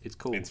 It's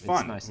cool. It's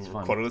fun. Nice. It's We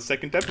fun. recorded the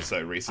second episode I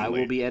recently.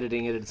 will be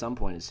editing it at some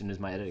point as soon as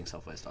my editing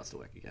software starts to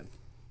work again.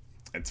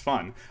 It's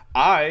fun.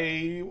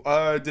 I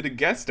did a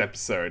guest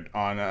episode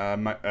on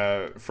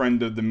my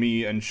friend of the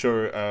Me and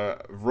Show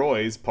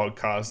Roy's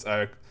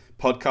podcast.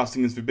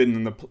 Podcasting is Forbidden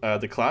in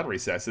the Cloud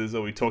Recesses.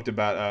 We talked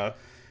about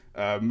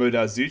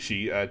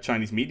Modazuchi,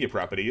 Chinese media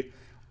property.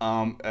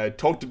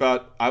 Talked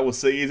about, I will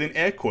say, is in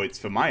air quotes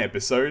for my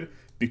episode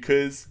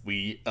because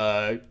we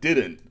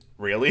didn't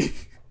really.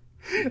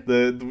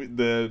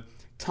 the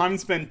time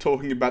spent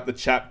talking about the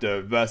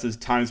chapter versus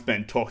time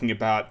spent talking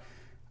about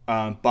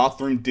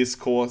bathroom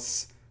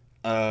discourse,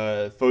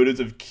 photos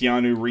of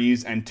Keanu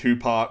Reeves and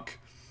Tupac,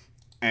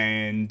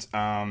 and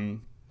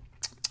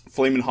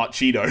Flamin' Hot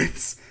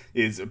Cheetos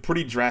is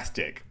pretty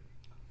drastic.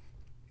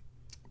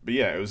 But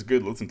yeah, it was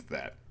good listening to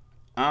that.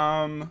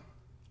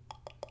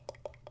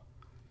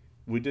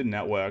 We did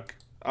network.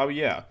 Oh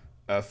yeah,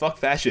 fuck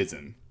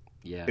fascism.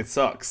 Yeah. It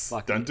sucks.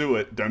 Fuck Don't it. do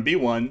it. Don't be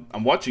one.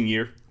 I'm watching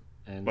you,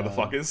 And,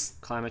 motherfuckers.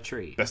 Climb a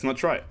tree. Best not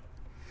try it.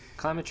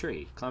 Climb a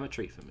tree. Climb a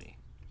tree for me.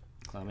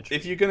 Climb a tree.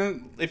 If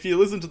you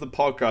listen to the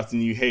podcast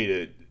and you hate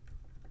it,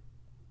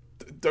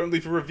 don't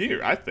leave a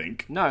review. I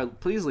think No,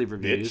 please leave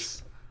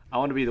reviews. I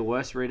want to be the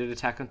worst rated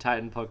Attack on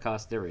Titan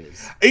podcast there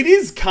is.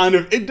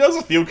 it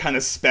does feel kind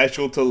of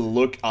special to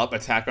look up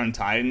Attack on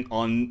Titan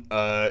on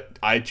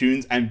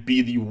iTunes and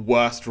be the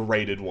worst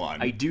rated one.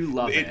 I do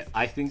love it.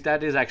 I think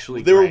that is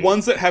actually There great. are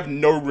ones that have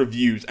no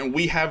reviews, and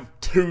we have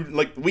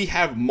we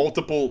have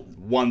multiple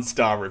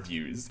 1-star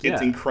reviews. It's Yeah.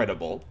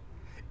 incredible.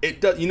 It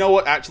does. You know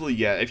what? Actually,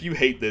 yeah. If you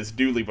hate this,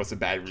 do leave us a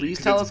bad review. Please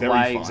 'cause tell it's us very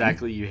why fun.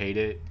 exactly you hate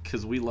it,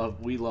 because we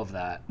love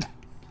that.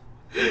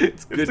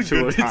 It's good a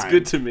good It's time.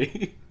 good to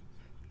me.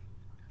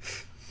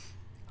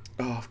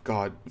 Oh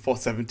God,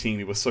 417.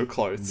 We were so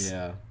close.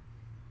 Yeah.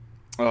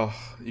 Oh,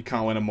 you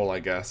can't win them all, I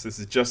guess. This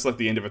is just like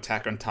the end of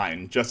Attack on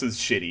Titan, just as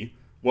shitty.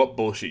 What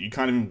bullshit. You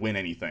can't even win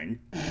anything.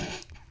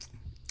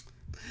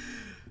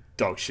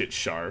 Dog shit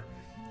show.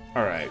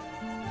 Alright.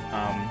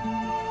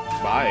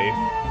 Bye.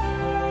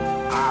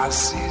 I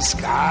see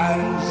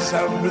skies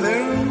of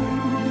blue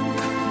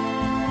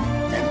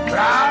and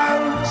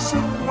clouds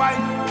of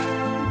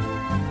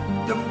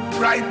white. The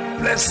bright,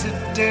 blessed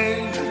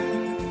day,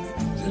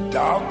 the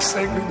dark,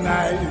 sacred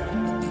night.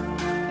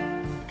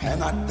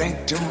 And I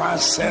think to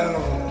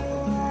myself,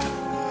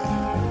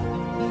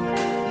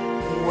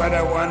 what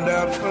a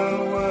wonderful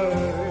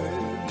world.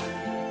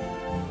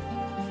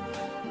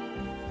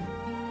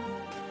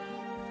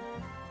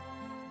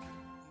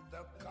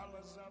 The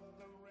colors of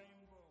the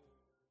rainbow.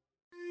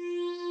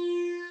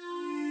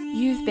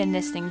 You've been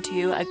listening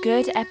to a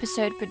Good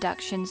Episode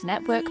Productions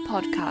Network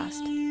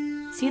podcast.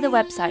 See the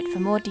website for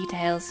more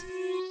details.